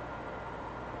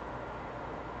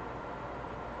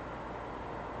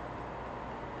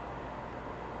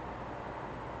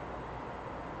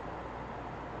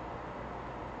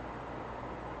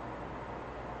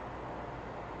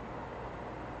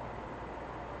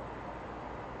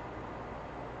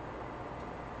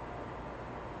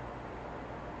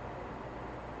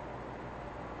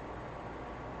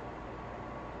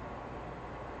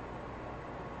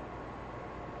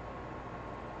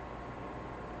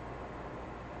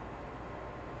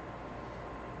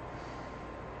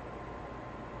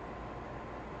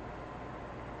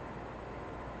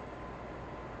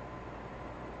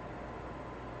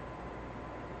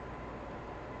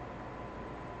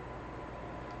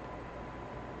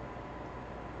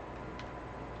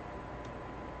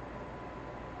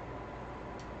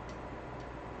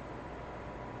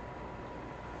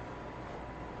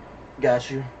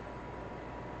 Got you.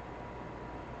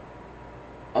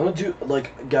 I'm gonna do,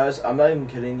 like, guys, I'm not even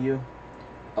kidding you.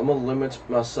 I'm gonna limit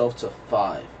myself to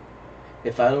 5.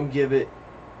 If I don't get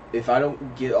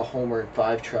a homer in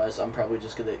 5 tries, I'm probably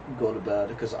just gonna go to bed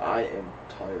because I am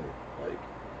tired. Like,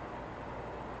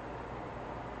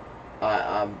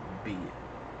 I'm beat.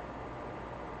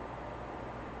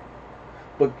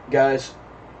 But guys,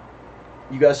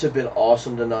 you guys have been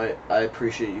awesome tonight. I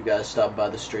appreciate you guys stopping by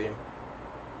the stream.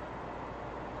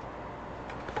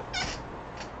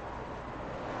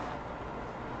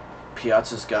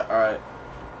 Piazza's got, alright.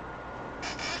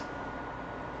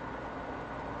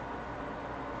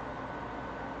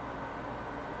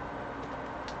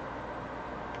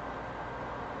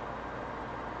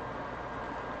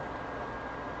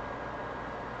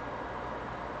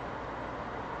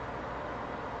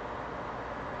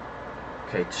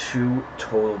 Okay, 2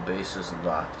 total bases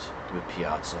left with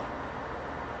Piazza.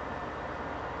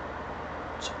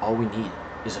 So all we need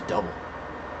is a double.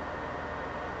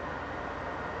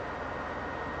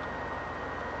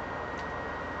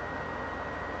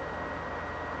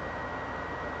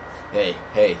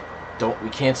 Hey, we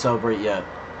can't celebrate yet.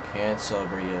 Can't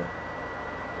celebrate yet.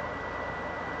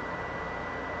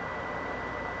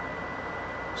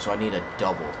 So I need a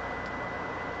double.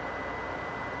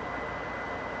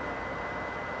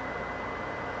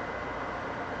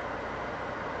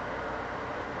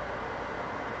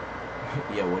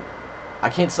 Yeah, what? I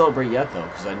can't celebrate yet though,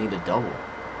 because I need a double.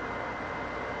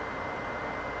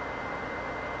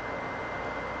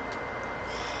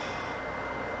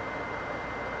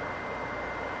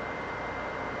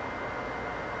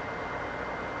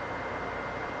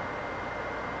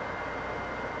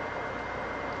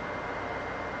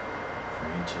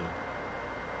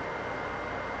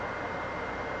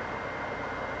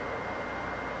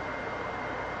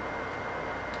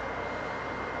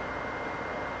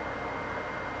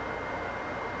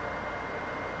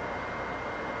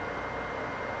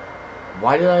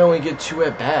 Why did I only get 2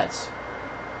 at-bats?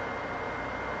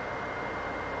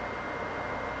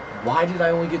 Why did I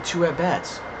only get 2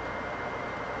 at-bats?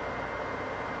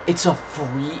 It's a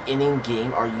 3-inning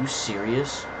game. Are you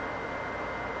serious?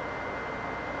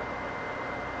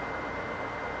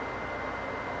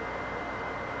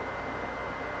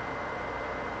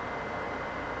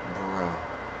 Bro.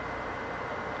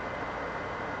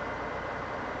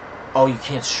 Oh, you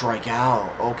can't strike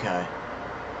out. Okay.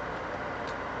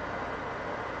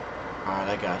 Alright,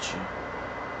 I got you.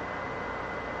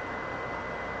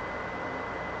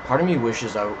 Part of me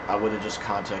wishes I would have just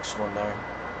contact swung there.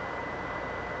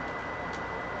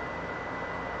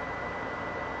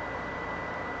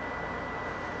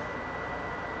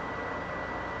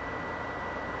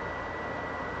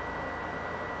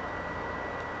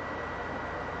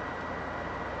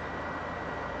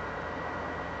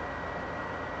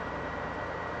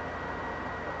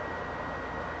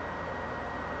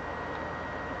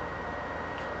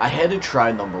 I had to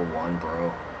try number 1,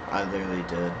 bro. I literally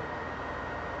did.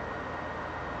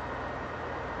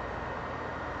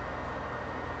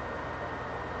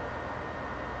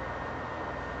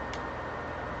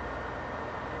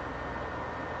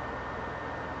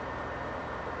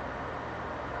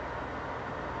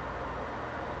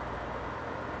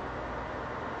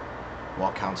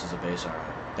 Walk counts as a base,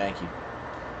 alright. Thank you.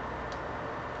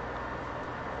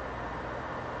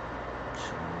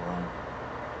 2-1.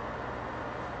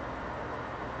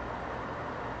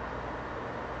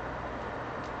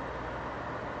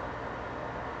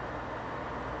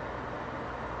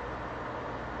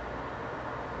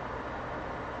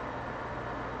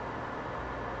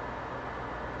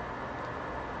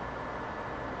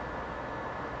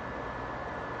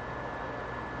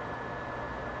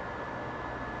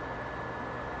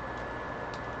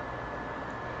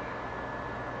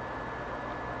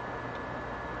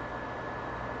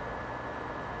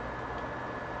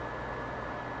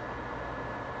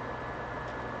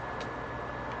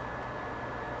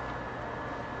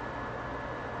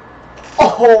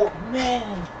 Oh,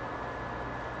 man!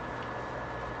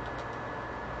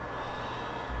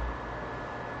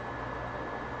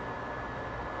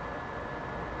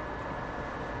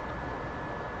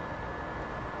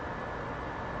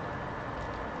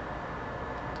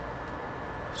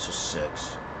 So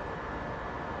 6.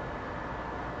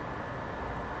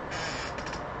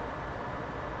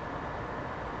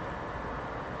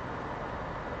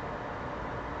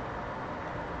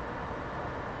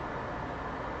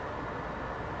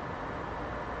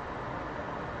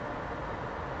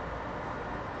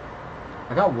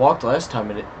 I got walked last time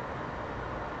and it...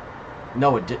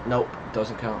 No, it did. Nope, it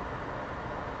doesn't count.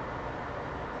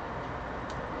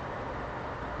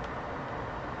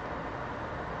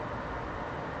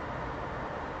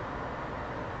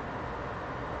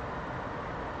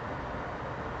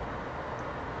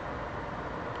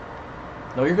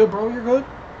 No, you're good, bro. You're good.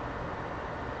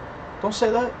 Don't say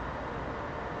that.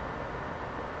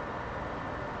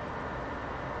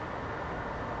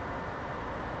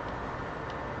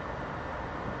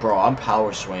 Bro, I'm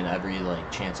power swaying every,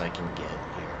 like, chance I can get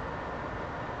here.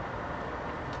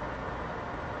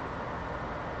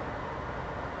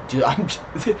 Dude, I'm...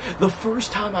 the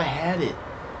first time I had it.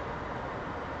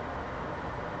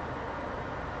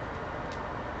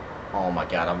 Oh my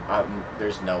god, I'm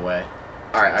there's no way.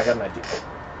 Alright, I got an idea.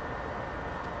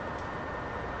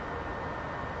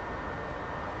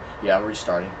 Yeah, I'm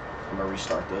restarting. I'm gonna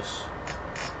restart this.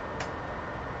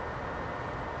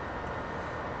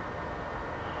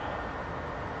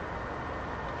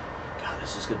 God,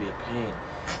 this is gonna be a pain.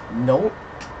 No.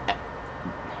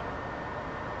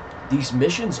 These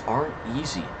missions aren't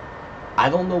easy. I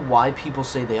don't know why people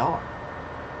say they are.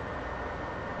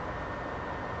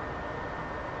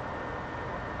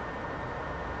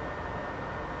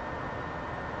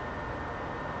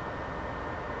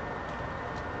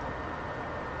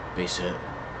 Base hit.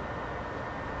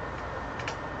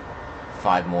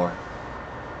 5 more.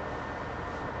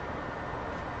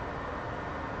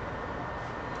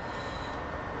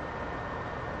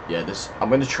 Yeah, this... I'm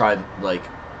gonna try, like,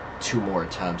 2 more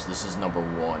attempts. This is number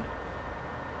 1.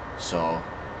 So...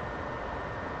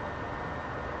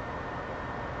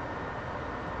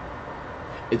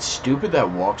 It's stupid that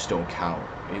walks don't count.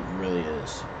 It really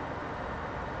is.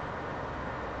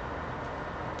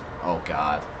 Oh,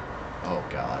 God. Oh,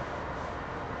 God.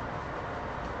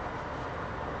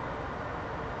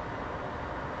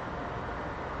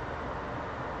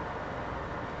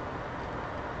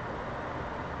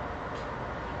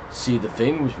 See, the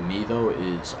thing with me, though,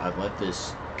 is I let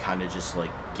this kind of just,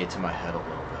 like, get to my head a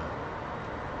little bit.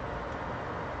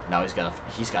 Now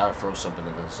he's gotta throw something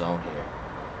in the zone here.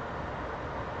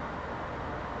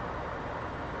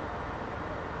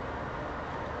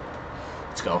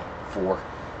 Let's go. 4.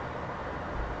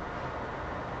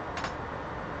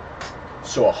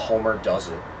 So a homer does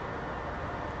it.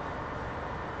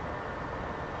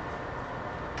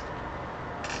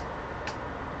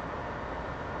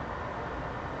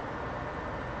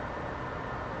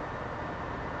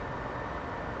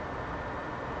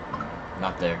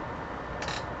 Not there.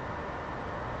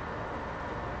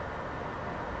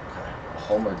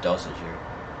 homer does it here.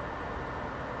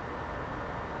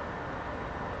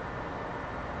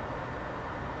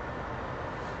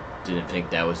 Didn't think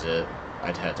that was it.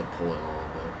 I'd had to pull it a little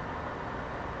bit.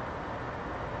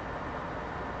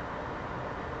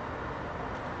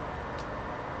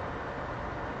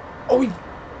 Oh, he...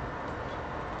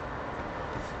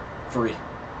 Free.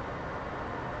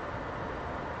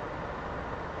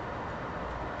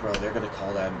 Bro, they're gonna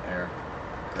call that an error.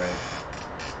 Great.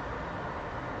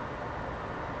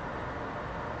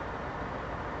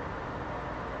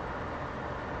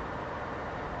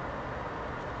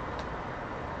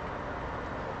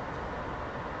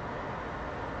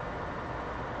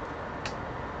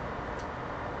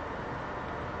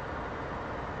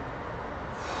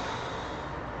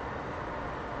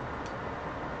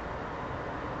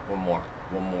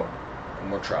 One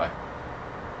more try.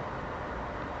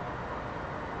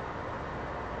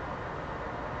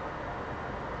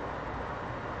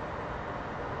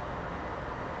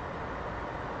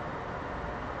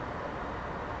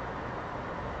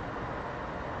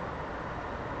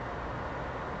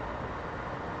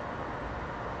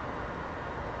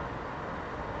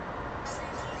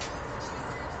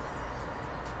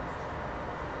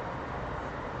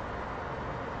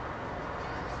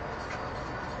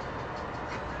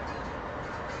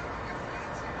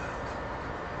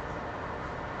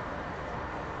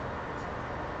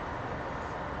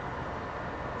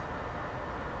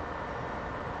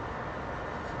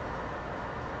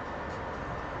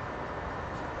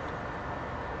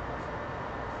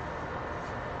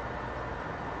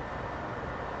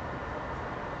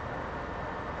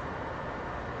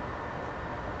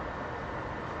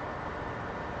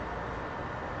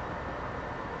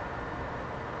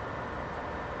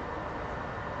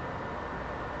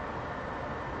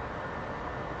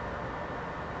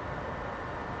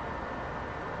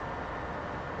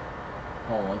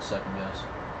 Hold on 1 second, guys.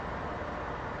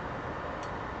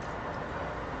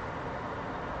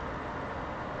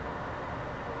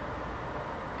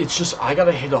 It's just, I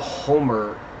gotta hit a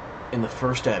homer in the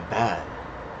first at bat.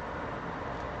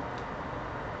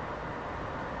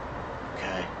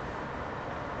 Okay.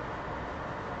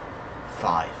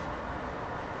 5.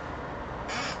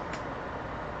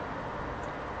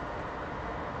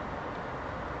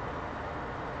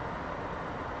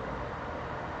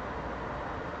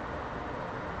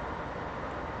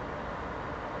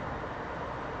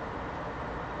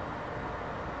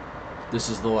 This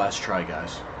is the last try,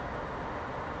 guys.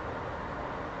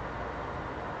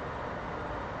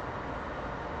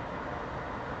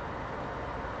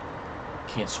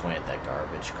 Can't swing at that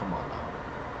garbage. Come on now.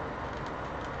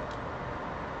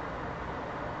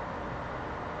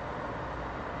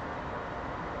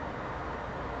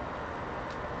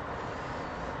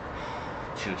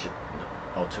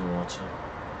 Oh, 2-1.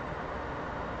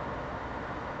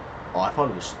 Oh, I thought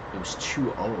it was 2-0,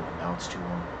 and now it's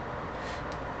 2-1.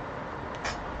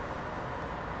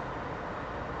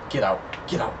 Get out,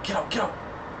 get out, get out, get out.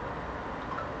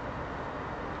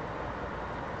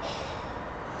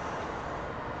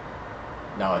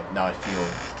 Now I feel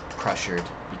pressured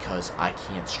because I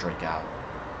can't strike out.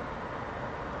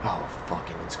 Oh,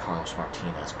 fucking, it's Carlos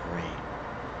Martinez. Great.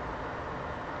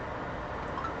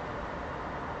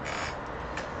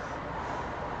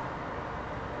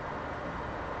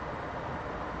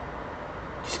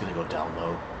 He's gonna go down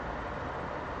low.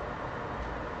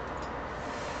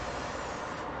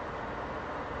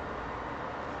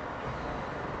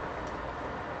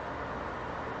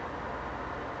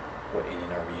 What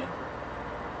inning are we in?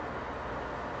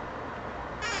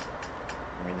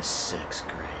 We're in the 6th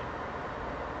grade.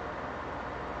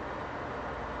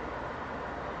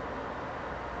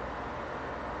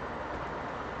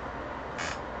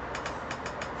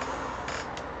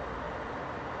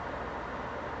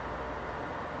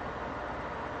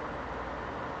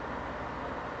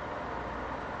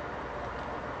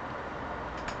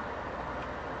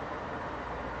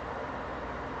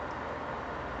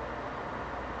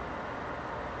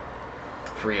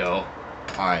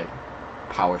 Alright.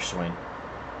 Power swing.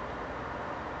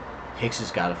 Hicks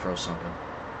has got to throw something.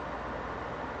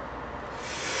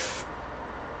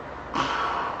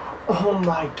 Oh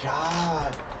my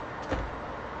god.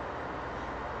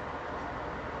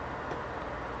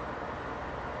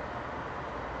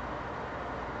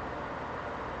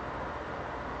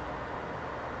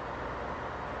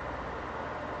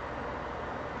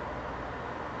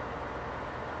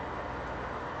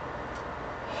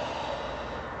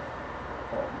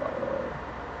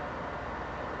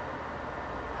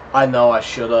 I know I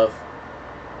should have.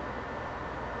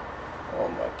 Oh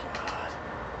my god.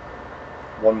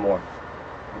 One more.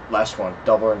 Last one.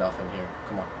 Double or nothing here.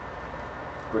 Come on.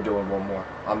 We're doing one more.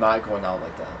 I'm not going out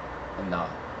like that. I'm not.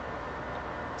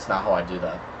 It's not how I do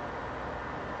that.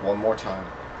 One more time.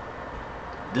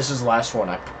 This is the last one.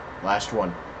 Last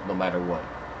one, no matter what.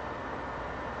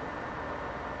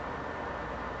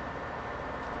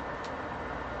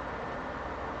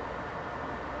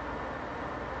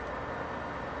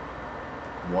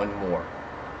 One more.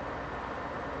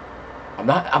 I'm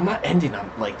not ending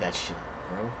on like that shit,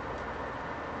 bro.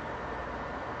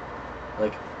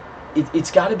 Like,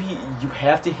 it's got to be, you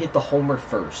have to hit the homer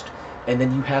first, and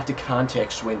then you have to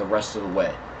contact swing the rest of the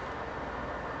way.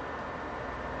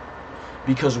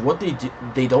 Because what they do,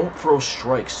 they don't throw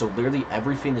strikes, so literally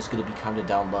everything is going to be counted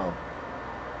down low.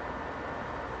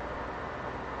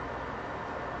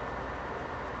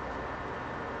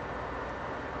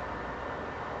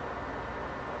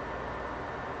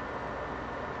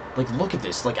 Like, look at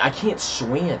this. Like, I can't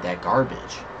swing at that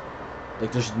garbage.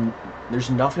 Like, there's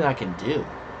nothing I can do.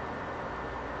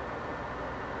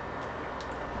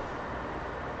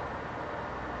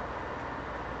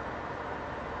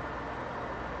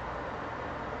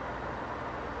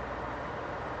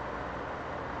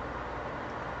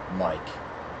 Mike,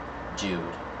 dude,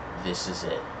 this is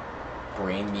it.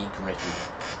 Bring me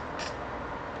Griffey.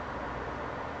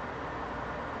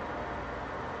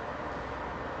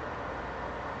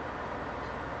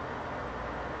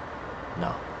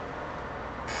 No.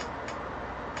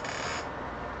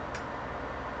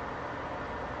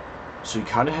 So you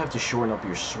kind of have to shorten up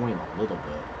your swing a little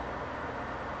bit.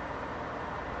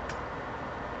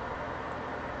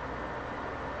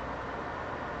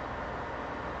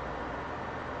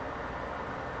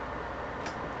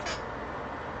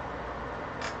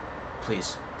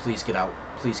 Please, please get out.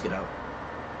 Please get out.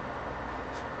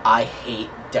 I hate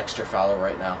Dexter Fowler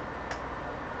right now.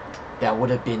 That would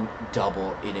have been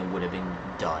double, and it would have been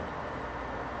done.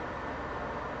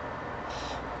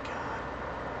 Oh my God.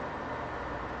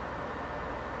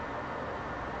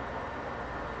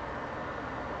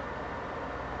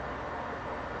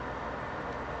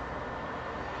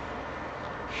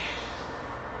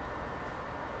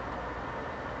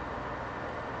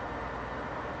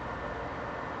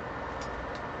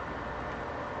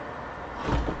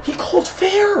 He called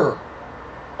fair!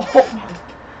 Oh my God.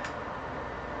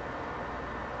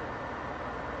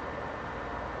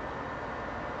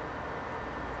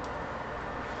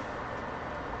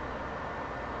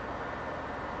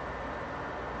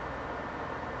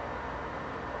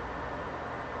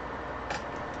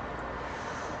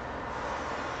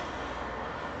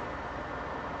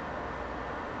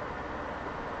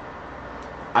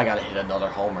 I gotta hit another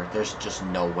homer. There's just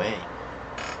no way.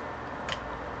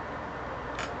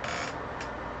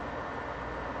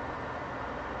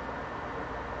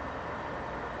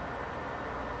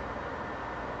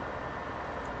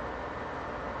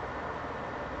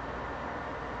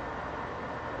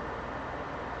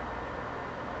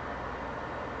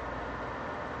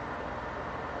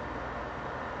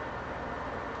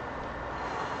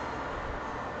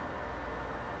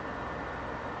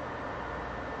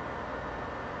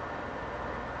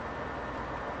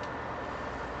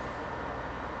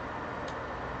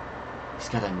 He's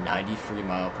got a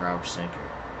 93-mile-per-hour sinker.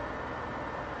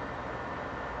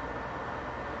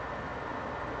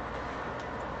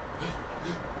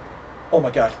 Oh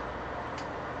my God.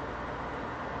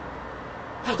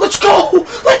 Let's go!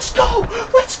 Let's go!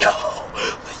 Let's go!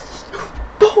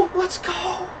 Boom! Let's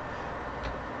go!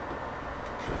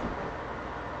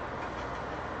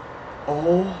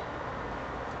 Oh.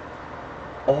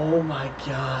 Oh my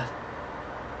God.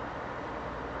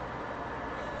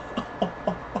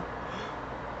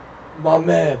 My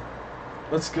man.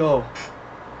 Let's go.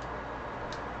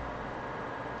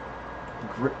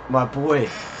 My boy.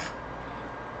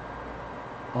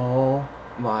 Oh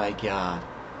my God.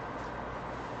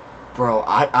 Bro,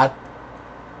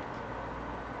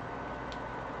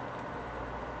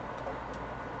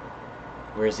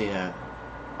 Where's he at?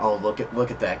 Oh, look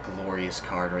at that glorious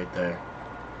card right there.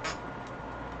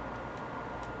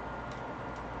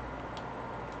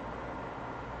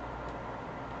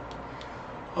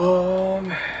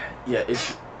 Yeah,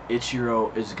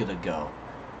 Ichiro is gonna go.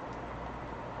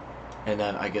 And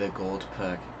then I get a gold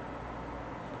pick.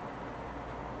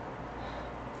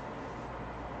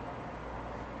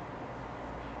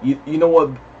 You know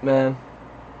what, man?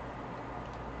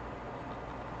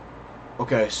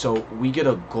 Okay, so we get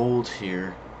a gold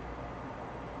here.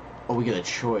 Oh, we get a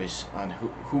choice on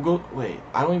who go. Wait,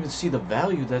 I don't even see the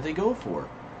value that they go for.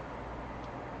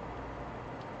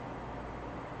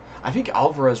 I think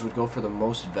Alvarez would go for the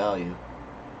most value.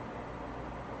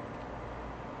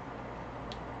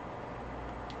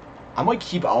 I might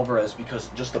keep Alvarez because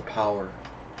just the power.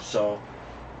 So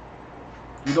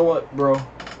You know what, bro?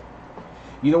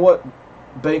 You know what,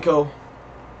 Banco?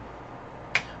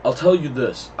 I'll tell you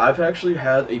this. I've actually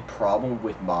had a problem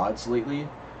with mods lately.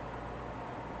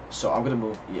 So I'm gonna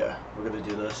move. Yeah, we're gonna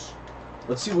do this.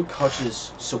 Let's see what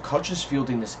Kutch's. So Kutch's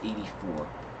fielding is 84.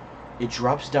 It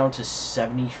drops down to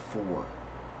 74.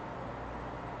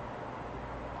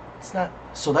 It's not.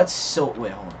 So that's so.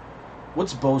 Wait, hold on.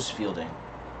 What's Bo's fielding?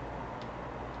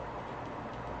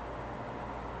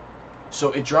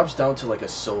 So it drops down to like a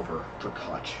silver for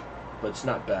Kutch, but it's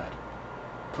not bad.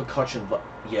 Put Kutch in.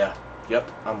 Yeah. Yep.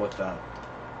 I'm with that.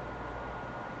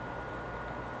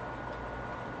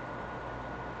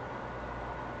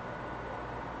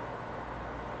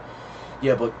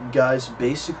 Yeah, but guys,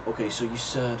 okay, so you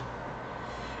said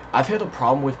I've had a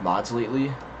problem with mods lately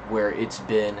where it's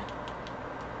been,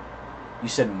 you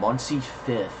said Muncy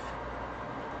 5th.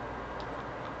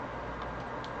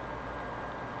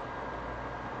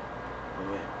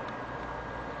 Wait.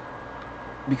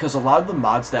 Because a lot of the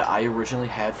mods that I originally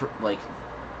had for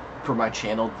my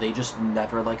channel, they just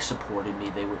never like supported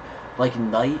me. They would like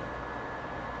Knight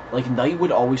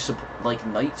would always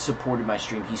Knight supported my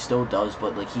stream. He still does,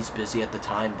 but like he's busy at the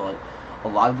time. But a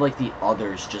lot of like the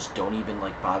others just don't even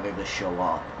like bother to show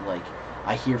up. Like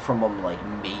I hear from them like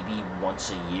maybe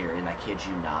once a year, and I kid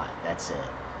you not, that's it.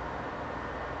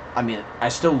 I mean, I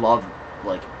still love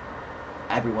like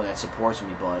everyone that supports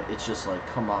me, but it's just like,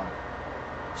 come on.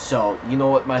 So you know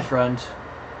what, my friend?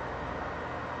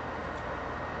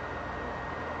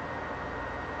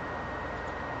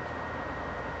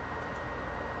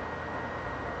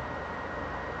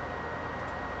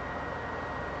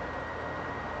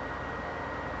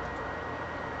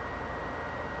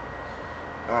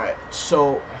 Alright,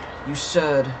 so you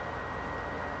said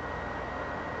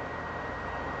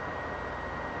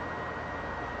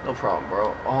no problem,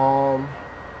 bro.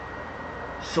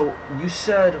 So you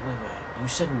said wait, you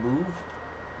said move?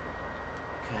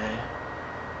 Okay.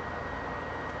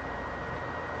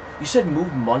 You said move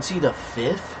Muncy to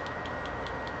 5th?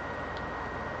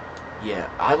 Yeah,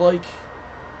 I like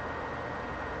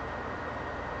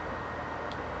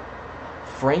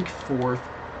Frank 4th,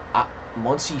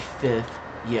 Muncy 5th.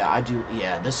 Yeah, I do.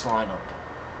 Yeah, this lineup.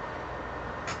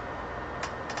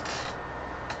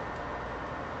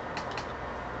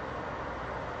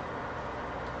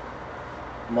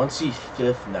 Muncy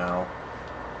 5th now.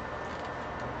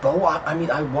 Bo, I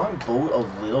mean, I want Bo a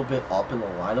little bit up in the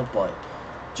lineup, but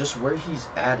just where he's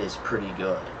at is pretty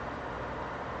good.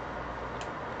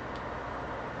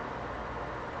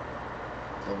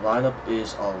 The lineup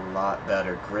is a lot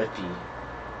better. Griffey.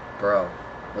 Bro,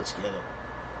 let's get it.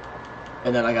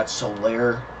 And then I got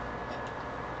Soler,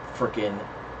 freaking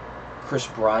Chris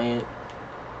Bryant.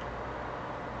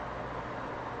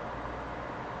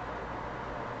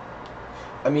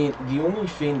 I mean, the only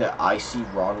thing that I see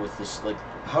wrong with this, like,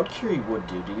 how'd Kerry Wood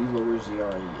do? Did he lower his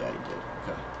ERA? Yeah, he did.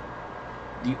 Okay.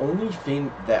 The only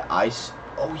thing that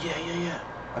oh, yeah.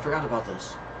 I forgot about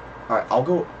this. Alright,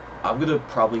 I'm gonna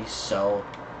probably sell.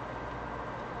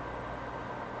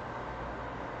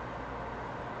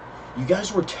 You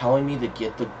guys were telling me to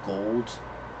get the gold.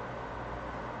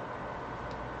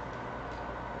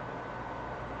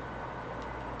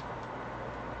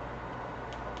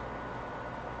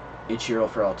 Ichiro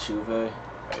for Altuve.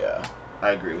 Yeah,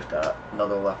 I agree with that.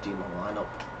 Another lefty in the lineup.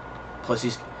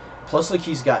 Plus like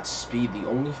he's got speed. The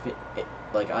only thing,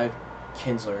 like I have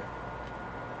Kinsler.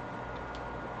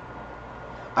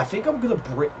 I think I'm gonna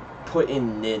put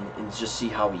in Nin and just see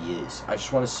how he is. I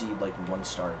just want to see like one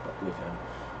start with him.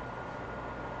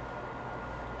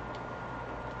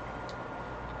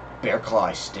 Bearclaw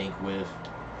I stink with.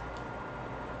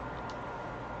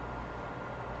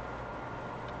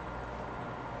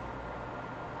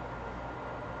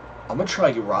 I'm gonna try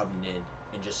to get Robin in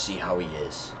and just see how he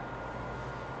is.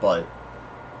 But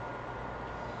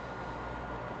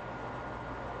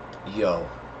yo,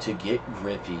 to get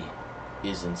Griffey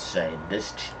is insane.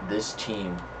 This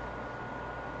team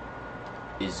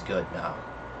is good now.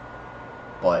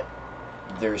 But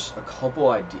there's a couple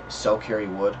ideas. Sell Kerry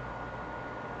Wood.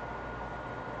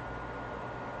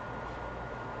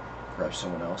 Grab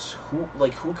someone else. Who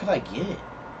could I get?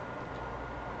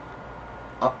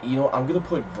 You know, I'm gonna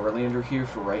put Verlander here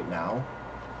for right now.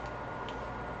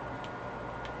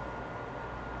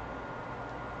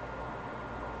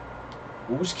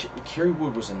 What was Kerry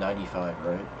Wood was a 95,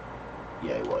 right?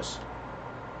 Yeah, he was.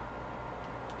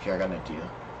 Here, I got an idea.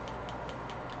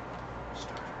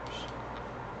 Starters.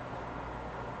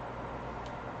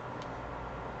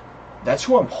 That's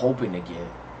who I'm hoping to get.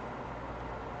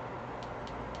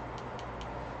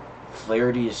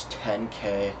 Flaherty is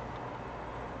 10K.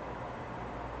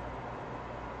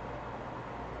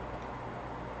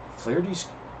 Flaherty's,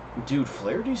 dude,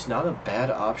 Flaherty's not a bad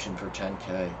option for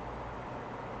 10K.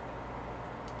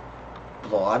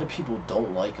 But a lot of people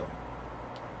don't like him.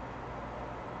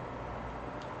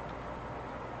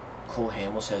 Cole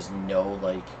Hamels has no,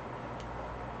 like...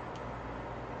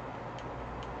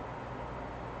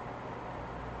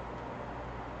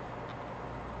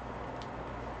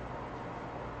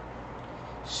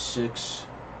 Six.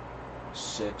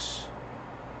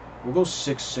 We'll go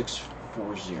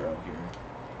 6640 here.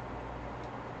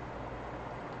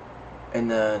 And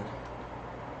then...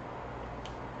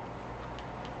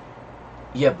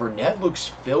 Yeah, Burnett looks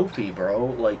filthy, bro.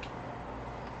 Like,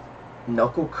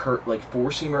 knuckle curve, like,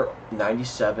 four-seamer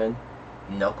 97,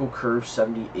 knuckle curve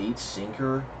 78,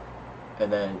 sinker,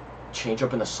 and then change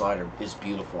up in the slider is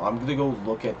beautiful. I'm going to go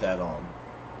look at that,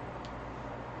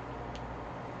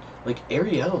 like,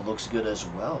 Arrieta looks good as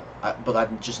well, but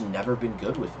I've just never been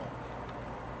good with him.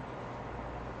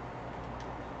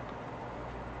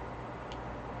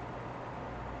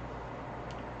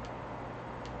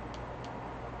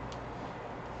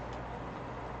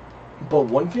 But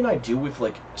one thing I do with,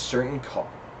 like, certain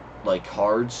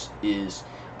cards is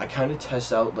I kind of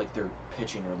test out, like, their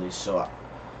pitching release. So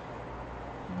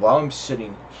while I'm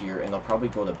sitting here, and I'll probably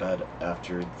go to bed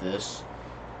after this,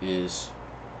 is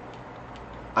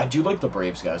I do like the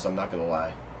Braves, guys, I'm not going to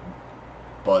lie.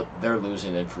 But they're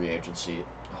losing in free agency.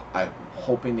 I'm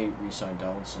hoping they re-sign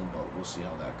Donaldson, but we'll see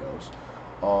how that goes.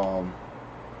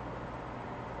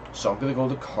 So I'm going to go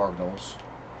to the Cardinals.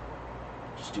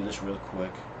 Just do this real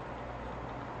quick.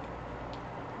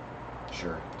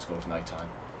 Sure, let's go with nighttime.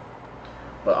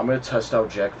 But I'm going to test out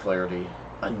Jack Flaherty.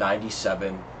 A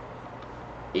 97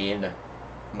 in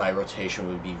my rotation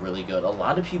would be really good. A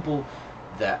lot of people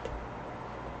that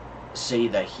say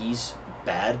that he's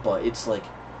bad, but it's like,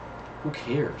 who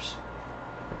cares?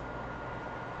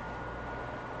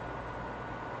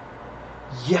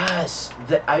 Yes!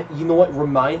 You know what?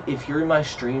 If you're in my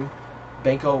stream,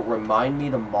 Benko, remind me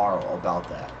tomorrow about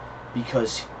that.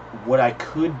 Because what I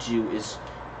could do is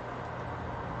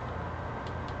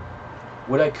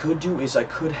I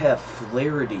could have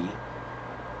Flaherty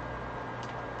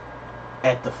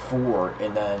at the 4,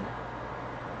 and then...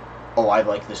 Oh, I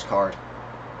like this card.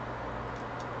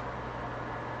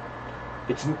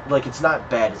 It's not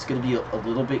bad. It's going to be a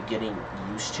little bit getting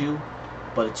used to,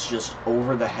 but it's just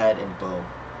over the head and boom.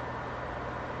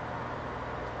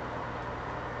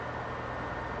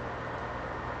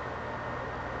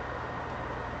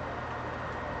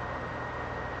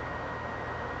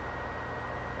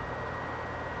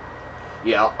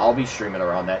 Yeah, I'll be streaming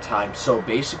around that time. So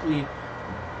basically,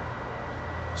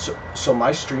 so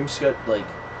my stream schedule, like,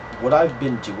 what I've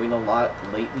been doing a lot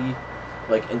lately,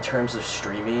 like, in terms of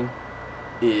streaming,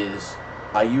 is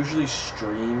I usually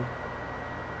stream,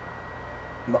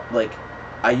 like,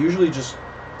 I usually just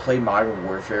play Modern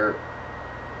Warfare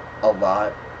a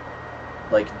lot,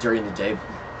 like, during the day,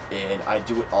 and I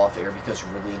do it off air because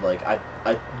really, like,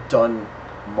 I've done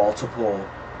multiple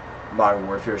Modern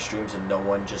Warfare streams and no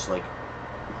one's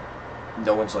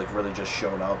like really just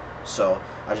shown up, so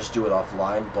I just do it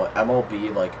offline. But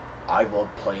MLB, like, I love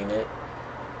playing it.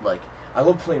 Like, I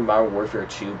love playing Modern Warfare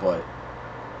too, but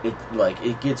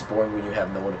it gets boring when you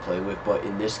have no one to play with. But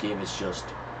in this game, it's just,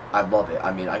 I love it.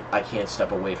 I mean, I can't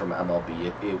step away from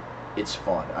MLB. It's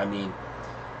fun. I mean,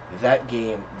 that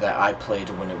game that I played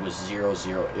when it was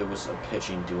 0-0, it was a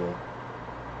pitching duel.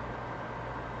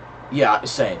 Yeah,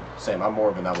 same. I'm more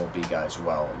of an MLB guy as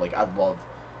well. Like, I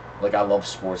love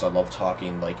sports. I love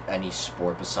talking, like, any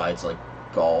sport besides, like,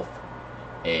 golf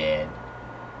and,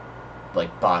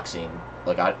 like, boxing.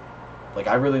 Like,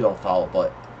 I really don't follow,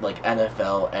 but, like,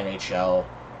 NFL, NHL,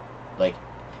 like,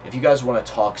 if you guys want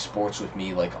to talk sports with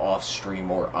me, like, off stream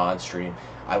or on stream,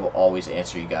 I will always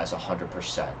answer you guys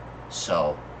 100%.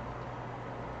 So,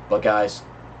 but guys,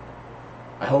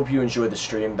 I hope you enjoyed the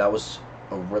stream. That was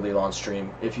a really long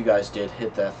stream. If you guys did,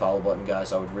 hit that follow button,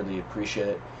 guys. I would really appreciate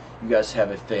it. You guys have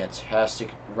a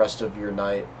fantastic rest of your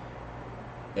night,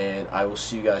 and I will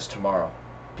see you guys tomorrow.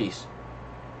 Peace.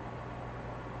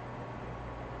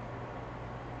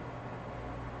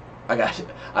 I got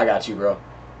you, bro.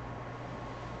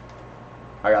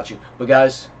 I got you. But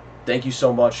guys, thank you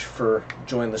so much for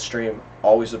joining the stream.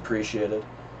 Always appreciated.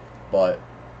 But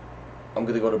I'm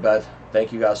gonna go to bed.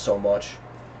 Thank you guys so much,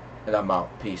 and I'm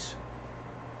out. Peace.